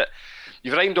get into it,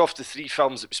 you've rhymed off the 3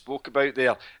 films that we spoke about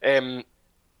there.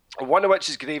 One of which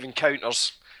is Grave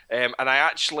Encounters, and I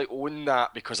actually own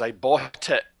that because I bought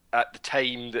it at the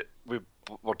time that we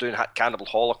were doing Cannibal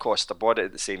Holocaust. I bought it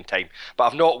at the same time, but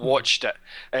I've not watched it,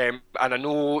 and I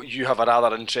know you have a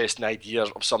rather interesting idea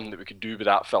of something that we could do with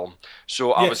that film,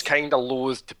 so I was kind of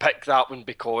loath to pick that one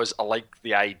because I like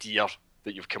the idea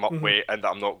that you've come up with and that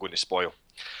I'm not going to spoil.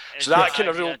 So that kind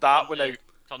of ruled that one out.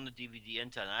 Turn the DVD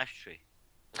into an ashtray.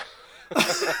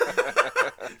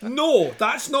 No,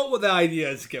 that's not what the idea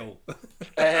is, Gil.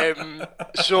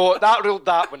 So that ruled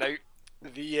that one out.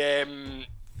 Then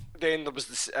there was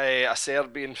this, a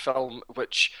Serbian film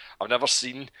which I've never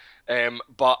seen,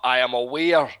 but I am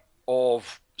aware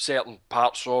of certain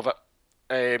parts of it,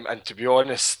 and to be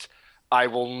honest, I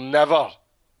will never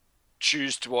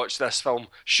choose to watch this film.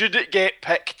 Should it get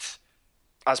picked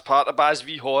as part of Baz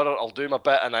v Horror, I'll do my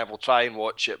bit and I will try and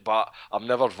watch it, but I'm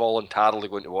never voluntarily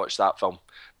going to watch that film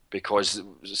because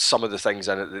some of the things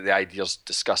in it, the ideas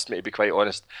disgust me, to be quite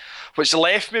honest. Which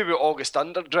left me with August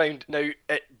Underground. Now,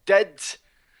 it did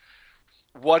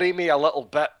worry me a little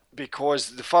bit,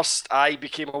 because the first I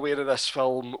became aware of this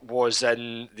film was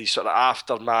in the sort of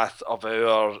aftermath of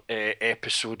our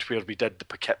episode where we did the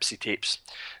Poughkeepsie tapes.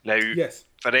 Now, Yes.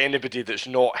 for anybody that's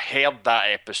not heard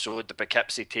that episode, the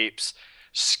Poughkeepsie tapes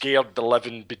scared the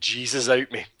living bejesus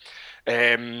out me,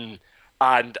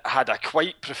 and had a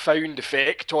quite profound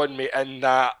effect on me in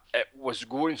that it was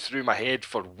going through my head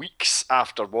for weeks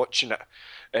after watching it.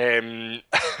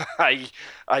 I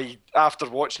after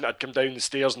watching it, I'd come down the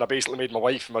stairs and I basically made my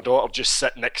wife and my daughter just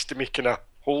sit next to me, kind of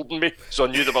holding me, so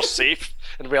I knew they were safe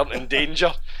and weren't in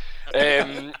danger.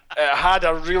 It had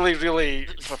a really, really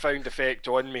profound effect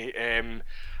on me.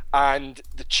 And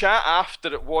the chat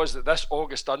after it was that this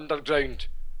August Underground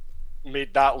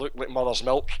made that look like mother's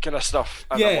milk kind of stuff.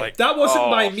 And I'm like, that wasn't oh.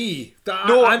 by me.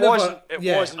 No, I it never, wasn't.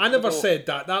 It wasn't. I never No. said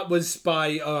that. That was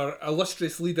by our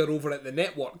illustrious leader over at the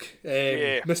network,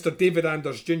 Yeah. Mr. David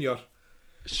Anders Jr.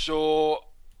 So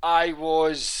that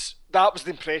was the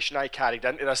impression I carried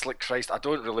into this. Like, Christ, I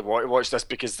don't really want to watch this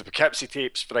because the Poughkeepsie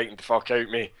tapes frightened the fuck out of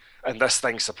me, and this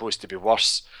thing's supposed to be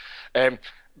worse.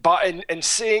 But in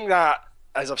saying that,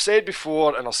 as I've said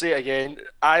before, and I'll say it again,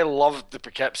 I loved the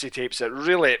Poughkeepsie tapes.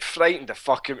 It frightened the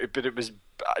fuck out of me, but it was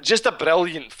just a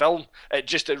brilliant film.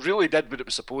 It really did what it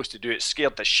was supposed to do. It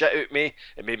scared the shit out of me.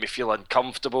 It made me feel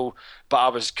uncomfortable, but I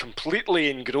was completely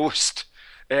engrossed.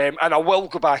 And I will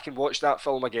go back and watch that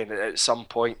film again at some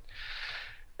point.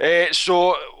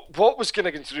 So what was going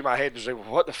to go through my head was, like,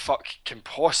 what the fuck can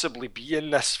possibly be in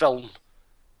this film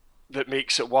that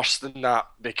makes it worse than that?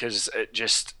 Because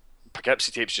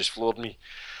Poughkeepsie tapes just floored me.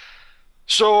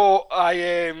 So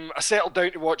I settled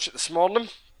down to watch it this morning.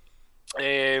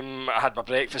 I had my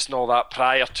breakfast and all that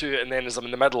prior to it, and then as I'm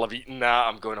in the middle of eating that,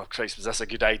 I'm going, oh Christ, was this a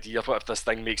good idea? What if this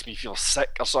thing makes me feel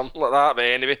sick or something like that? But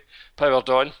anyway, powered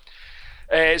on.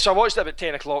 So I watched it about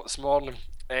 10 o'clock this morning.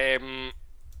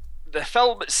 The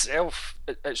film itself,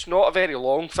 it's not a very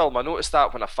long film. I noticed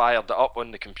that when I fired it up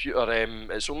on the computer.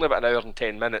 It's only about an hour and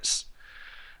 10 minutes.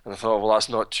 And I thought, well, that's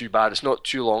not too bad. It's not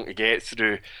too long to get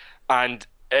through. And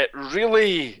it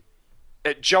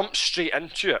jumps straight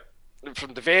into it.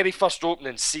 From the very first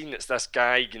opening scene, it's this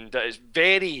guy, and it's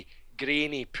very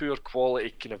grainy, poor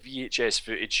quality kind of VHS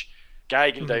footage.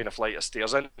 Guy going down a flight of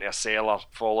stairs into a cellar,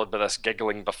 followed by this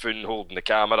giggling buffoon holding the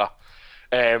camera.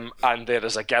 And there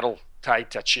is a girl tied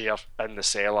to a chair in the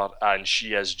cellar, and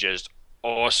she is just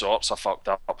all sorts of fucked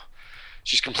up.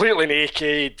 She's completely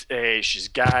naked, she's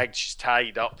gagged, she's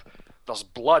tied up, there's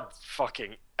blood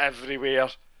fucking everywhere,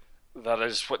 there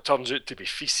is what turns out to be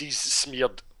feces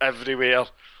smeared everywhere.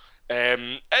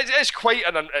 It's quite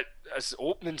as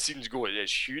opening scenes go,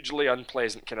 it's hugely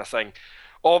unpleasant kind of thing.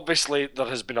 Obviously there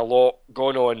has been a lot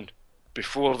going on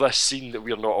before this scene that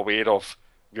we're not aware of.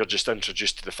 We're just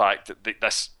introduced to the fact that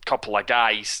this couple of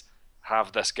guys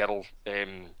have this girl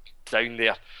down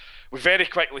there. We very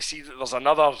quickly see that there's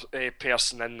another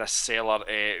person in this cellar,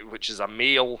 which is a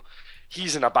male.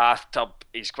 He's in a bathtub,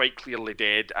 he's quite clearly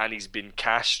dead, and he's been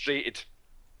castrated.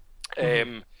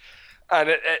 And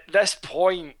at this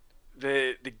point,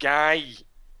 the guy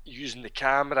using the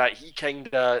camera, he kind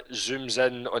of zooms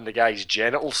in on the guy's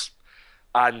genitals,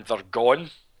 and they're gone.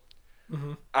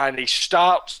 And he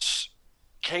starts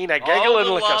kind of giggling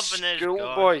like a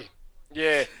schoolboy.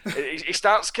 Yeah, he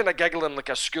starts kind of giggling like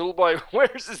a schoolboy.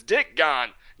 Where's his dick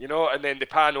gone? You know, and then they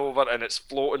pan over and it's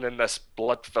floating in this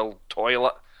blood-filled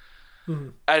toilet.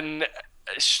 And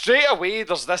straight away,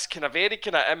 there's this kind of very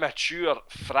kind of immature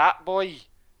frat boy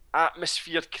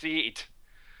atmosphere created.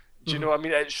 Do you know what I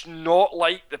mean? It's not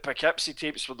like the Poughkeepsie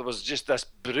tapes where there was just this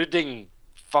brooding,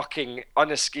 fucking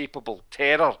unescapable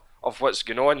terror of what's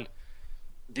going on.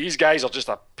 These guys are just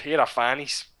a pair of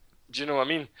fannies. Do you know what I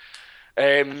mean?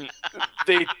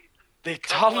 They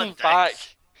turn back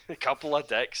a couple of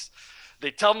dicks.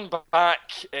 They turn back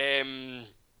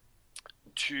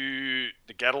to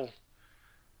the girl,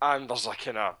 and there's a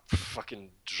kind of fucking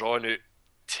drawn out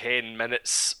 10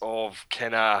 minutes of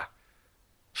kind of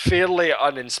fairly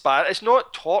uninspired. It's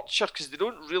not torture because they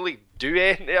don't really do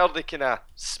anything there. They kind of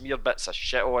smear bits of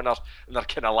shit on her, and they're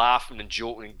kind of laughing and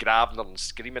joking and grabbing her and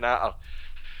screaming at her.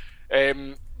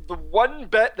 The one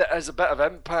bit that has a bit of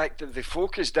impact, that they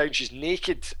focus down, she's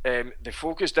naked, they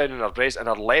focus down on her breast and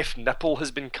her left nipple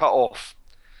has been cut off.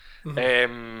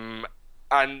 And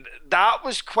that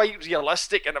was quite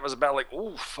realistic, and it was a bit like,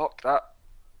 oh fuck,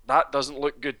 that doesn't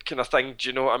look good kind of thing, do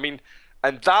you know what I mean?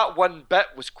 And that one bit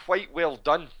was quite well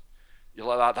done. You're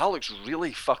like, that looks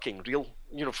really fucking real,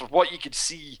 you know, for what you could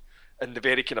see in the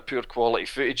very kind of poor quality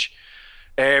footage.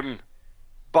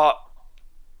 But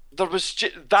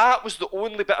that was the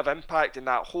only bit of impact in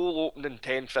that whole opening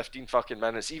 10-15 fucking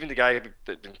minutes. Even the guy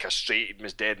that'd been castrated and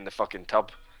was dead in the fucking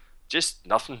tub. Just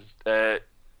nothing. There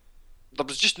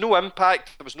was just no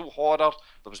impact. There was no horror.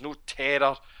 There was no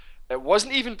terror. It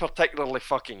wasn't even particularly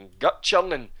fucking gut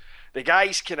churning. The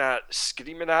guy's kind of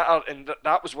screaming at her, and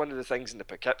that was one of the things in the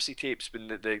Poughkeepsie tapes when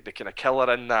the kind of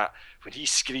killer in that, when he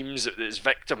screams at his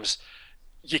victims,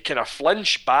 you kind of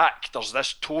flinch back. There's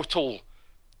this total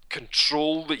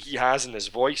control that he has in his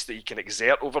voice that he can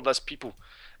exert over this people.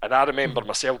 And I remember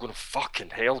myself going,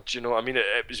 fucking hell, do you know what I mean?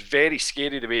 It was very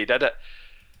scary the way he did it.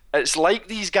 It's like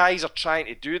these guys are trying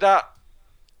to do that,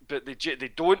 but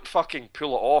they don't fucking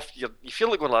pull it off. You feel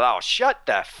like going like that, oh, shut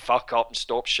the fuck up and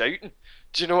stop shouting.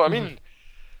 Do you know what I mean?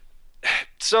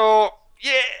 So,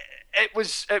 yeah, it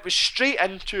was straight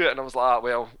into it, and I was like,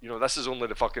 well, you know, this is only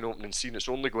the fucking opening scene. It's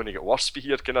only going to get worse for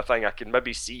here, kind of thing. I can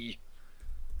maybe see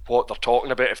what they're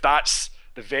talking about. If that's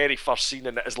the very first scene,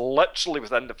 and it is literally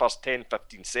within the first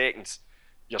 10-15 seconds,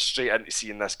 you're straight into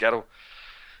seeing this girl.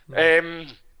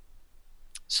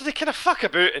 So they kind of fuck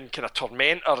about and kind of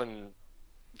torment her and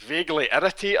vaguely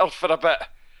irritate her for a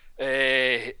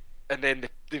bit. And then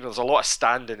there's a lot of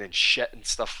standing and shit and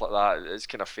stuff like that. It's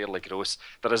kind of fairly gross.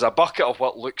 There is a bucket of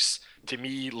what looks to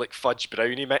me like fudge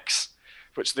brownie mix,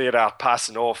 which they are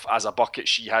passing off as a bucket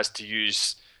she has to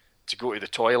use to go to the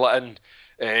toilet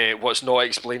in. What's not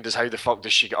explained is how the fuck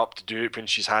does she get up to do it when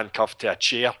she's handcuffed to a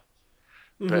chair.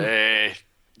 But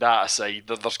that aside,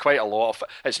 there's quite a lot of it.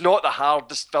 It's not the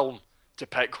hardest film to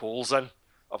pick holes in,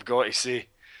 I've got to say.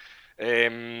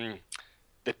 They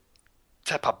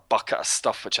tip a bucket of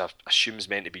stuff which I assume is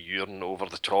meant to be urine over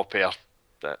the top air.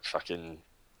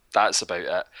 That's about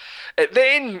it. It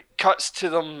then cuts to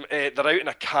them, they're out in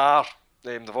a car.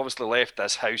 They've obviously left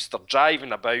this house. They're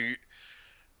driving about.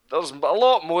 There's a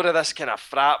lot more of this kind of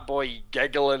frat boy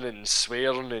giggling and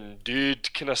swearing and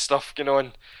dude kind of stuff going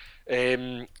on.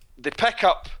 They pick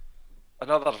up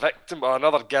another victim, or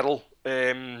another girl.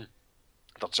 They're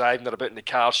driving her about in the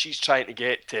car. She's trying to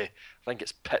get to, I think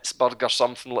it's Pittsburgh or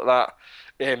something like that.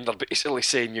 They're basically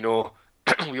saying, you know,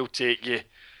 we'll take you.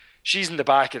 She's in the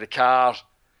back of the car.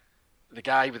 The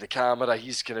guy with the camera,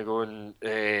 he's kind of going,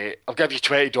 I'll give you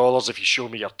 $20 if you show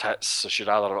me your tits. So she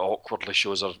rather awkwardly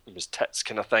shows her his tits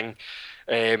kind of thing.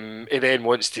 He then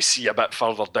wants to see a bit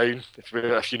further down,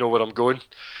 if you know where I'm going.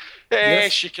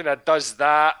 Yes. She kind of does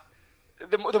that.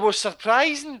 The most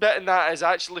surprising bit in that is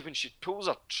actually when she pulls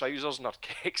her trousers and her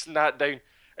kicks and that down.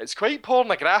 It's quite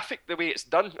pornographic the way it's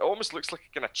done. It almost looks like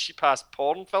a kind of cheap-ass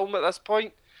porn film at this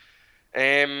point.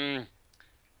 They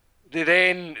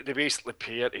basically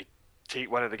pay her to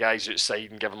take one of the guys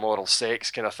outside and give him oral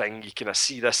sex kind of thing. You kind of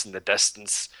see this in the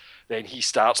distance. Then he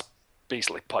starts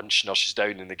basically punching her. She's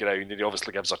down in the ground, and he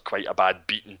obviously gives her quite a bad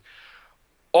beating.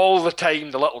 All the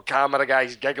time, the little camera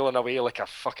guy's giggling away like a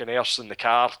fucking arse in the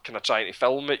car, kind of trying to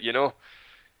film it, you know.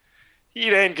 He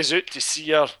then goes out to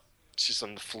see her. She's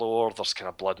on the floor. There's kind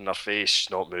of blood in her face. She's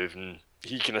not moving.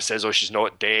 He kind of says, oh, she's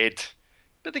not dead.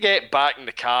 But they get back in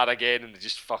the car again, and they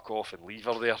just fuck off and leave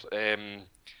her there.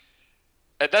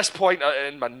 At this point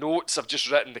in my notes, I've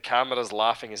just written the camera's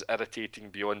laughing is irritating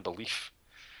beyond belief.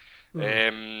 We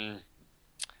then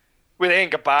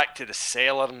go back to the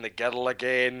cellar and the girl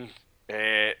again.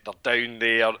 They're down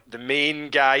there. The main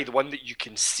guy, the one that you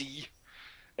can see,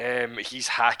 he's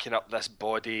hacking up this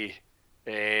body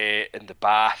in the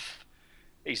bath.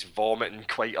 He's vomiting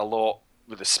quite a lot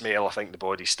with the smell. I think the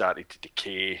body started to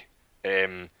decay.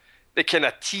 They kind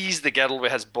of tease the girl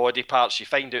with his body parts. You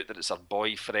find out that it's her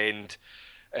boyfriend.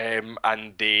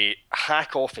 And they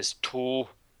hack off his toe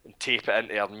and tape it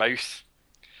into her mouth.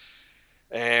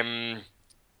 And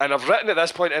I've written at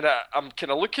this point, and I'm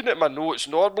kind of looking at my notes.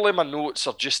 Normally my notes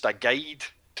are just a guide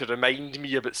to remind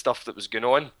me about stuff that was going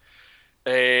on.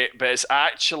 But it's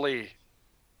actually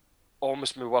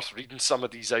almost me worth reading some of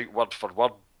these out word for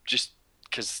word, just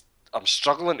because I'm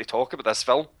struggling to talk about this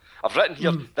film. I've written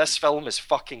here, this film is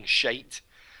fucking shite.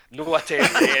 No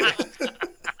attempt to anything.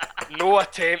 No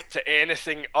attempt to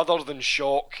anything other than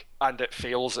shock, and it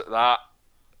fails at that.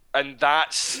 And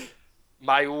that's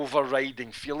my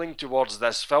overriding feeling towards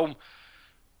this film.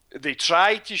 They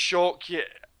try to shock you.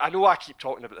 I know I keep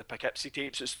talking about the Poughkeepsie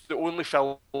tapes. It's the only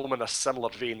film in a similar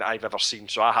vein that I've ever seen,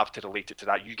 so I have to relate it to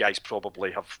that. You guys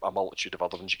probably have a multitude of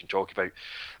other ones you can talk about.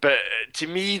 But to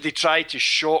me, they try to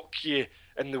shock you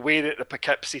in the way that the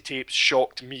Poughkeepsie tapes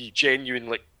shocked me,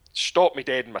 genuinely. Stopped me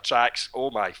dead in my tracks.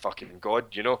 Oh my fucking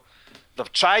God, you know.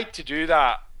 They've tried to do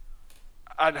that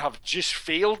and have just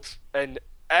failed in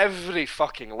every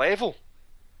fucking level.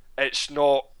 It's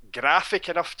not graphic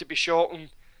enough to be shocking.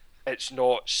 It's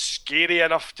not scary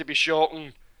enough to be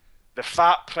shocking. the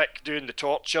fat prick doing the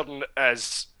torturing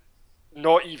is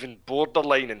not even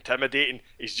borderline intimidating.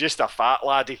 He's just a fat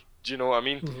laddie. Do you know what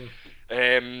I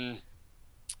mean?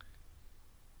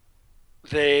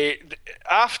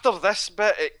 After this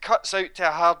bit, it cuts out to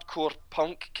a hardcore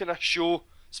punk kind of show.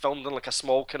 It's filmed in like a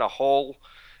small kind of hall.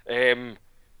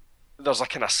 There's a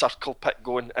kind of circle pit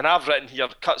going, and I've written here,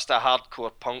 cuts to a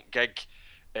hardcore punk gig.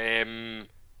 And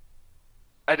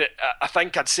I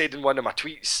think I'd said in one of my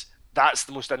tweets, that's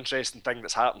the most interesting thing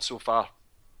that's happened so far.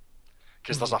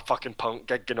 Because there's a fucking punk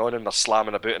gig going on and they're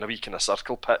slamming about in a wee kind of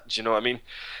circle pit. Do you know what I mean?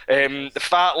 The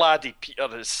fat laddie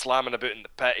Peter is slamming about in the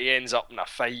pit. He ends up in a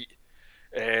fight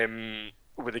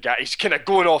with the guy. He's kind of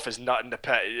going off his nut in the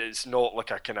pit. It's not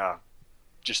like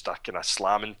just a kind of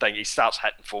slamming thing. He starts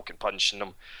hitting folk and punching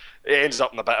them. It ends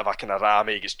up in a bit of a kind of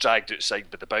rammy. He gets dragged outside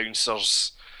by the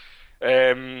bouncers.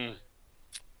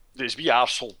 There's wee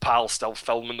arsehole pal still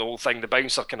filming the whole thing. The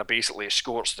bouncer kind of basically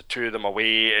escorts the two of them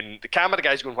away, and the camera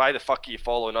guy's going, why the fuck are you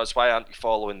following us? Why aren't you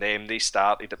following them? They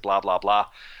started it, blah blah blah.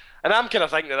 And I'm kind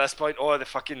of thinking at this point,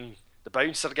 the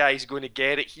bouncer guy's going to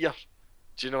get it here.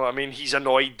 Do you know what I mean? He's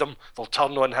annoyed them. They'll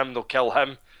turn on him, they'll kill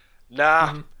him.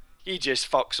 Nah, he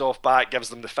just fucks off back, gives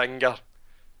them the finger,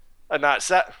 and that's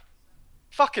it.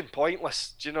 Fucking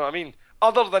pointless. Do you know what I mean?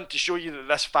 Other than to show you that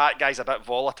this fat guy's a bit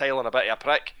volatile and a bit of a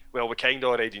prick. Well, we kind of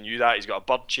already knew that. He's got a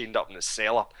bird chained up in his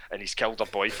cellar and he's killed her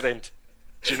boyfriend.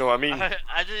 Do you know what I mean? I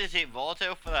didn't say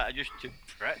volatile for that, I just took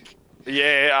prick.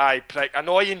 Yeah, aye, prick.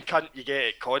 Annoying cunt you get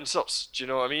at concerts. Do you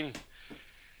know what I mean?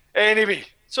 Anyway,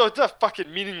 so it's a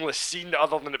fucking meaningless scene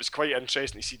other than it was quite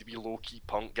interesting to see the wee low-key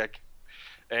punk gig.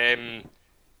 It's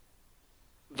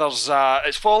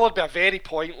followed by a very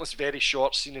pointless, very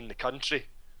short scene in the country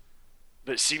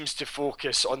that seems to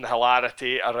focus on the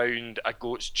hilarity around a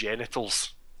goat's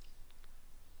genitals.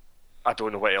 I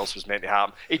don't know what else was meant to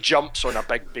happen. He jumps on a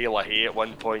big bale of hay at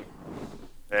one point.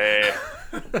 Andy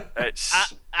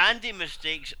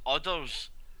mistakes udders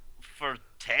for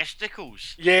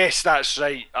testicles. Yes, that's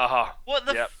right. What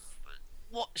the? Yep.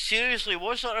 What? Seriously,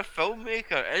 what sort of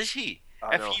filmmaker is he?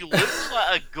 I If know. he looks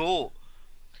like a goat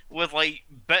with like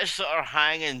bits that are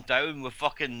hanging down with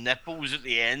fucking nipples at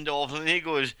the end of them, and he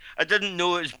goes, "I didn't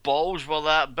know his balls were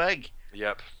that big."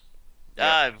 Yep.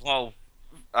 Well,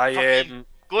 I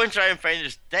go and try and find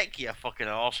his dick, you fucking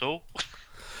arsehole.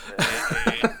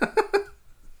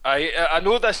 I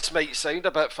know this might sound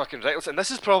a bit fucking reckless, and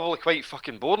this is probably quite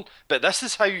fucking boring, but this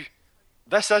is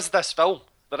this film.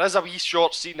 There is a wee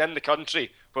short scene in the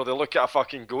country where they look at a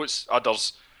fucking goat's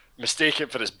udders, mistake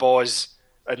it for his balls,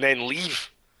 and then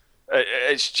leave.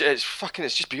 It's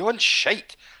just beyond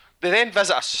shite. They then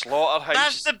visit a slaughterhouse.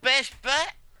 That's the best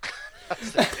bit.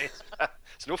 That's the best bit.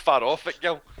 It's no far off it,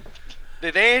 Gil.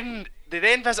 They then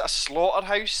visit a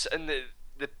slaughterhouse, and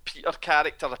the Peter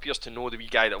character appears to know the wee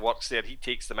guy that works there. He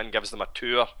takes them in, gives them a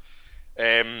tour.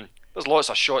 There's lots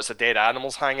of shots of dead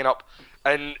animals hanging up,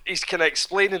 and he's kind of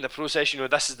explaining the process. You know,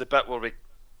 this is the bit where we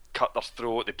cut their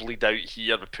throat, they bleed out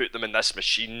here, we put them in this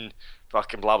machine,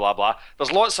 fucking blah blah blah.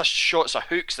 There's lots of shots of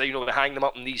hooks that, you know, they hang them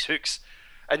up in these hooks,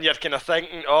 and you're kind of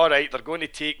thinking, alright, they're going to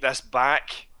take this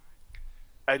back,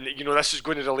 and you know, this is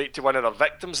going to relate to one of their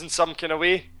victims in some kind of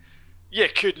way. You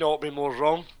could not be more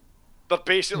wrong. They're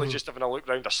basically just having a look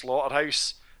round a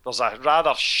slaughterhouse. There's a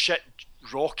rather shit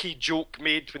Rocky joke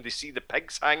made when they see the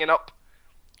pigs hanging up.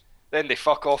 Then they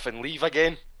fuck off and leave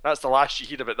again. That's the last you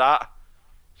hear about that.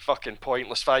 Fucking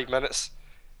pointless 5 minutes.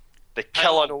 They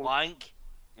kill an old... Blank.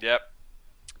 Yep.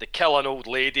 They kill an old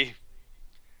lady.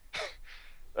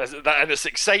 And it's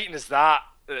exciting as that.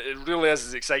 It really is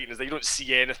as exciting as that. You don't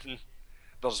see anything.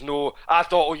 There's no... I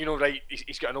thought, oh, you know, right,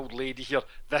 he's got an old lady here.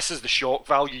 This is the shock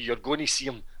value. You're going to see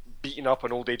him beating up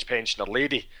an old age pensioner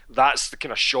lady. That's the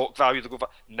kind of shock value they go for.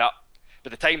 Nah.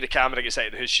 By the time the camera gets out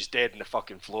of the house, she's dead on the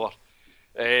fucking floor.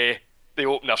 They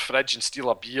open her fridge and steal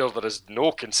a beer. There is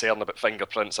no concern about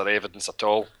fingerprints or evidence at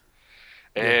all.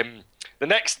 The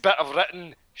next bit of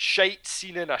written shite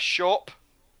scene in a shop.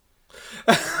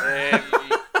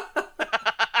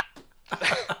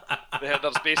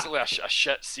 There's basically a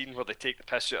shit scene where they take the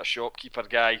piss out of a shopkeeper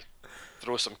guy,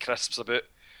 throw some crisps about.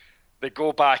 They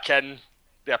go back in,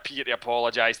 they appear to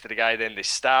apologise to the guy, then they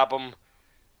stab him.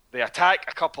 They attack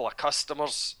a couple of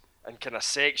customers and kind of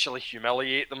sexually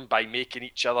humiliate them by making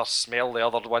each other smell the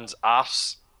other one's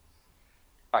arse.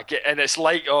 And it's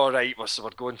like, alright, so we're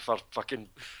going for fucking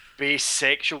base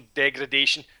sexual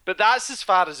degradation. But that's as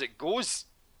far as it goes.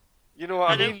 You know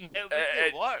what I mean? It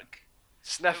wouldn't work.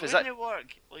 Sniff, It is it? wouldn't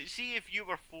work. Like, see if you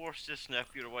were forced to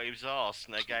sniff your wife's arse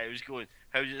and that guy was going,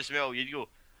 how does it smell? You'd go,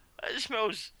 it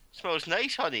smells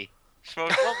nice, honey. It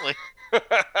smells lovely.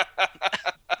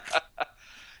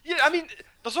 Yeah, I mean,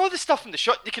 there's all this stuff in the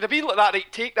shot. You could have been like that,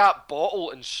 right? Take that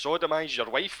bottle and sodomise your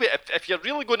wife with it. If you're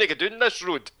really going to go down this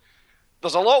road,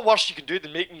 there's a lot worse you can do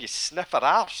than making you sniff her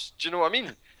arse. Do you know what I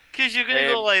mean? Because you're going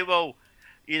to go like, well,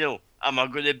 you know, am I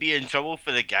going to be in trouble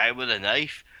for the guy with a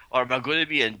knife? Or am I going to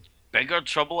be in bigger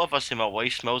trouble if I say my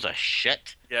wife smells of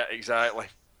shit? Yeah, exactly.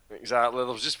 Exactly.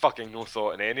 There's just fucking no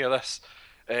thought in any of this.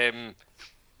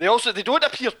 They don't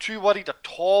appear too worried at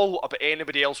all about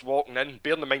anybody else walking in.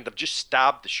 Bearing in mind they've just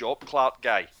stabbed the shop clerk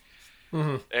guy.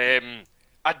 Mm-hmm.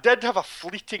 I did have a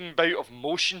fleeting bout of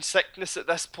motion sickness at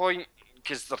this point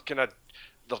because they're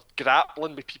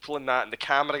grappling with people in that, and the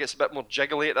camera gets a bit more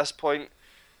jiggly at this point.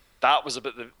 That was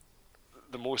about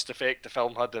the most effect the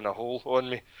film had in a whole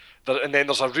on me. And then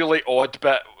there's a really odd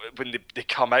bit when they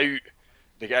come out,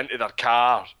 they get into their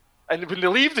car. And when they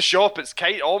leave the shop, it's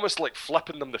kind of almost like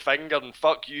flipping them the finger and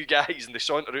fuck you guys, and they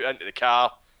saunter out into the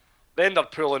car. Then they're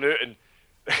pulling out, and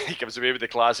he comes away with the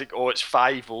classic, oh, it's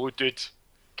 5-0, dude,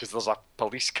 because there's a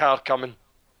police car coming.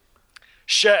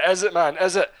 Shit, is it, man?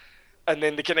 Is it? And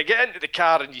then they kind of get into the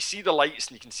car, and you see the lights,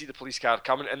 and you can see the police car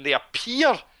coming, and they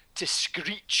appear to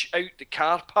screech out the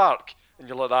car park. And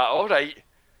you're like that, alright.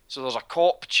 So there's a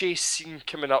cop chase scene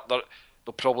coming up. They'll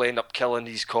probably end up killing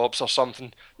these cops or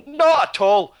something. Not at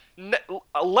all.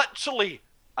 Literally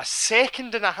a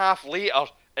second and a half later,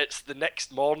 it's the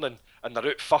next morning, and they're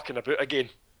out fucking about again.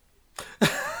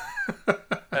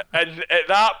 And at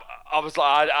that, I was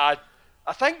like, I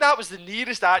think that was the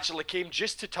nearest I actually came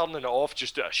just to turning it off,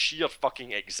 just out of sheer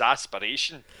fucking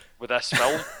exasperation with this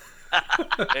film.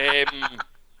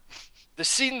 The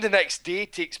scene the next day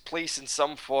takes place in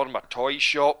some form of toy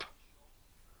shop.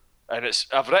 And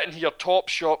I've written here,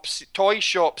 toy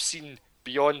shop scene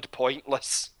beyond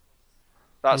pointless.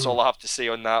 That's all I have to say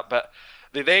on that. But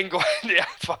they then go into a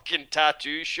fucking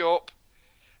tattoo shop.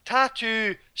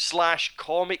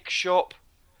 Tattoo/comic shop.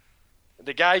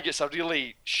 The guy gets a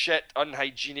really shit,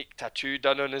 unhygienic tattoo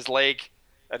done on his leg.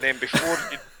 And then before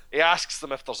he asks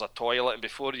them if there's a toilet, and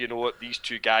before you know it, these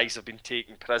two guys have been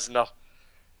taken prisoner.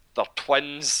 They're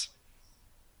twins.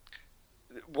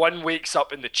 One wakes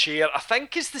up in the chair. I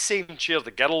think it's the same chair the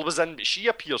girl was in, but she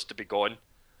appears to be gone.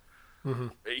 Mm-hmm.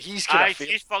 He's kind of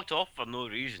she's fucked off for no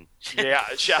reason. Yeah,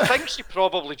 I think she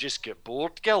probably just got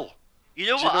bored, Gil. You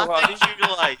know what I think you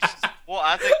realised? What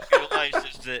I think you realised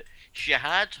is that she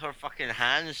had her fucking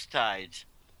hands tied.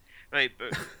 Right,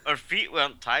 but her feet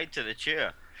weren't tied to the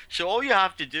chair. So all you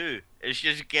have to do is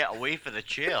just get away from the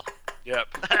chair. Yep.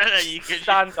 And then you can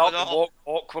Stand up and walk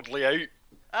awkwardly out.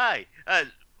 Aye.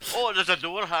 Oh, there's a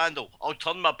door handle. I'll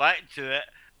turn my back to it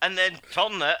and then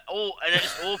turn it. Oh, and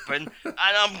it's open and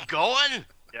I'm gone.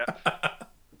 Yep.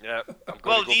 Yep.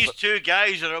 Well, these two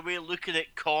guys are away looking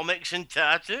at comics and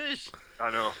tattoos. I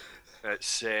know.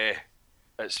 It's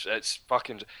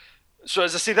fucking. So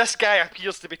as I say, this guy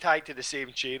appears to be tied to the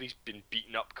same chair. He's been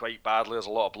beaten up quite badly. There's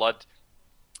a lot of blood.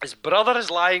 His brother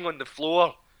is lying on the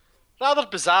floor, rather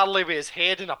bizarrely, with his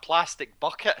head in a plastic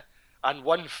bucket and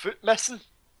one foot missing.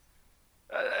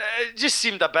 It just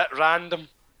seemed a bit random.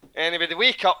 Anyway, they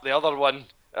wake up the other one.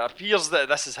 It appears that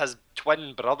this is his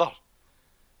twin brother.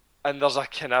 And there's a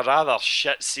kind of rather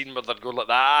shit scene where they're going like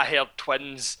that. I heard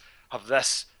twins have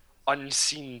this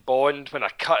unseen bond. When I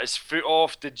cut his foot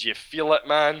off, did you feel it,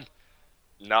 man?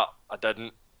 Nah, I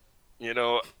didn't. You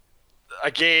know,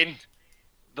 again,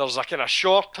 there's a kind of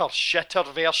shorter, shitter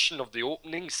version of the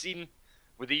opening scene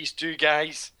with these two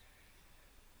guys.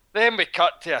 Then we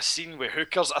cut to a scene with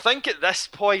hookers. I think at this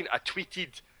point I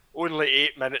tweeted only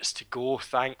 8 minutes to go,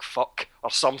 thank fuck, or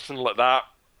something like that.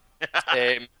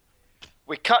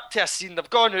 We cut to a scene, they've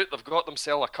gone out, they've got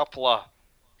themselves a couple of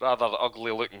rather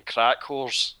ugly looking crack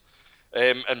whores,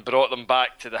 and brought them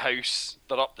back to the house.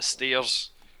 They're up the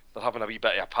stairs, they're having a wee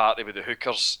bit of a party with the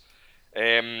hookers.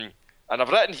 And I've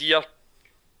written here,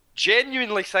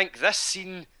 genuinely think this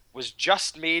scene was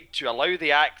just made to allow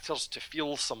the actors to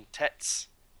feel some tits.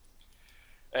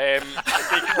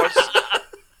 Because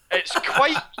it's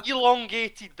quite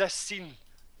elongated, this scene,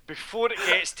 before it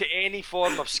gets to any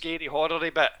form of scary horror-y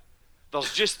bit.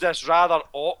 There's just this rather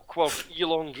awkward,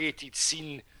 elongated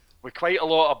scene with quite a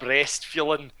lot of breast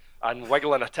feeling and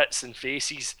wiggling of tits and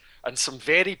faces and some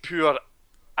very poor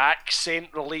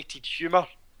accent-related humour.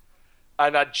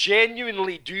 And I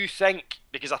genuinely do think,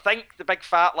 because I think the big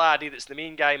fat laddie that's the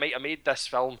main guy might have made this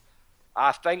film,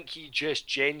 I think he just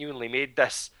genuinely made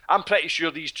this. I'm pretty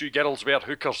sure these two girls were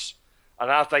hookers.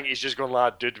 And I think he's just going,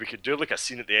 lad, dude, we could do like a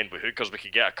scene at the end with hookers. We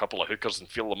could get a couple of hookers and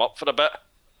feel them up for a bit.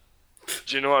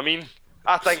 Do you know what I mean?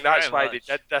 I think that's why they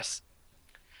did this.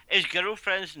 His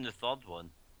girlfriend's in the third one.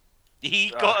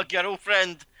 He got a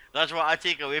girlfriend. That's what I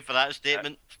take away for that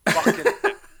statement.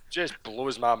 just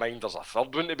blows my mind. There's a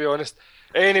third one, to be honest.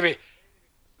 Anyway,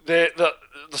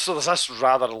 so there's this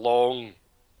rather long,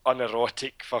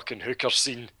 unerotic fucking hooker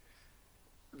scene.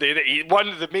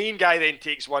 The main guy then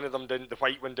takes one of them down, the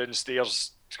white one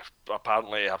downstairs,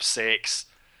 apparently to have sex.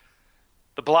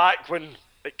 The black one,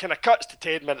 it kind of cuts to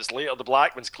 10 minutes later. The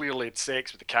black one's clearly had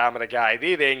sex with the camera guy.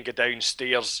 They then go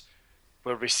downstairs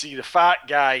where we see the fat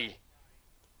guy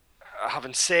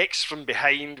having sex from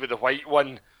behind with the white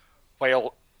one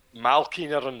while malking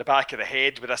her on the back of the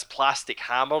head with this plastic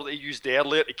hammer that he used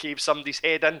earlier to cave somebody's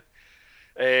head in.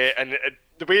 And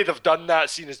the way they've done that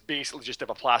scene is basically just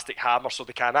have a plastic hammer so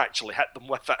they can't actually hit them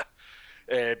with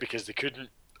it because they couldn't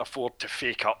afford to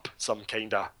fake up some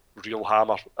kind of real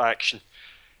hammer action.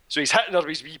 So he's hitting her with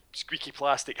his wee squeaky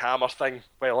plastic hammer thing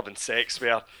while having sex with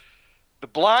her. The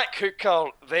black hooker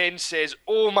then says,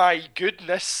 "Oh my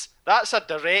goodness," that's a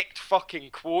direct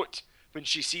fucking quote when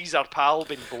she sees her pal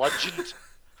being bludgeoned.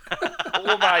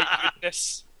 "Oh my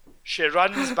goodness." She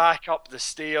runs back up the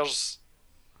stairs.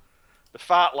 The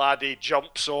fat laddie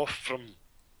jumps off from,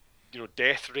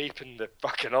 death raping the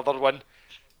fucking other one.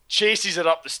 Chases her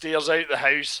up the stairs out the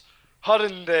house. Her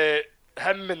and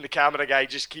him and the camera guy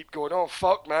just keep going, "Oh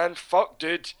fuck man, fuck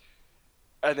dude."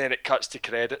 And then it cuts to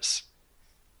credits.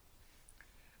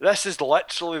 This is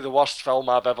literally the worst film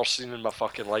I've ever seen in my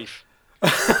fucking life.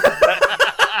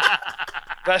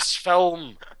 This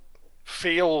film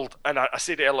failed, and I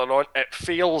said it earlier on, it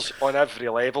fails on every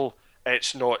level.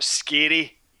 It's not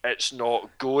scary, it's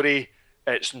not gory,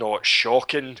 it's not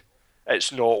shocking,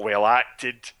 it's not well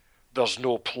acted, there's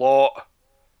no plot,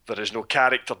 there is no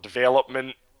character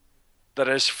development,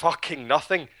 there is fucking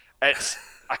nothing. It's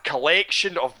a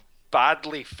collection of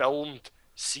badly filmed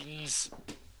scenes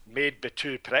made by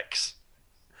two pricks.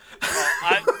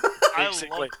 I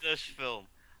loved this film.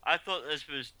 I thought this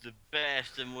was the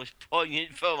best and most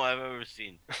poignant film I've ever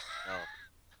seen.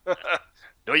 No,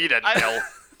 No, you didn't, Bill.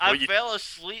 I fell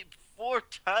asleep 4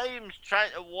 times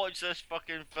trying to watch this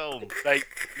fucking film. Right,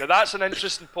 now that's an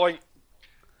interesting point.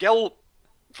 Gil,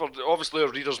 for obviously our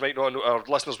readers might not know, our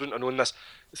listeners wouldn't have known this.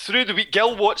 Through the week,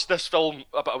 Gil watched this film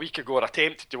about a week ago, or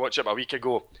attempted to watch it about a week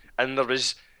ago, and there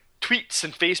was tweets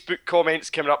and Facebook comments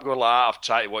coming up going like, "I've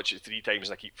tried to watch it 3 times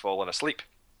and I keep falling asleep."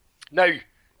 Now,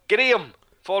 Graham,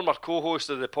 former co-host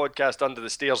of the podcast Under the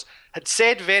Stairs, had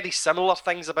said very similar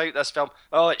things about this film.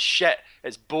 "Oh, it's shit,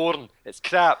 it's boring, it's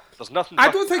crap, there's nothing." I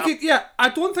don't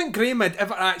think Graham had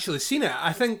ever actually seen it.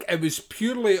 I think it was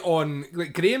purely on,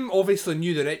 Graham obviously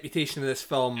knew the reputation of this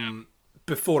film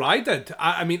before I did.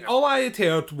 I mean, all I had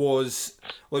heard was,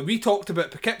 we talked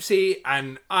about Poughkeepsie,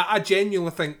 and I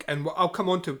genuinely think, and I'll come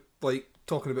on to,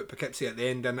 talking about Poughkeepsie at the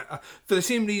end, and for the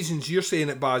same reasons you're saying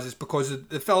it, Baz, is because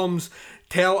the films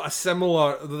tell a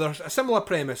similar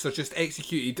premise. They're just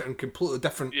executed on completely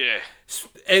different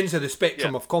ends of the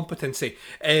spectrum of competency.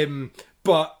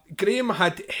 But Graham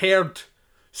had heard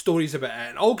stories about it,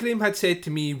 and all Graham had said to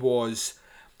me was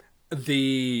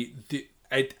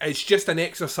it's just an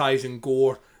exercise in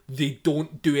gore. They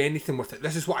don't do anything with it.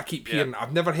 This is what I keep hearing.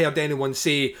 I've never heard anyone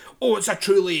say, "Oh, it's a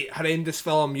truly horrendous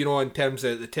film," in terms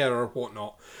of the terror or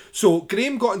whatnot. So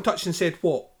Graham got in touch and said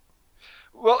what?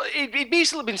 Well, he'd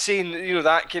basically been saying,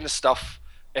 that kind of stuff.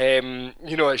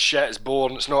 It's shit, it's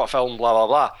boring, it's not a film, blah, blah,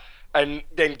 blah. And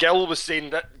then Gil was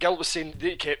saying that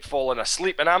they kept falling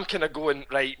asleep. And I'm kind of going,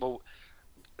 right, well,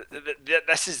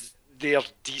 this is their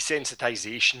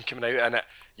desensitization coming out in it.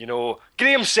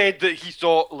 Graham said that he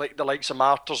thought the likes of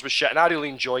Martyrs was shit, and I really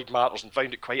enjoyed Martyrs and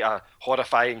found it quite a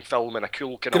horrifying film and a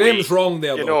cool kind of way. Graham's wrong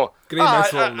there, though. Graham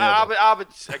is wrong there. I would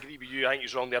agree with you. I think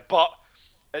he's wrong there, but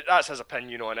that's his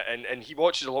opinion on it, and he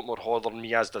watches a lot more horror than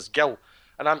me, as does Gil.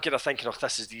 And I'm kind of thinking,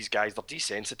 this is these guys, they're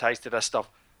desensitized to this stuff.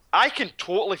 I can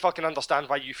totally fucking understand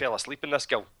why you fell asleep in this,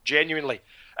 Gil. Genuinely.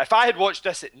 If I had watched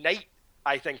this at night,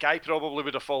 I think I probably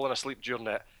would have fallen asleep during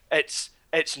it.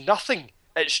 It's nothing.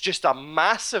 It's just a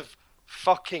massive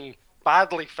fucking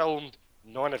badly filmed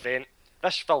non-event.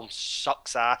 This film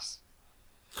sucks ass.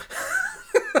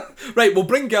 Right, we'll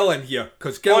bring Gil in here,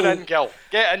 because Gil... Go on in, Gil.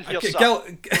 Get in here,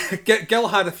 Gil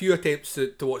had a few attempts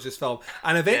to watch this film,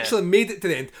 and eventually made it to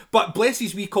the end. But bless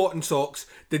his wee cotton socks,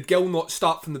 did Gil not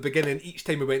start from the beginning each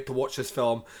time we went to watch this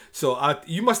film. So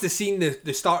you must have seen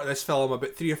the start of this film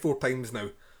about 3 or 4 times now.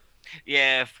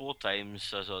 Yeah, 4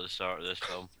 times I saw the start of this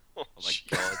film. Oh my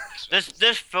god.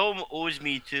 This film owes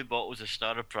me 2 bottles of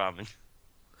Staropramen.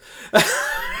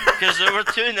 Because there were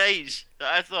 2 nights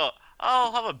that I thought,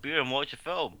 I'll have a beer and watch a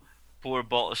film. Pour a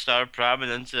bottle of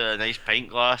Staropramen into a nice pint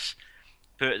glass,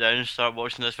 put it down, start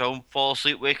watching this film, fall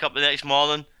asleep, wake up the next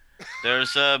morning.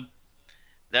 There's a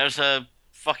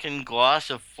fucking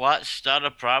glass of flat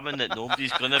Staropramen that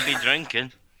nobody's gonna be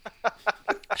drinking.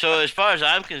 So as far as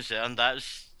I'm concerned,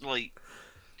 that's like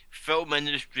film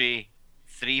industry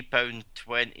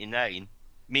 £3.29.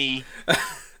 Me,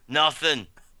 nothing.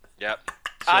 Yep.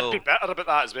 So, I'd be bitter about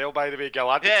that as well, by the way, Gil.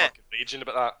 I'd be Yeah. fucking raging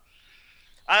about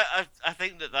that. I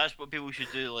think that's what people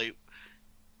should do. Like,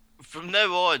 from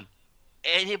now on,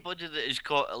 anybody that is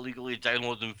caught illegally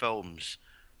downloading films,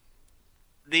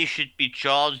 they should be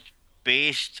charged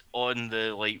based on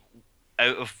the like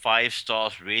out of 5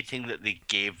 stars rating that they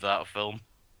gave that film.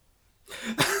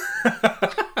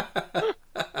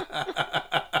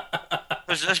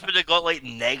 Because this would have got like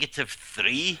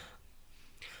 -3,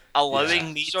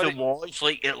 allowing me Sorry. to watch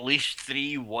like at least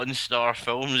 3 1-star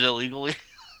films illegally.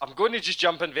 I'm going to just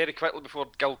jump in very quickly before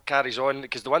Gil carries on,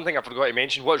 because the one thing I forgot to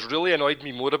mention, what's really annoyed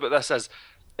me more about this is,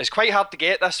 it's quite hard to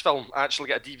get this film, actually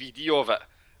get a DVD of it.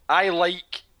 I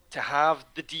like to have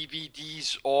the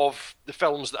DVDs of the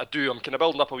films that I do. I'm kind of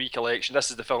building up a wee collection.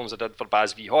 This is the films I did for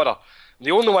Baz v Horror. And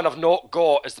the only one I've not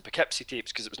got is the Poughkeepsie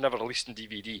tapes, because it was never released in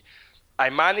DVD. I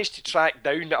managed to track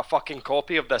down a fucking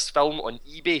copy of this film on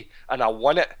eBay, and I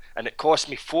won it, and it cost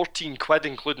me 14 quid,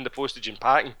 including the postage and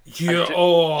packing. You, And to- fuck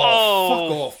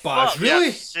off, Baz. fuck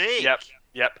Really? sake.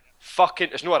 Yep. Fucking,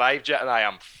 it's not arrived yet, and I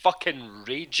am fucking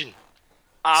raging.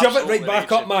 Shove it Absolutely right back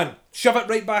raging. up, man. Shove it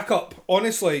right back up.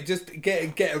 Honestly, just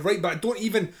get it right back. Don't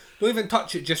even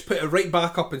touch it. Just put it right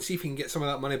back up and see if you can get some of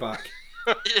that money back.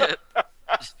 Yeah.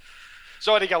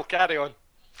 Sorry, Gil, carry on.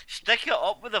 Stick it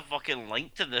up with a fucking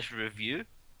link to this review.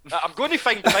 I'm going to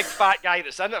find the big fat guy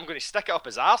that's in it. I'm going to stick it up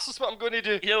his arse. That's what I'm going to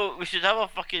do. You know, we should have a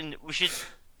fucking we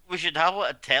should have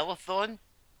like a telethon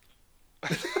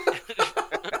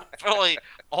for like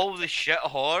all the shit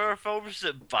horror films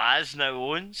that Baz now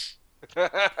owns.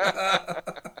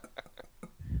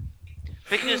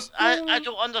 Because I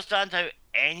don't understand how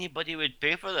anybody would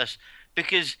pay for this.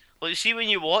 Because like, see, when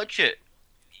you watch it,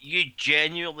 you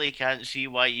genuinely can't see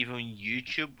why even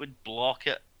YouTube would block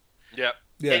it. Yep.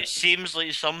 Yeah. It seems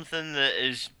like something that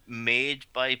is made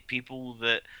by people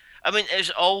that... I mean, it's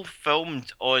all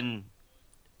filmed on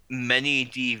mini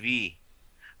DV,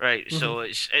 right? So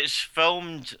it's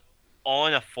filmed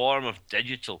on a form of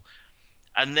digital.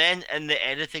 And then in the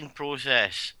editing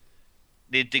process,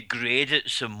 they degrade it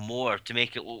some more to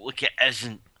make it look like it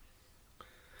isn't.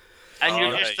 And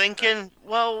you're just Alright. thinking,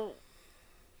 well...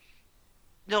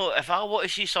 No, if I want to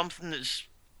see something that's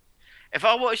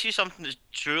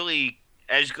truly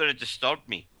is going to disturb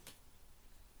me,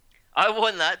 I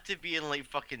want that to be in like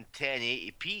fucking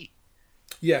 1080p.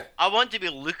 Yeah. I want to be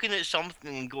looking at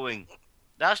something and going,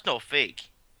 that's not fake.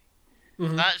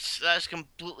 Mhm. That's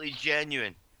completely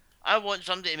genuine. I want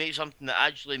somebody to make something that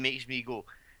actually makes me go,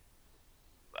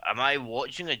 am I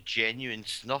watching a genuine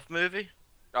snuff movie?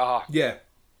 Yeah.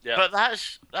 Yeah. But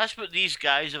that's what these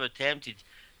guys have attempted.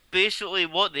 Basically,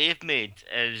 what they've made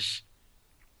is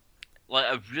like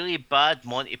a really bad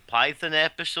Monty Python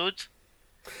episode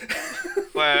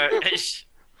where it's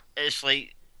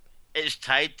like it's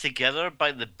tied together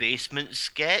by the basement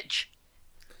sketch,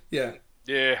 Yeah.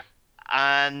 Yeah.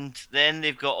 and then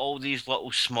they've got all these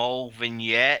little small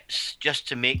vignettes just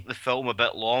to make the film a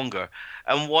bit longer.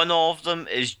 And one of them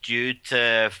is due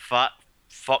to Fuck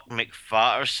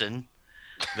McFatterson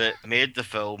that made the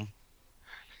film.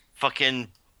 Fucking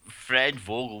Fred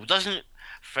Vogel. Doesn't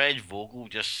Fred Vogel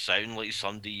just sound like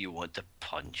somebody you want to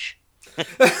punch?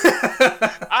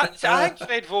 I think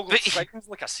Fred Vogel But- sounds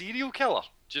like a serial killer.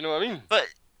 Do you know what I mean? But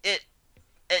it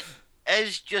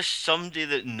is just somebody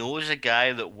that knows a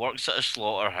guy that works at a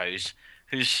slaughterhouse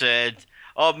who said,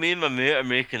 "Oh, me and my mate are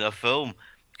making a film.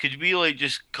 Could we like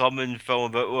just come and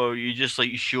film about? Well, you just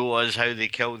like show us how they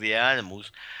kill the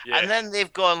animals." Yeah. And then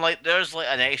they've gone like, there's like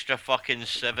an extra fucking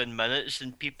 7 minutes,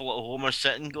 and people at home are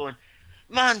sitting going,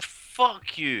 "Man,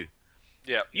 fuck you.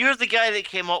 Yeah. You're the guy that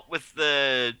came up with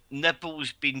the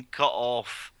nipples being cut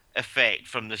off effect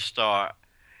from the start.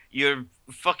 Your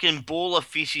fucking bowl of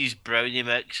feces brownie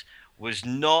mix was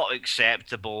not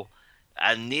acceptable,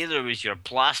 and neither was your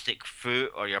plastic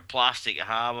foot or your plastic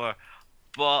hammer.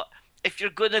 But if you're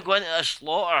going to go into a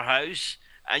slaughterhouse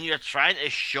and you're trying to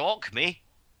shock me,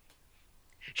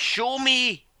 show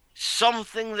me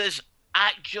something that's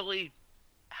actually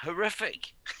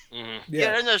horrific." Mhm. You're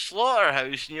Yeah. in a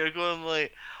slaughterhouse and you're going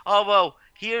like, "Oh well,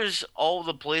 here's all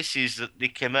the places that they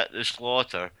commit the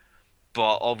slaughter,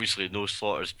 but obviously no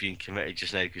slaughter's being committed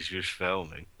just now because you're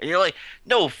filming." And you're like,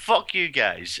 "No, fuck you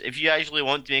guys. If you actually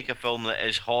want to make a film that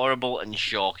is horrible and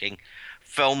shocking,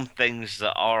 film things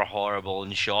that are horrible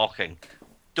and shocking.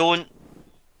 Don't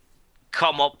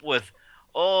come up with,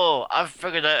 oh, I've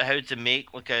figured out how to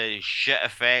make like a shit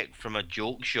effect from a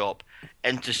joke shop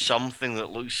into something that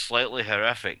looks slightly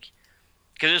horrific."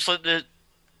 Because it's like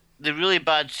the really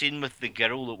bad scene with the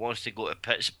girl that wants to go to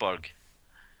Pittsburgh.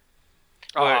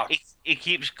 Where he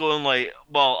keeps going like,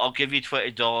 well, I'll give you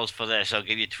 $20 for this, I'll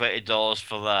give you $20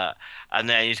 for that. And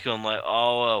then he's going like,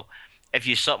 oh, well, if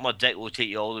you suck my dick, we'll take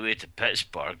you all the way to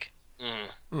Pittsburgh.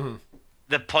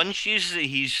 The punches that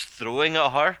he's throwing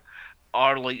at her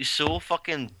are like so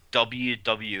fucking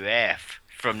WWF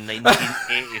from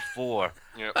 1984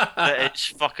 that it's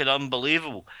fucking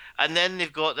unbelievable. And then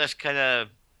they've got this kind of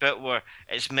bit where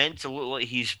it's meant to look like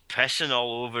he's pissing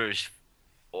all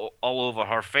over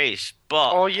her face,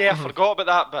 but I forgot about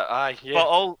that bit. Aye, yeah.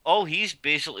 But all he's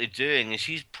basically doing is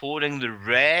he's pouring the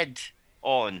red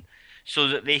on so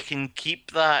that they can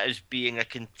keep that as being a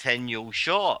continual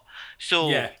shot. So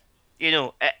you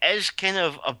know, it is kind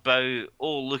of about,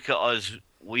 oh, look at us,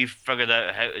 we've figured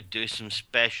out how to do some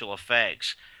special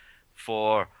effects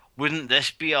for, wouldn't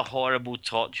this be a horrible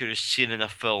torturous scene in a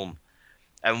film?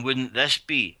 And wouldn't this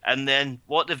be? And then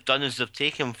what they've done is they've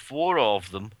taken 4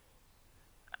 of them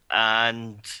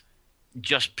and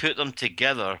just put them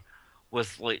together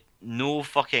with like no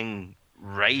fucking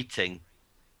writing,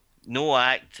 no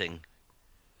acting,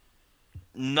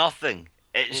 nothing.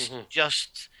 It's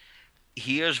just,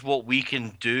 here's what we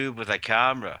can do with a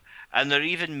camera. And they're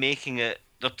even making it,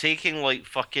 they're taking like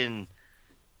fucking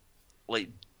like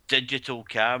digital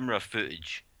camera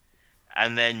footage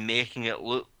and then making it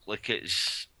look like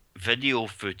it's video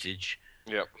footage.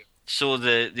 Yep. So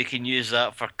that they can use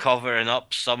that for covering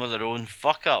up some of their own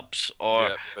fuck ups,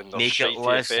 or make it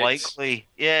less likely.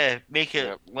 Yeah, make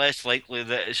it less likely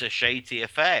that it's a shitey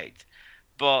effect.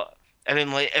 But I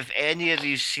mean, like, if any of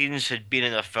these scenes had been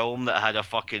in a film that had a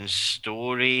fucking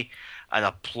story and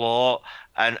a plot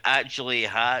and actually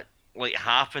had like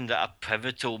happened at a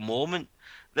pivotal moment,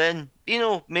 then you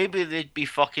know maybe they'd be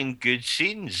fucking good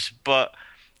scenes. But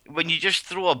when you just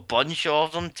throw a bunch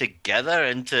of them together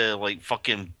into like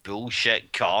fucking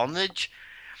bullshit carnage,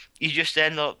 you just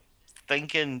end up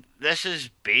thinking this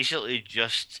is basically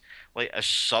just like a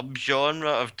subgenre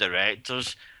of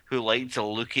directors who like to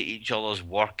look at each other's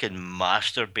work and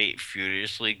masturbate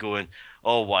furiously, going,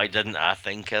 oh, why didn't I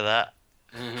think of that?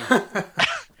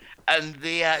 And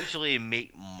they actually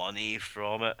make money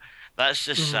from it. That's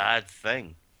the sad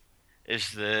thing,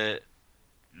 is that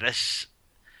this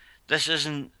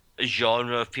isn't a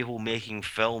genre of people making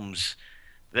films.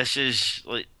 This is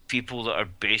like people that are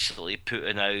basically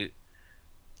putting out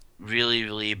really,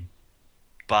 really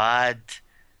bad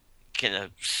kind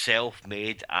of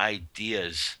self-made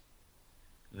ideas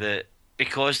that,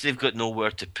 because they've got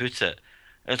nowhere to put it,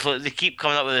 and it's like they keep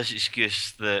coming up with this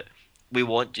excuse that we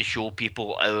want to show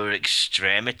people our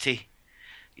extremity.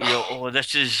 You know, oh,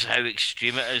 this is how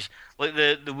extreme it is. Like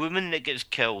the woman that gets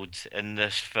killed in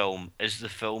this film is the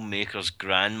filmmaker's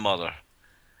grandmother.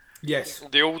 Yes.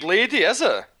 The old lady, is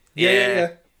it?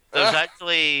 Yeah. There's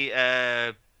actually,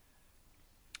 I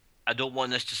don't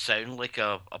want this to sound like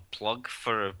a plug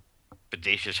for a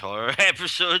Bodacious Horror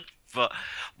episode, but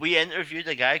we interviewed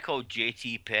a guy called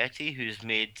J.T. Petty who's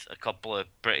made a couple of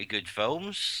pretty good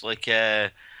films, like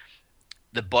The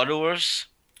Burrowers.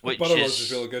 Which Burrowers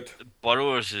is really good.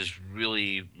 Burrowers is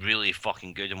really, really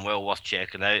fucking good and well worth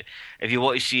checking out. If you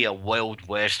want to see a Wild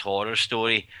West horror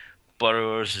story,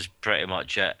 Burrowers is pretty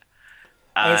much it.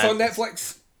 And it's on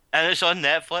Netflix. And it's on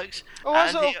Netflix. Oh,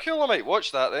 is it? Oh, cool, I might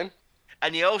watch that then.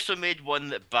 And he also made one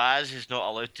that Baz is not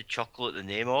allowed to chuckle at the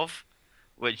name of,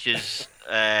 which is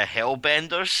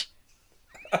Hellbenders.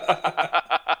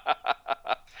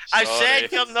 I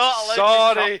said you're not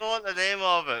allowed to chuckle at the name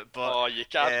of it, but you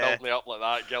can't build me up like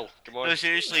that, Gil. Come on. No,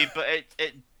 seriously, but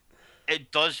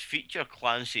it does feature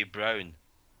Clancy Brown.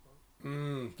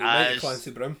 As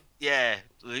Clancy Brown. Yeah,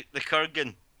 the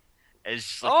Kurgan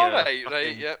is like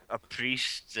a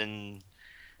priest, and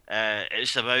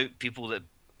it's about people that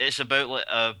it's about like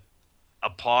a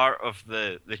part of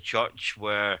the church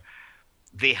where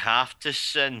they have to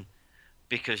sin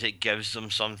because it gives them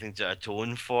something to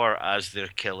atone for as they're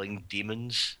killing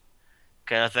demons,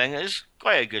 kind of thing. It's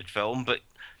quite a good film, but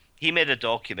he made a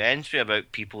documentary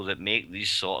about people that make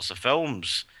these sorts of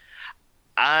films,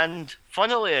 and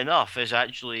funnily enough is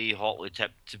actually hotly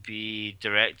tipped to be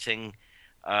directing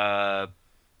a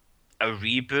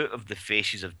reboot of the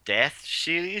Faces of Death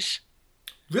series.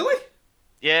 Really?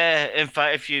 Yeah, in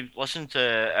fact, if you listen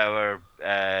to our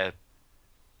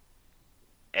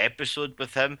episode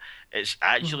with him, it's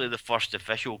actually the first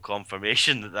official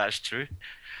confirmation that that's true.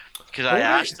 Because I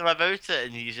asked him about it,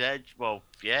 and he said, well,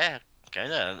 yeah,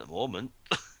 kind of at the moment.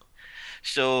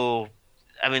 So,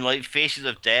 I mean, like, Faces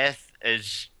of Death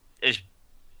is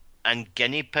and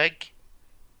Guinea Pig,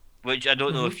 which I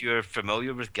don't know if you're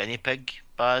familiar with Guinea Pig,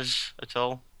 Baz, at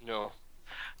all. No.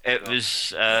 It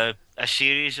was a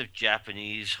series of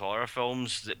Japanese horror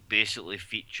films that basically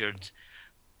featured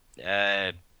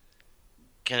kind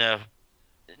of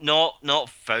not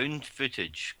found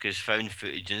footage, because found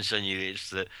footage insinuates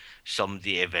that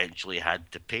somebody eventually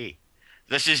had to pay.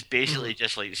 This is basically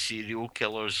just like serial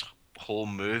killers'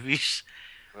 home movies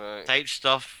Right. type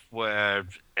stuff, where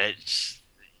it's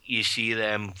you see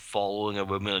them following a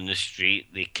woman on the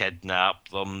street, they kidnap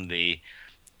them, they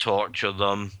torture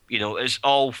them. You know, it's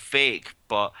all fake,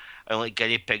 but like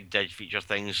Guinea Pig did feature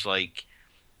things like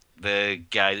the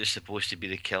guy that's supposed to be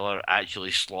the killer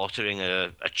actually slaughtering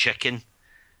a chicken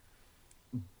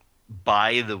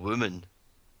by the woman,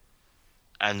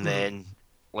 and then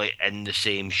like in the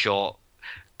same shot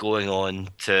going on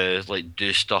to like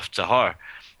do stuff to her,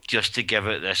 just to give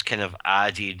it this kind of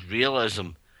added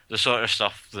realism. The sort of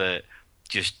stuff that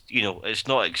just, it's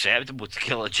not acceptable to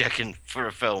kill a chicken for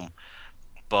a film,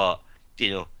 but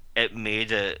it made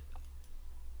the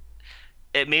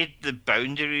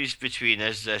boundaries between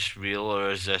is this real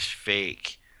or is this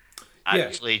fake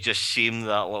actually just seem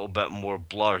that little bit more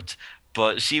blurred.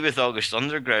 But see, with August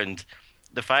Underground,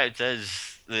 the fact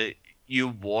is that you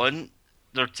want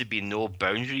there to be no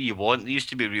boundary. You want these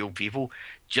to be real people,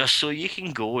 just so you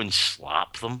can go and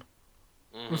slap them.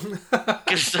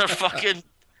 Because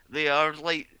they are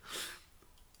like,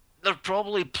 they're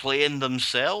probably playing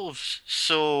themselves.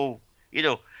 So,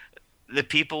 the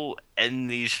people in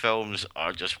these films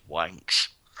are just wanks.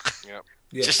 Yep.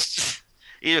 Yeah. Just,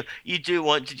 you do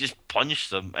want to just punch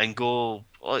them and go,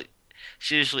 like,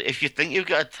 seriously, if you think you've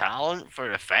got a talent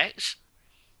for effects,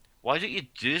 why don't you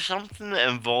do something that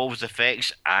involves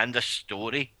effects and a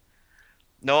story?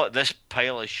 Not this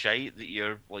pile of shite that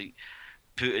you're, like,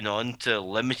 putting on to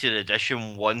limited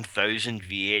edition 1,000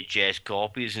 VHS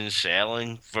copies and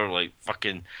selling for, like,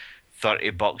 fucking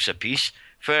 $30 a piece.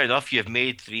 Fair enough, you've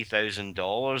made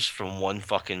 $3,000 from one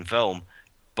fucking film,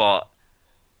 but,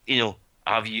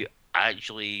 have you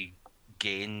actually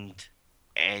gained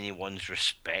anyone's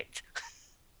respect?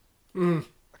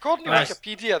 According to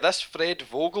Wikipedia, this Fred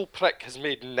Vogel prick has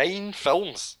made 9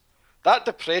 films. That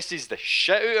depresses the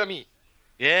shit out of me.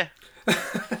 Yeah.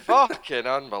 Fucking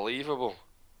unbelievable.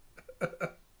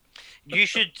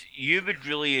 You would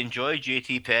really enjoy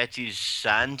JT Petty's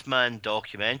Sandman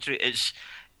documentary. It's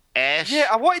S. Yeah,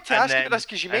 I wanted to and ask you then- about this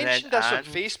because you and then mentioned this on and.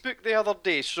 Facebook the other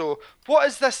day. So, what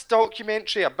is this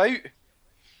documentary about?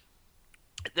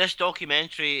 This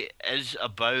documentary is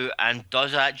about and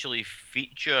does actually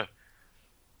feature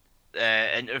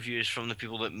interviews from the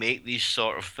people that make these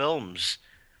sort of films.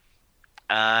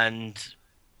 And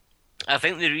I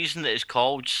think the reason that it's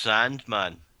called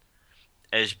Sandman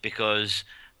is because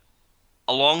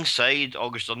alongside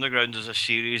August Underground there's a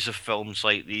series of films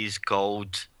like these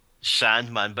called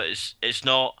Sandman, but it's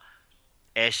not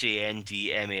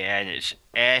Sandman, it's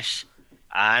S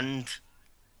and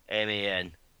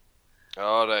MAN.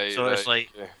 Alright. So it's like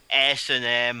okay.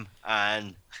 S&M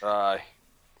and Aye.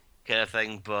 kind of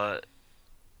thing, but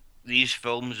these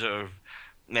films are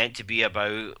meant to be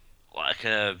about like a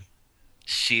kind of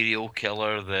serial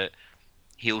killer that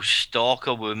he'll stalk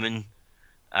a woman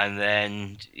and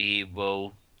then he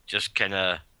will just kind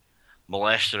of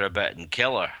molest her a bit and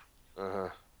kill her. Uh-huh.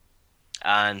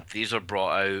 And these are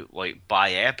brought out like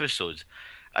by episode.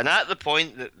 And at the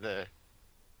point that the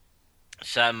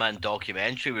Sandman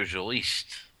documentary was released,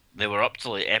 they were up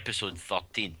to like episode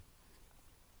 13.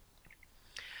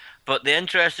 But the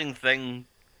interesting thing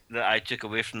that I took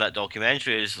away from that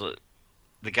documentary is that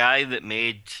the guy that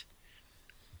made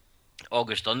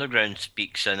August Underground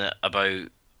speaks in it about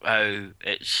how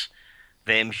it's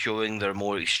them showing their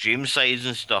more extreme sides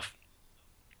and stuff.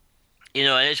 And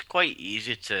it's quite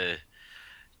easy to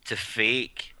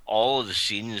fake all of the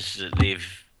scenes that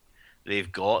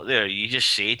they've got there. You just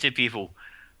say to people,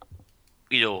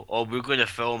 oh, we're going to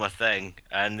film a thing,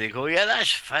 and they go, yeah,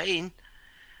 that's fine.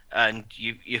 And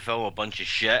you film a bunch of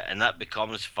shit, and that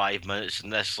becomes 5 minutes.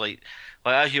 And this, like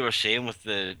as you were saying with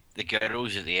the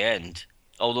girls at the end.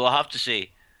 Although I have to say,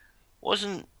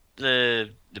 wasn't the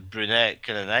brunette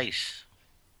kind of nice?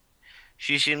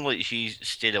 She seemed like she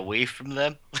stayed away from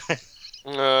them.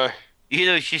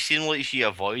 She seemed like she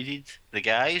avoided the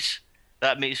guys.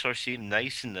 That makes her seem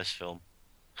nice in this film.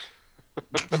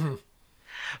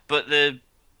 But the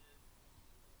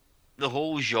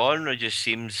whole genre just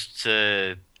seems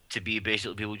to be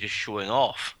basically people just showing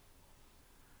off.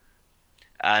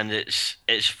 And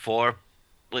it's for,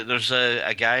 like, there's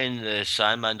a guy in the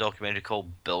Sandman documentary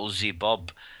called Bill Z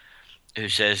Bub who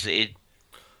says that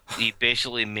he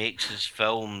basically makes his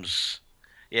films.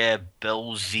 Yeah,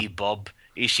 Bill Z Bub.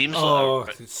 He seems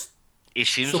like he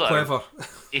seems So like clever.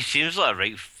 he seems like a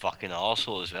right fucking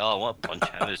arsehole as well. I want to punch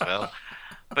him as well.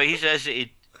 But he says that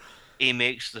he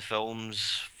makes the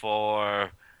films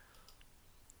for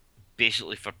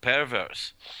basically for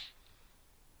perverts.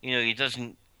 You know, he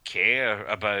doesn't care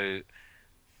about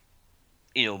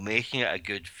making it a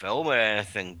good film or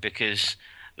anything, because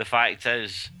the fact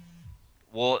is,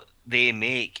 what they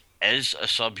make is a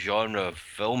subgenre of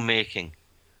filmmaking,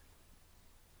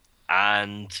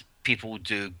 and people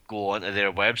do go onto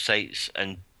their websites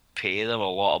and pay them a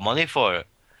lot of money for it.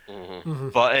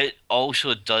 But it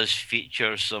also does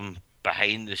feature some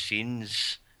behind the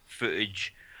scenes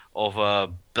footage of a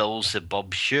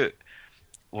Beelzebub shoot,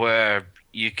 where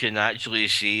you can actually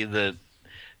see the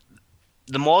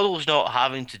model's not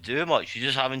having to do much. You're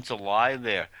just having to lie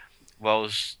there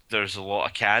whilst there's a lot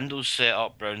of candles set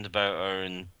up round about her,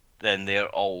 and then they're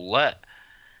all lit.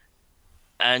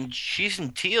 And she's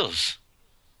in tears.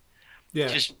 Yeah.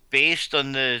 Just based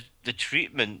on the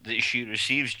treatment that she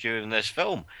receives during this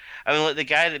film. I mean, like the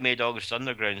guy that made August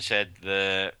Underground said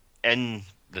in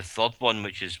the third one,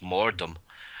 which is Mordom,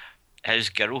 his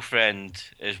girlfriend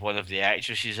is one of the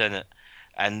actresses in it.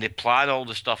 And they plan all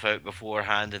the stuff out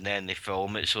beforehand, and then they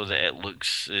film it so that it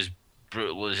looks as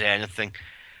brutal as anything.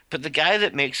 But the guy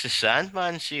that makes the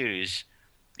Sandman series,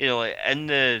 like in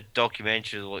the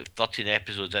documentary, like 13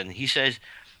 episodes in, he says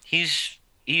he's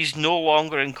no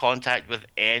longer in contact with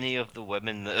any of the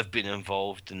women that have been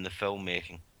involved in the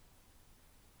filmmaking.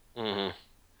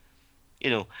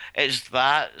 It's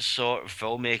that sort of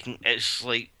filmmaking. It's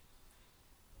like,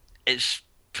 it's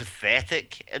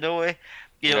pathetic in a way.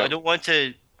 I don't want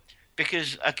to,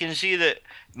 because I can see that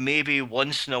maybe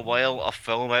once in a while a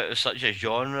film out of such a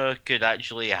genre could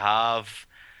actually have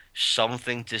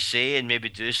something to say and maybe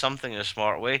do something in a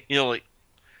smart way.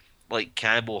 Like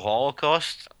Cannibal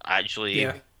Holocaust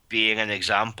actually being an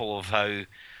example of how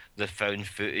the found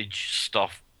footage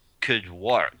stuff could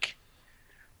work.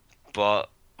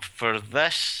 But for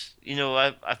this,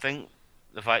 I think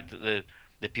the fact that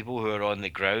the people who are on the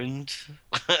ground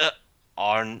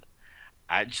aren't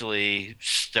actually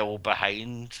still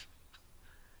behind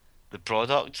the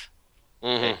product.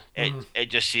 It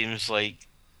just seems like,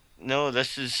 no,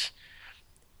 this is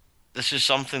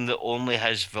something that only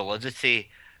has validity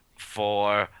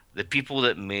for the people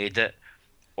that made it,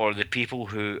 or the people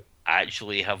who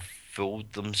actually have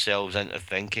fooled themselves into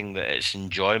thinking that it's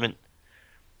enjoyment.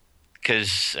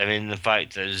 Because, I mean, the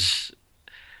fact is,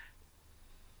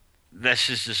 this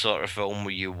is the sort of film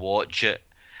where you watch it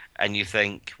and you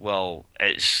think, well,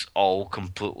 it's all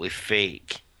completely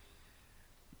fake.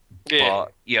 Yeah.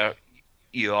 But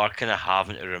you are kind of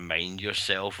having to remind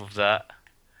yourself of that.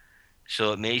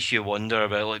 So it makes you wonder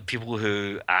about, like, people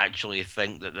who actually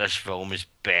think that this film is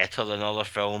better than other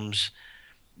films.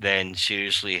 Then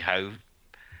seriously, how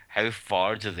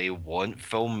far do they want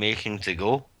filmmaking to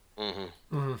go?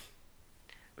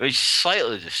 Which is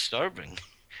slightly disturbing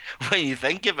when you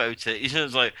think about it.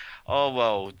 It's like, oh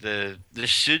well, the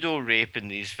pseudo rape in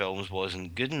these films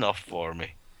wasn't good enough for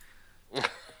me.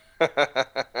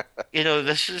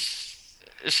 This is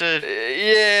there's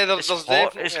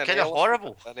definitely it's kind of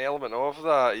horrible. An element of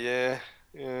that, yeah.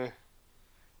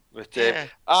 But Yeah.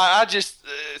 I just,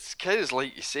 it's kind of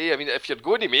like you say. I mean, if you're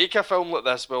going to make a film like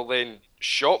this, well then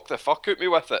shock the fuck out me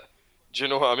with it. Do you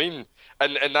know what I mean?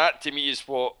 And that to me is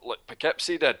what like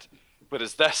Poughkeepsie did,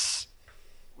 whereas this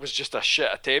was just a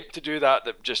shit attempt to do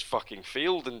that just fucking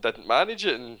failed and didn't manage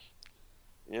it. And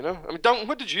I mean, Duncan,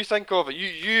 what did you think of it?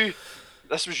 You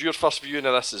this was your first viewing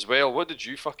of this as well. What did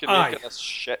you fucking make of this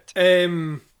shit?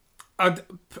 You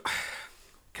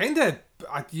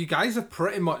guys have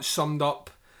pretty much summed up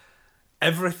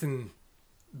everything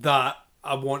that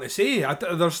I want to say.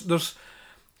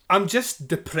 I'm just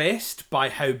depressed by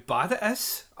how bad it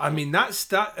is. I mean, that's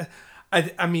that.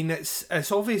 I mean,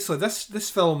 it's obviously this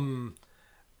film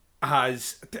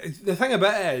has, the thing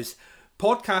about it is,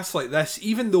 podcasts like this,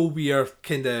 even though we are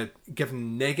kind of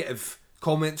giving negative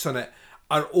comments on it,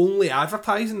 are only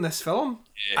advertising this film,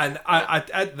 and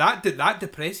that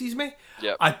depresses me.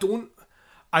 Yep. I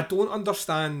don't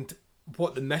understand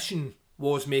what the mission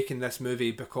was making this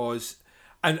movie, because,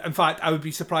 and in fact I would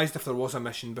be surprised if there was a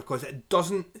mission, because it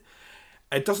doesn't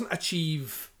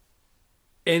achieve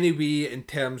any way in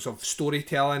terms of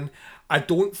storytelling. I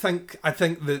think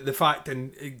the fact,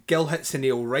 and Gil hits the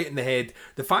nail right in the head,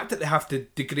 the fact that they have to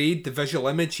degrade the visual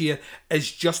image here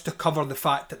is just to cover the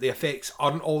fact that the effects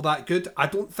aren't all that good. I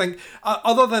don't think,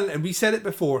 other than, and we said it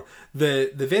before,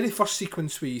 the very first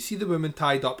sequence where you see the woman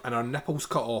tied up and her nipples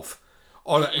cut off,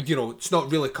 or it's not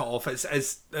really cut off,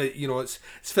 it's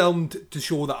filmed to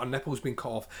show that her nipple's been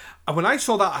cut off, and when I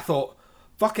saw that I thought,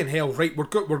 fucking hell, right,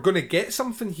 we're going to get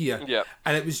something here. Yeah.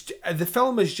 And it was, the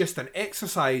film is just an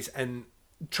exercise in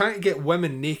trying to get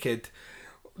women naked,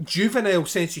 juvenile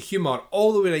sense of humour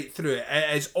all the way right through it.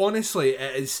 It is, honestly,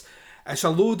 it's a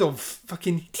load of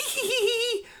fucking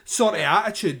sort of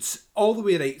attitudes all the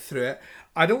way right through it.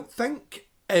 I don't think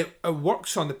it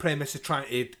works on the premise of trying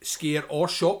to scare or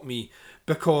shock me,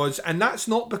 because, and that's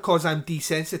not because I'm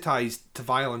desensitized to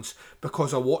violence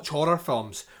because I watch horror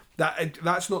films.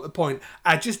 That's not the point.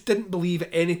 I just didn't believe at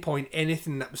any point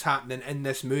anything that was happening in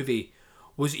this movie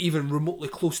was even remotely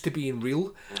close to being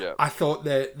real. Yeah. I thought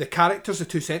the characters, the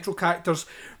two central characters,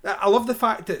 I love the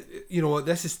fact that, you know,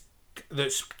 that's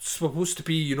supposed to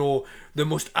be, you know, the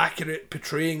most accurate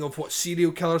portraying of what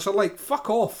serial killers are like. Fuck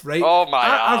off, right? Oh my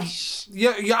ass.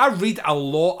 I read a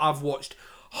lot. I've watched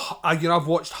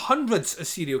hundreds of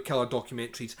serial killer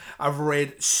documentaries. I've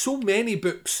read so many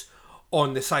books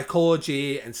on the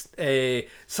psychology and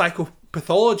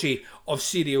psychopathology of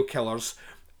serial killers,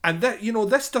 and that, you know,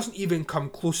 this doesn't even come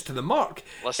close to the mark.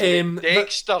 Listen,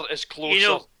 Dexter is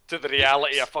closer to the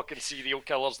reality of fucking serial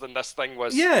killers than this thing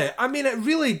was. Yeah, I mean, it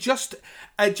really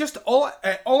all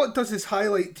it does is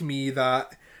highlight to me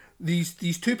that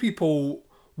these two people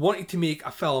wanted to make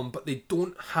a film, but they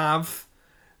don't have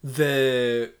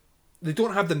the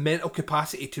mental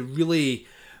capacity to really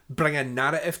bring a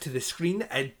narrative to the screen.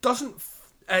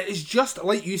 It's just,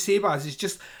 like you say, Baz, it's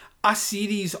just a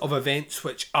series of events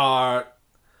which are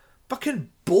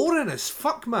fucking boring as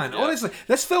fuck, man. Yeah. Honestly,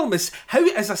 this film is, how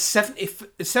is a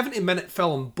 70-minute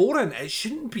film boring? It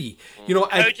shouldn't be. You know,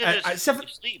 how does it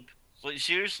sleep? Like,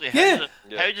 seriously, how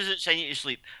does it send you to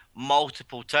sleep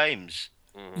multiple times?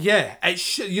 Yeah,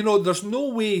 you know, there's no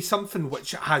way something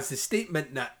which has the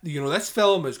statement that, you know, this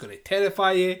film is going to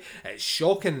terrify you, it's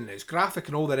shocking and it's graphic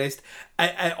and all the rest.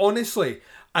 I honestly,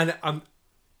 and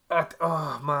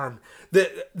oh man,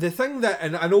 the thing that,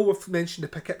 and I know we've mentioned the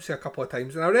Poughkeepsie a couple of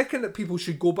times, and I reckon that people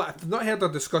should go back. If they've not heard our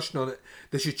discussion on it,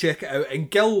 they should check it out.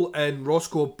 And Gil and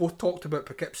Roscoe both talked about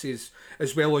Poughkeepsie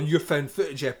as well on your found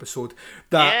footage episode.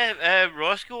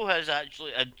 Roscoe has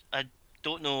actually, I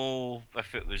don't know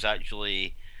if it was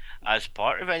actually as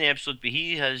part of any episode, but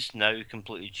he has now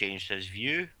completely changed his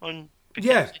view on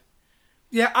Poughkeepsie.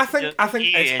 Yeah, I think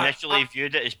he initially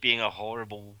viewed it as being a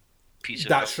horrible piece of.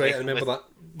 That's right. I remember that.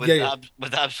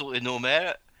 With absolutely no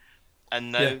merit,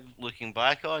 and now looking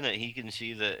back on it, he can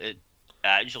see that it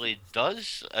actually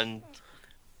does. And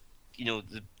you know,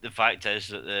 the fact is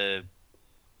that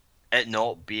it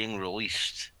not being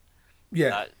released.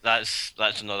 Yeah, that's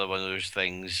another one of those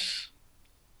things.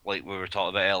 Like we were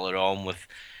talking about earlier on with,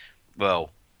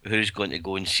 well, who's going to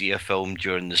go and see a film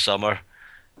during the summer?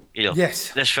 You know,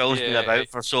 yes. This film's been about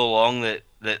for so long that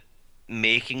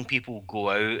making people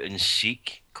go out and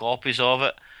seek copies of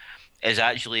it is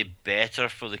actually better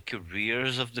for the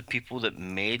careers of the people that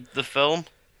made the film.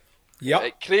 Yeah,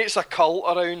 it creates a cult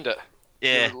around it.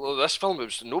 Yeah, you know, this film,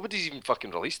 nobody's even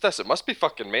fucking released this. It must be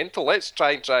fucking mental. Let's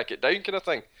try and track it down, kind of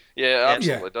thing. Yeah, it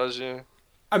absolutely does. Yeah.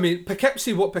 I mean,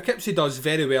 what Poughkeepsie does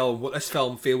very well, what this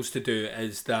film fails to do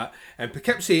is that, in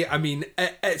Poughkeepsie, I mean,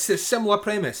 it's a similar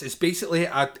premise. It's basically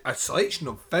a selection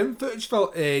of found footage,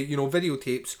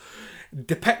 videotapes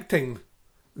depicting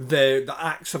the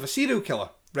acts of a serial killer,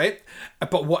 right?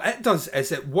 But what it does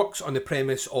is it works on the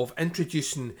premise of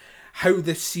introducing how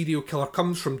this serial killer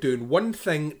comes from doing one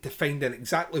thing to finding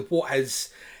exactly what his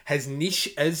niche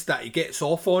is that he gets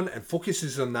off on and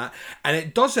focuses on that, and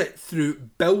it does it through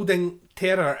building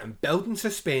terror and building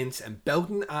suspense and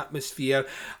building atmosphere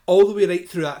all the way right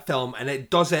through that film, and it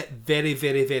does it very,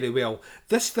 very, very well.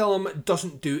 This film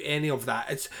doesn't do any of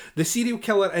that. It's the serial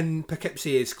killer in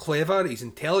Poughkeepsie is clever, he's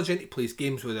intelligent, he plays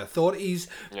games with authorities,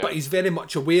 but he's very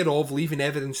much aware of leaving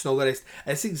evidence and all the rest.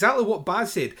 It's exactly what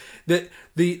Baz said, that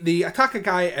they attack a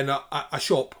guy in a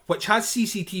shop which has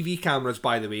CCTV cameras,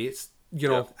 by the way. It's, you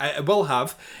know, it will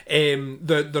have.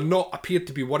 They're not appeared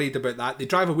to be worried about that. They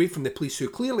drive away from the police, who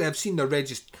clearly have seen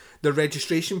their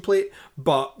registration plate,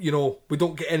 but, you know, we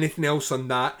don't get anything else on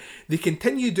that. They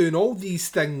continue doing all these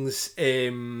things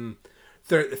throughout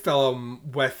the film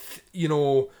with, you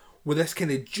know, with this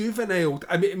kind of juvenile.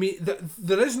 I mean,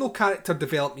 there is no character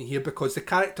development here because the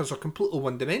characters are completely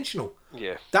one-dimensional.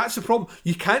 Yeah, that's the problem.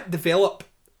 You can't develop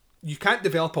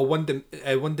a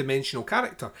one-dimensional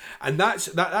character, and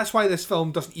that's why this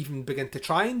film doesn't even begin to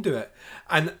try and do it.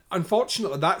 And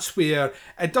unfortunately, that's where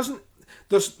it doesn't.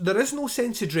 There is no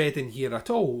sense of dread in here at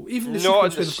all. Even not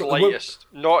in the slightest.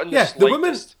 Not in the slightest. The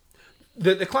woman.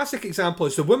 The classic example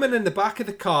is the woman in the back of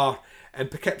the car in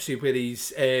Poughkeepsie where he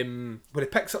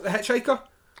picks up the hitchhiker.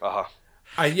 Uh-huh.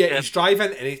 And he's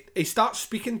driving and he starts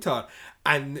speaking to her,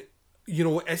 and you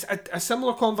know, it's a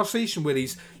similar conversation where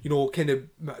he's, you know, kind of,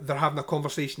 they're having a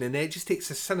conversation and then it just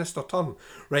takes a sinister turn,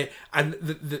 right? And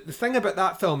the thing about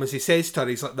that film is he says to her,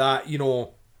 he's like that, you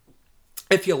know,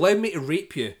 if you allow me to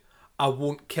rape you, I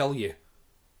won't kill you.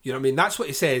 You know what I mean? That's what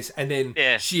he says, and then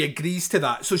she agrees to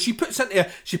that. So she puts into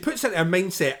her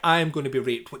mindset, I am going to be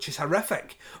raped, which is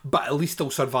horrific, but at least I'll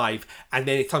survive. And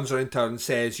then he turns around to her and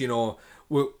says, you know,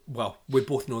 we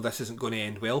both know this isn't going to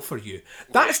end well for you.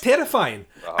 That's terrifying.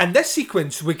 And this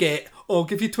sequence, we get, I'll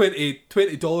give you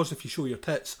 $20 if you show your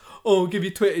tits. Oh, I'll give you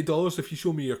 $20 if you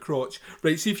show me your crotch.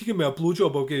 Right, see if you give me a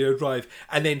blowjob, I'll give you a drive.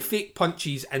 And then fake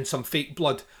punches and some fake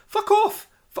blood. Fuck off.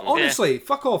 Honestly,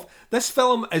 fuck off. This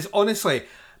film is honestly...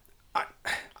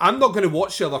 I'm not going to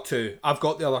watch the other two. I've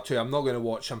got the other two. I'm not going to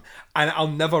watch them. And I'll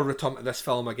never return to this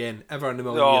film again, ever in a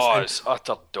million years. No, it's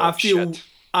utter dog shit.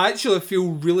 I actually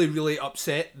feel really, really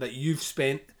upset that you've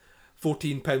spent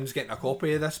 £14 getting a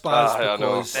copy of this, Baz,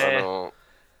 because... I know.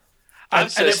 I'm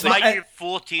going to buy you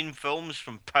 14 films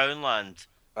from Poundland.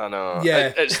 I know.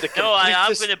 Yeah. I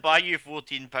am going to buy you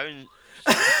 14 films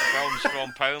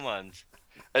from Poundland.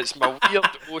 It's my weird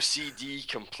OCD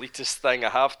completist thing. I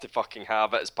have to fucking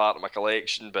have it as part of my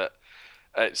collection, but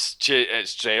it's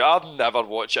I'll never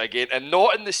watch it again, and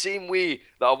not in the same way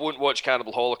that I won't watch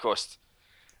Cannibal Holocaust.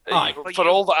 For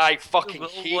all that I fucking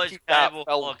hated that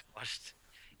film.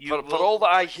 For all that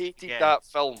I hated that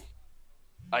film,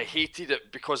 I hated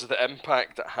it because of the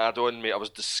impact it had on me. I was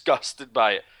disgusted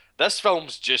by it. This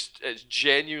film's it's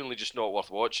genuinely just not worth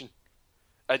watching.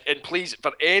 And please,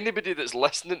 for anybody that's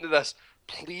listening to this,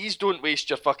 please don't waste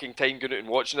your fucking time going out and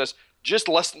watching this. Just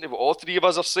listen to what all three of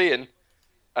us are saying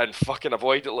and fucking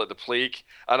avoid it like the plague.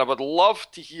 And I would love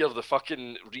to hear the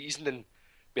fucking reasoning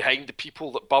behind the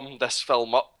people that bummed this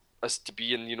film up as to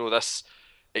being, you know, this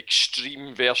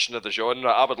extreme version of the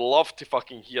genre. I would love to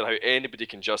fucking hear how anybody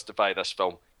can justify this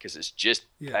film, because it's just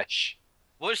pish.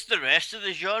 What's the rest of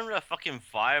the genre? Fucking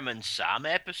Fireman Sam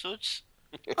episodes?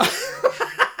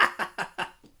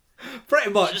 Pretty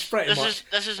much.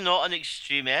 This is not an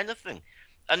extreme anything.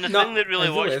 And the thing that really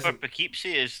works for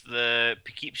Poughkeepsie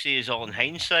is all in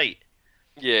hindsight.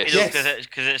 Yes. You know,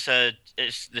 because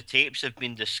it's the tapes have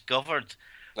been discovered.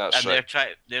 That's and right.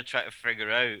 they're trying to figure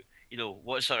out, you know,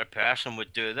 what sort of person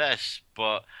would do this.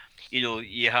 But, you know,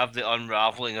 you have the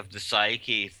unraveling of the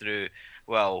psyche through,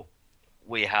 well,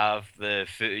 we have the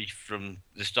footage from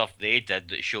the stuff they did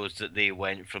that shows that they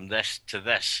went from this to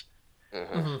this.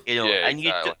 Mm-hmm. You know, and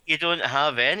you don't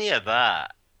have any of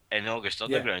that in August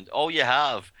Underground. All you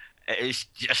have is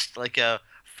just like a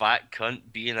fat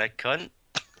cunt being a cunt.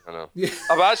 I know.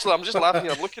 I'm just laughing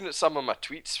here. I'm looking at some of my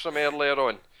tweets from earlier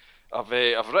on. I've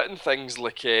written things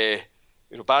like, you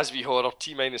know, Baz v Horror,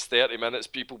 T-minus 30 minutes,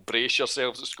 people brace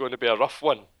yourselves, it's going to be a rough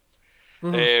one.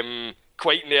 Mm-hmm.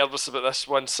 Quite nervous about this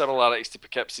one. Similarities to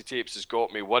Poughkeepsie tapes has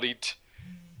got me worried.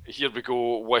 Here we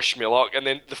go, wish me luck. And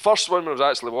then the first one when I was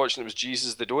actually watching it was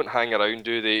Jesus, they don't hang around,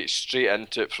 do they? Straight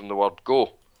into it from the word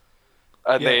go.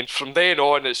 And then from then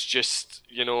on, it's just,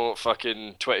 you know,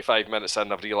 fucking 25 minutes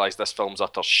in, I've realised this film's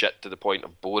utter shit to the point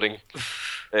of boring.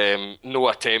 No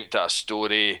attempt at a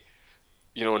story.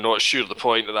 You know, not sure the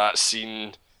point of that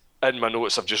scene. In my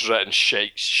notes, I've just written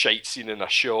shite scene in a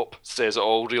shop. Says it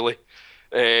all, really.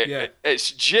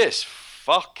 It's just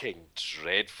fucking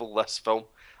dreadful, this film.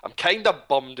 I'm kind of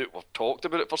bummed out we've talked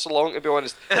about it for so long, to be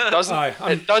honest.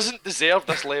 It doesn't deserve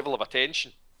this level of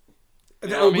attention. You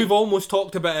know what I mean? We've almost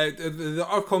talked about it.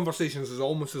 Our conversations is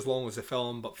almost as long as the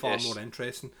film, but far more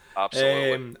interesting.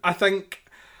 Absolutely. I think...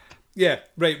 Yeah,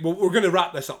 right. Well, we're going to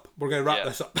wrap this up.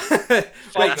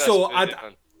 Right, so...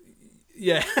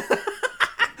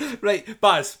 Right,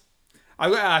 Baz,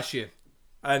 I've got to ask you,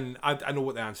 and I know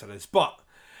what the answer is, but...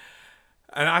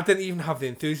 And I didn't even have the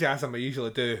enthusiasm I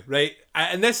usually do, right?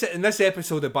 In this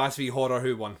episode of Baz v Horror,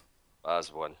 who won?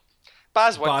 Baz won.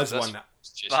 Baz won.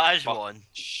 Baz won.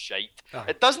 Shite.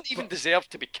 It doesn't even deserve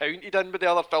to be counted in with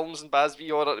the other films in Baz v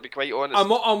Horror, to be quite honest.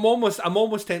 I'm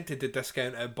almost tempted to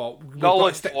discount it, but we've got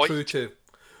to stick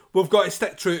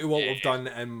true to what we've done,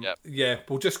 and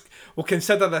we'll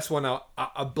consider this one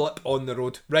a blip on the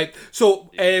road, right? So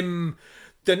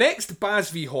the next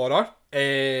Baz v Horror,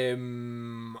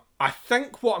 I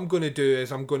think what I'm going to do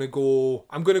is I'm going to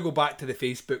go back to the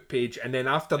Facebook page, and then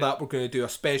after that we're going to do a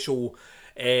special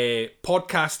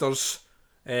podcasters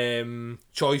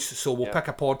choice. So we'll pick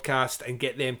a podcast and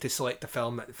get them to select a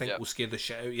film that they think will scare the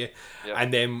shit out of you,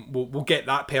 and then we'll get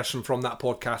that person from that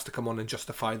podcast to come on and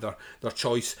justify their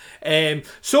choice.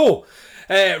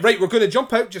 Right, we're going to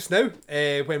jump out just now.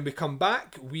 When we come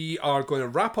back, we are going to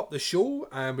wrap up the show,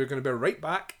 and we're going to be right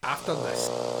back after this.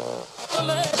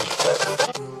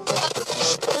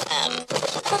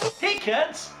 Hey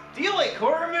kids, do you like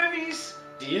horror movies?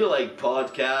 Do you like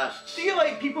podcasts? Do you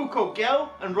like people called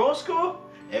Gil and Roscoe?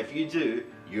 If you do,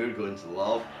 you're going to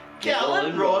love Gil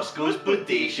and Roscoe's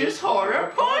Bodacious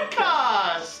Horror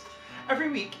Podcast!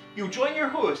 Every week, you'll join your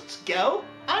hosts, Gil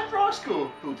and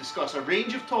Roscoe, who'll discuss a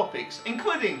range of topics,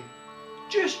 including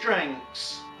juice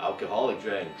drinks, alcoholic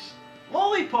drinks,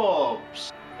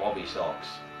 lollipops, bobby socks,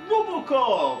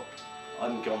 Robocop,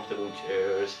 uncomfortable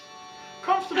chairs.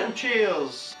 comfortable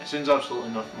chairs. It sounds absolutely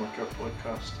nothing like our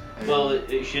podcast. Well,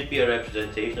 it should be a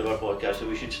representation of our podcast, so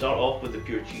we should start off with the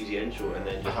pure cheesy intro and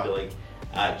then just be like,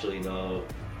 actually no,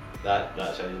 that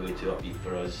sounded way too upbeat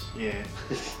for us. Yeah.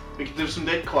 We could have some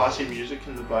dead classy music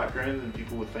in the background and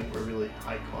people would think we're really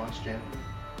high class gentlemen.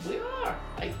 We are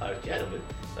high-class gentlemen.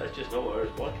 That's just not what our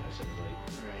podcast sounds like.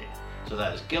 Right. So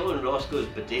that's Gil and Roscoe's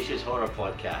Bodacious Horror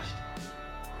Podcast.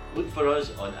 Look for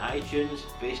us on iTunes,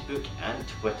 Facebook and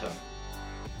Twitter.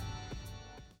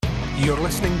 You're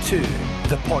listening to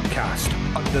the podcast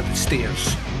Under the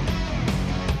Stairs.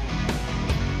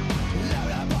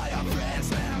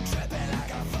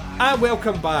 And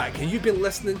welcome back, and you've been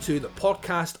listening to the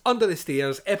podcast Under the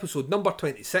Stairs, episode number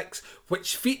 26,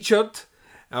 which featured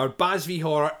our Baz v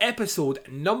Horror episode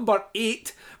number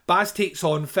 8, Baz Takes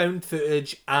On Found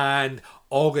Footage and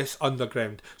August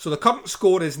Underground. So the current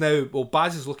score is now, well,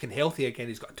 Baz is looking healthy again,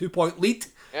 he's got a 2-point lead.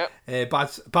 Yep.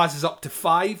 Baz is up to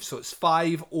 5, so it's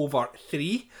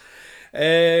 5/3.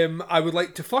 I would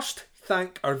like to first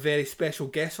thank our very special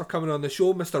guest for coming on the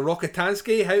show, Mr.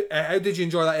 Rokitansky. How did you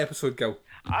enjoy that episode, Gil?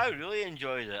 I really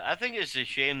enjoyed it. I think it's a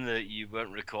shame that you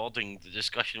weren't recording the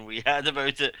discussion we had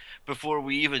about it before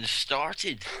we even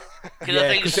started. Because I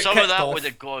think some of that would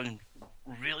have gone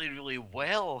really, really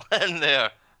well in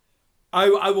there.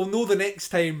 I will know the next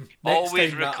time.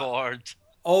 Always record.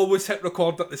 Always hit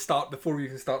record at the start before we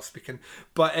even start speaking.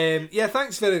 But yeah,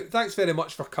 thanks very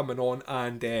much for coming on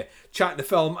and chatting the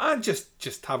film and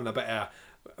just having a bit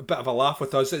of a laugh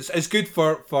with us. It's good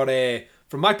for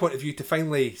from my point of view to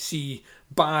finally see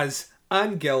Baz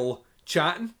and Gil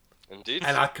chatting. Indeed.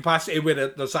 In a capacity where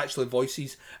there's actually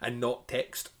voices and not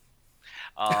text.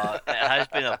 It has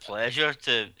been a pleasure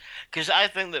to, because I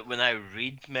think that when I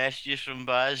read messages from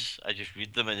Baz, I just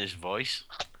read them in his voice.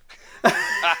 When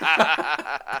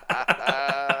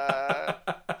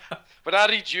I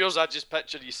read yours, I just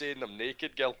picture you saying them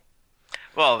naked, Gil.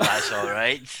 Well, that's all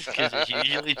right, because it's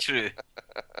usually true.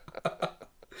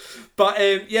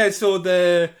 But yeah, so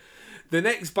the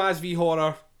next Baz v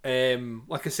Horror,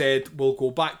 like I said, we'll go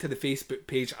back to the Facebook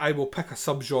page. I will pick a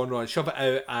subgenre and shove it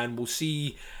out, and we'll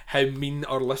see how mean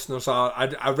our listeners are.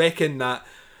 I reckon that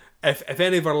if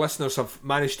any of our listeners have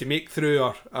managed to make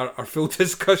through our full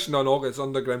discussion on August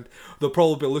Underground, they'll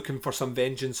probably be looking for some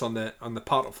vengeance on the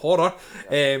part of horror.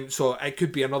 So it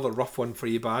could be another rough one for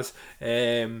you, Baz.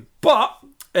 But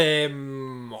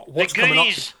what's coming up?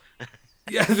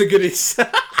 Yeah, the goodies.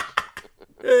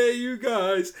 Hey, you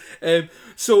guys.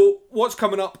 So what's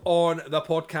coming up on the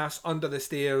podcast Under the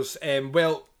Stairs?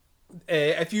 Well,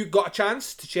 if you got a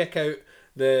chance to check out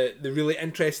the really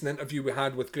interesting interview we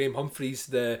had with Graham Humphreys,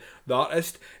 the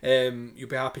artist, you'll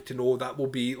be happy to know that we'll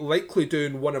be likely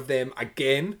doing one of them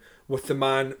again with the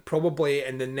man probably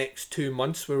in the next 2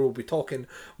 months, where we'll be talking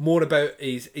more about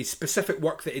his specific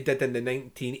work that he did in the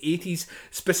 1980s,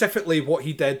 specifically what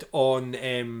he did on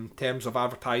terms of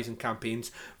advertising campaigns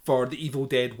for the Evil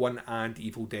Dead 1 and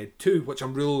Evil Dead 2, which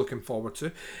I'm really looking forward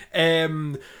to.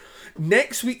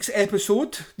 Next week's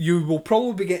episode, you will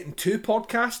probably be getting 2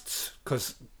 podcasts,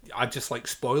 because I just like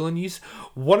spoiling these.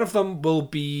 One of them will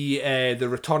be the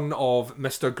return of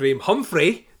Mr. Graham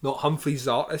Humphrey, not Humphreys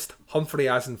the artist, Humphrey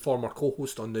as in former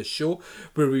co-host on this show,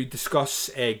 where we discuss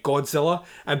Godzilla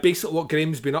and basically what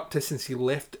Graham's been up to since he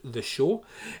left the show.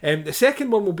 The second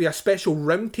one will be a special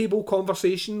roundtable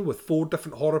conversation with 4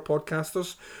 different horror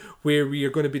podcasters, where we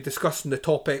are going to be discussing the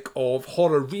topic of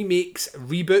horror remakes,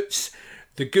 reboots,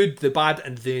 the good, the bad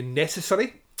and the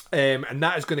necessary. And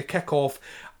that is going to kick off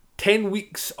 10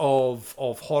 weeks of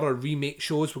horror remake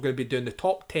shows. We're going to be doing the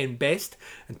top 10 best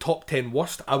and top 10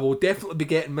 worst. I will definitely be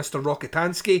getting Mr.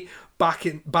 Rokitansky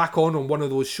back on one of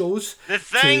those shows. The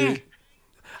Thing!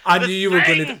 I knew you were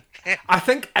going to... I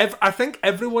think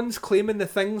everyone's claiming The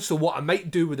Thing, so what I might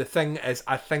do with The Thing is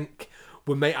I think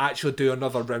we might actually do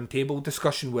another roundtable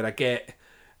discussion where I get...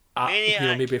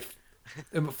 maybe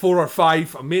 4 or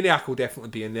 5. Maniac will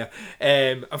definitely be in there.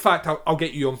 In fact, I'll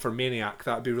get you on for Maniac.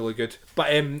 That'd be really good.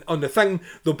 But on The Thing,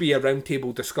 there'll be a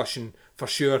roundtable discussion for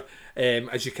sure.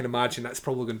 As you can imagine, that's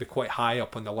probably going to be quite high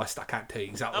up on the list. I can't tell you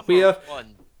exactly where.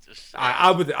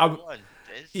 I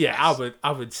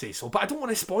would say so, but I don't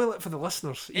want to spoil it for the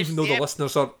listeners, even though the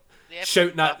listeners are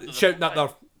shouting at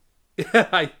their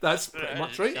Aye, that's pretty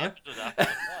much right. Yeah. Episode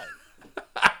after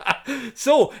that.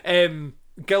 So,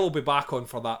 Gil will be back on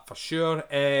for that for sure.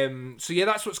 So yeah,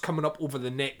 that's what's coming up over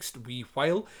the next wee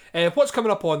while. What's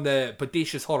coming up on the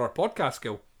Bodacious Horror podcast,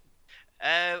 Gil?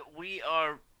 We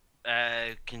are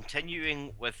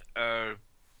continuing with our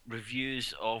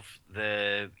reviews of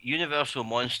the Universal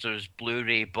Monsters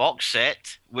Blu-ray box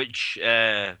set, which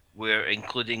we're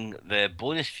including the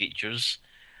bonus features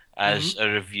as a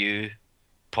review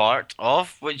part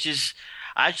of, which is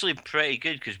actually pretty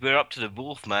good because we're up to the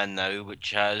Wolfman now,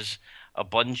 which has a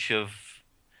bunch of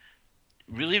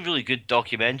really, really good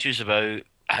documentaries about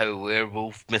how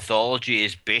werewolf mythology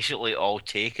is basically all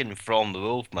taken from the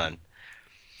Wolfman.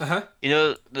 You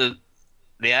know, the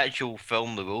actual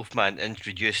film The Wolfman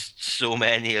introduced so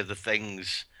many of the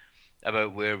things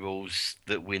about werewolves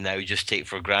that we now just take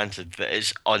for granted that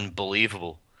is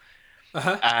unbelievable.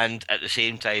 And at the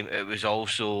same time, it was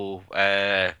also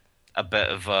a bit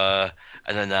of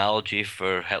an analogy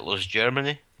for Hitler's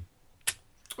Germany.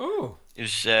 Oh. It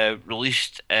was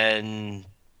released in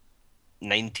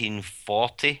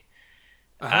 1940,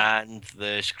 and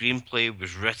the screenplay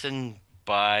was written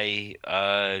by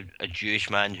a Jewish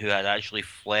man who had actually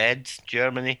fled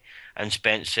Germany and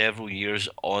spent several years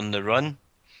on the run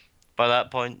by that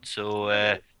point. So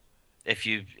if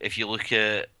you look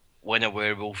at when a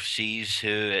werewolf sees who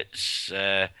its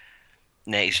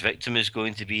next victim is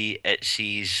going to be, it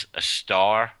sees a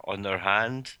star on their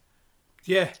hand.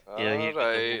 Yeah. You know,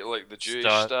 right, like the Jewish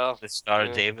star. The Star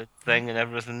of David thing and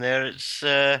everything there. It's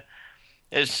going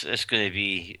to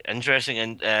be interesting,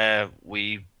 and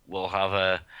we will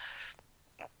have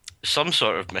some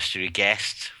sort of mystery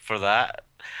guest for that.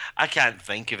 I can't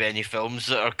think of any films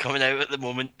that are coming out at the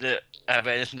moment that have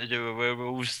anything to do with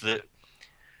werewolves that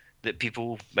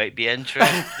people might be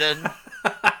interested in.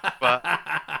 But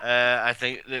I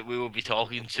think that we will be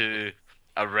talking to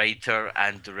a writer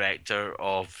and director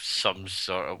of some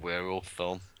sort of werewolf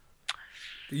film.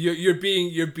 You're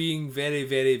being very,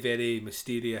 very, very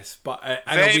mysterious, but in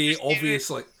Very a way, mysterious.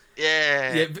 obviously.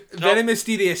 Yeah. Very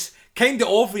mysterious. Kind of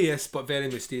obvious, but very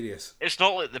mysterious. It's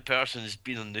not like the person's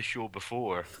been on the show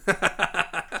before.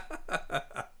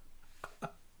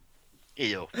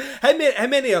 You know. How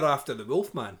many are after the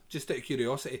Wolfman? Just out of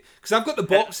curiosity, because I've got the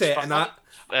box set and that.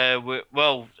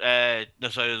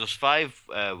 There's 5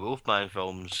 Wolfman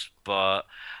films, but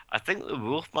I think the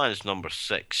Wolfman is number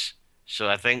 6. So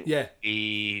I think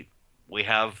we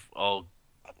have we've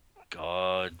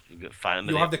got Phantom.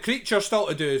 You have the Creature still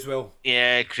to do as well.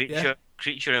 Yeah,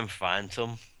 Creature and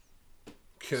Phantom.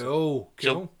 Cool.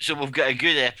 So we've got a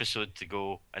good episode to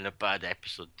go and a bad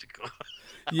episode to go.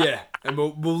 Yeah, and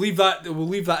we'll leave that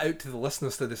out to the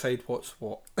listeners to decide what's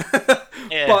what.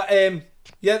 Yeah. But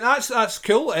yeah, that's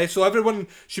cool. So everyone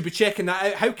should be checking that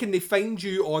out. How can they find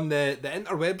you on the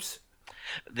interwebs?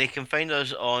 They can find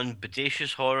us on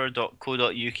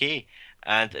bodacioushorror.co.uk,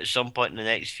 and at some point in the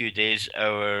next few days,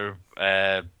 our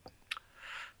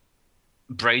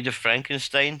Bride of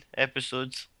Frankenstein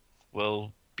episodes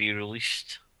will be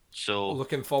released. So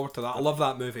looking forward to that. I love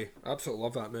that movie. Absolutely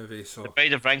love that movie. So the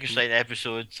Bride of Frankenstein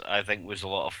episodes, I think, was a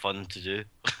lot of fun to do.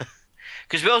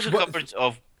 Because we also covered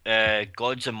of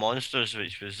Gods and Monsters,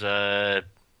 which was not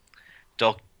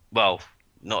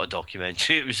a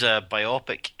documentary. It was a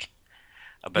biopic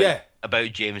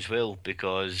about James Whale,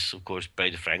 because of course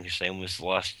Bride of Frankenstein was the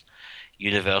last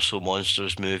Universal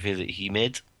Monsters movie that he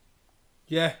made.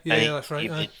 Yeah, that's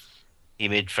right. He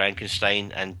made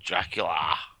Frankenstein and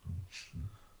Dracula.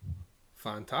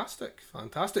 Fantastic.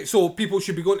 So people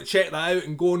should be going to check that out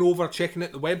and going over, checking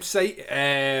out the website.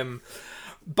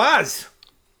 Baz.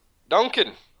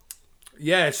 Duncan.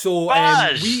 Yeah, so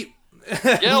Baz. we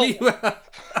Gil.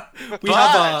 we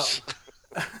have a...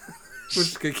 We're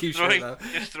just going to keep saying that.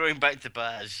 Just throwing back to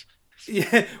Baz.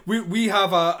 Yeah, we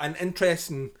have an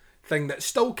interesting thing that's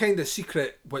still kind of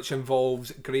secret, which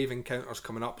involves Grave Encounters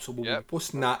coming up, so we'll be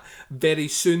posting that very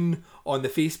soon on the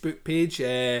Facebook page,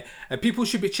 and people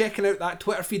should be checking out that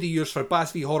Twitter feed of yours for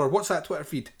Baz v Horror. What's that Twitter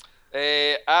feed?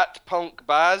 At Punk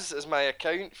Baz is my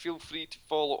account. Feel free to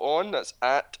follow on. That's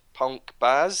at Punk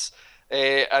Baz,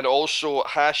 and also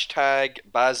hashtag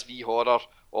Baz v Horror,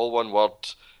 all one word,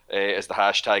 is the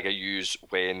hashtag I use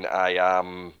when I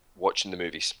am watching the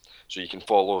movies. So you can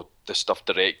follow the stuff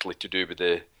directly to do with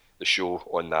the show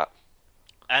on that.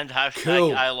 And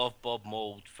hashtag I love Bob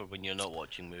Mould for when you're not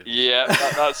watching movies. Yeah,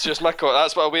 that's just my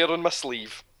that's what I wear on my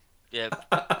sleeve.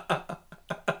 Yep.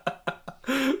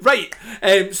 Right,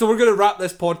 so we're going to wrap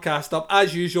this podcast up.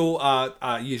 As usual,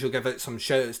 I usually give out some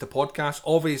shout-outs to podcasts.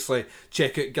 Obviously,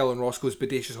 check out Gil and Roscoe's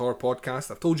Bodacious Horror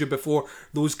Podcast. I've told you before,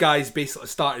 those guys basically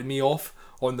started me off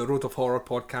on the road of horror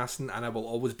podcasting, and I will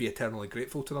always be eternally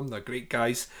grateful to them. They're great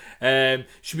guys.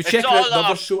 Should be checking out the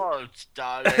other show. Fault,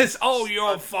 darling. It's all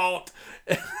your fault.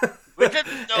 We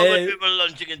didn't know when we were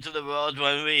launching into the world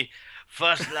when we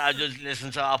first landed to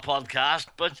listen to our podcast,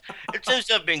 but it seems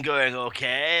to have been going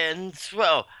okay, and,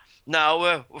 well, now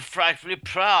we're frightfully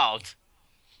proud.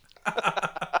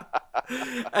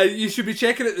 You should be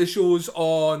checking out the shows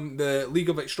on the League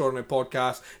of Extraordinary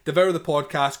podcast, Devour the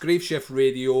Podcast, Grave Shift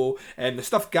Radio, and the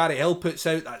stuff Gary Hill puts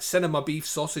out at Cinema Beef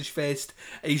Sausage Fest.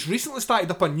 He's recently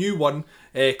started up a new one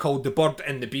called The Bird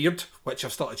and the Beard, which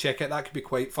I've started to check out. That could be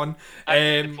quite fun. I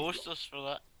made the posters for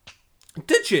that.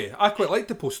 Did you? I quite liked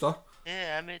the poster.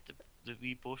 Yeah, I made the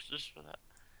wee posters for that.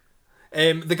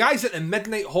 The guys at the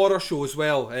Midnight Horror Show as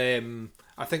well.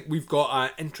 I think we've got an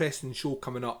interesting show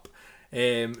coming up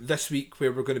this week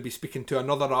where we're going to be speaking to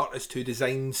another artist who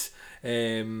designs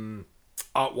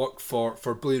artwork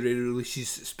for Blu-ray releases,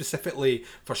 specifically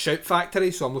for Shout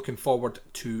Factory, so I'm looking forward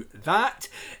to that.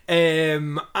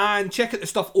 And check out the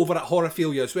stuff over at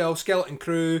Horrorphilia as well, Skeleton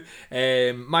Crew,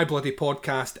 My Bloody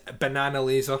Podcast, Banana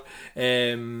Laser.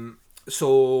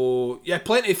 So, yeah,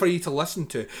 plenty for you to listen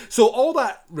to. So all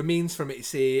that remains for me to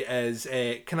say is,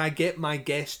 can I get my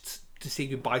guests to say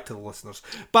goodbye to the listeners?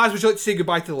 Baz, would you like to say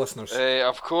goodbye to the listeners?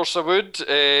 Of course I would.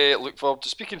 Look forward to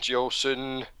speaking to you all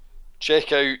soon.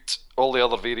 Check out all the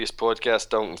other various podcasts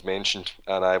Duncan's mentioned,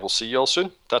 and I will see you all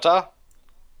soon. Ta-ta.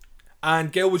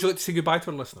 And Gail, would you like to say goodbye to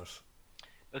our listeners?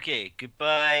 Okay,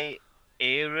 goodbye,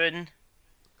 Aaron,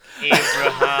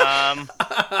 Abraham,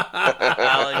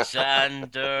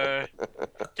 Alexander.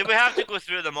 Do we have to go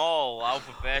through them all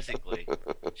alphabetically?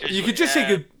 You could just say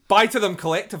goodbye to them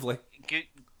collectively.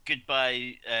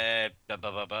 Goodbye,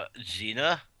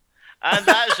 Xena. And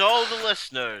that's all the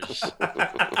listeners.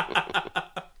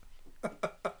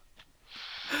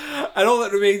 And all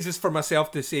that remains is for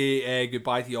myself to say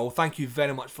goodbye to you all. Thank you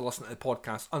very much for listening to the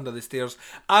podcast Under the Stairs.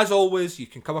 As always, you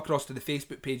can come across to the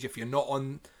Facebook page if you're not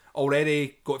on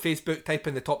already. Go to Facebook, type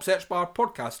in the top search bar,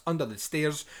 podcast Under the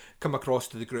Stairs, come across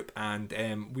to the group, and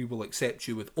we will accept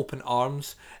you with open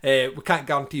arms. We can't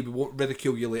guarantee we won't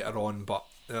ridicule you later on, but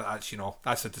that's,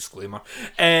 that's a disclaimer.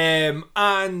 And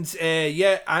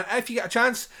if you get a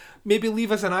chance, maybe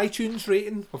leave us an iTunes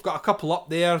rating. We've got a couple up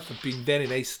there. They've been very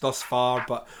nice thus far,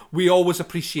 but we always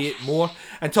appreciate more.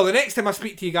 Until the next time I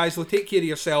speak to you guys, well, take care of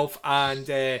yourself, and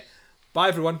bye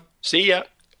everyone. See ya.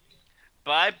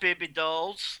 Bye, baby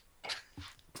dolls.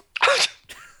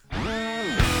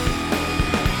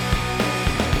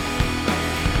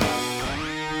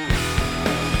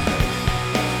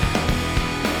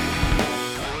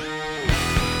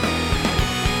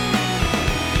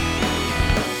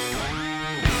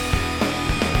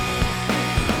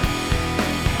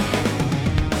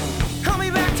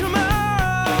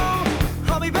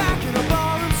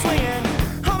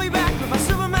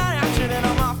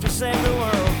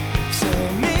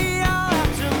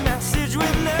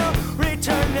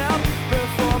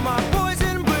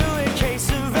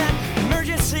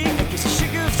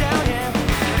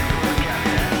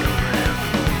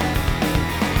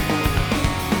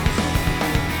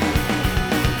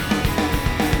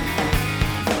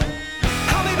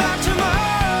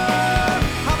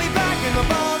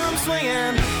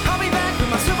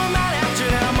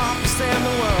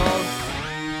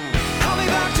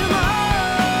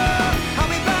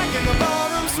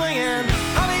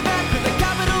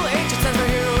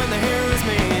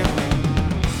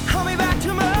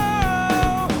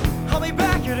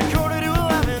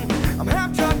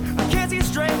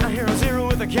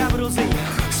 Capital Z,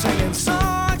 singing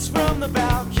songs from the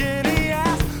balcony.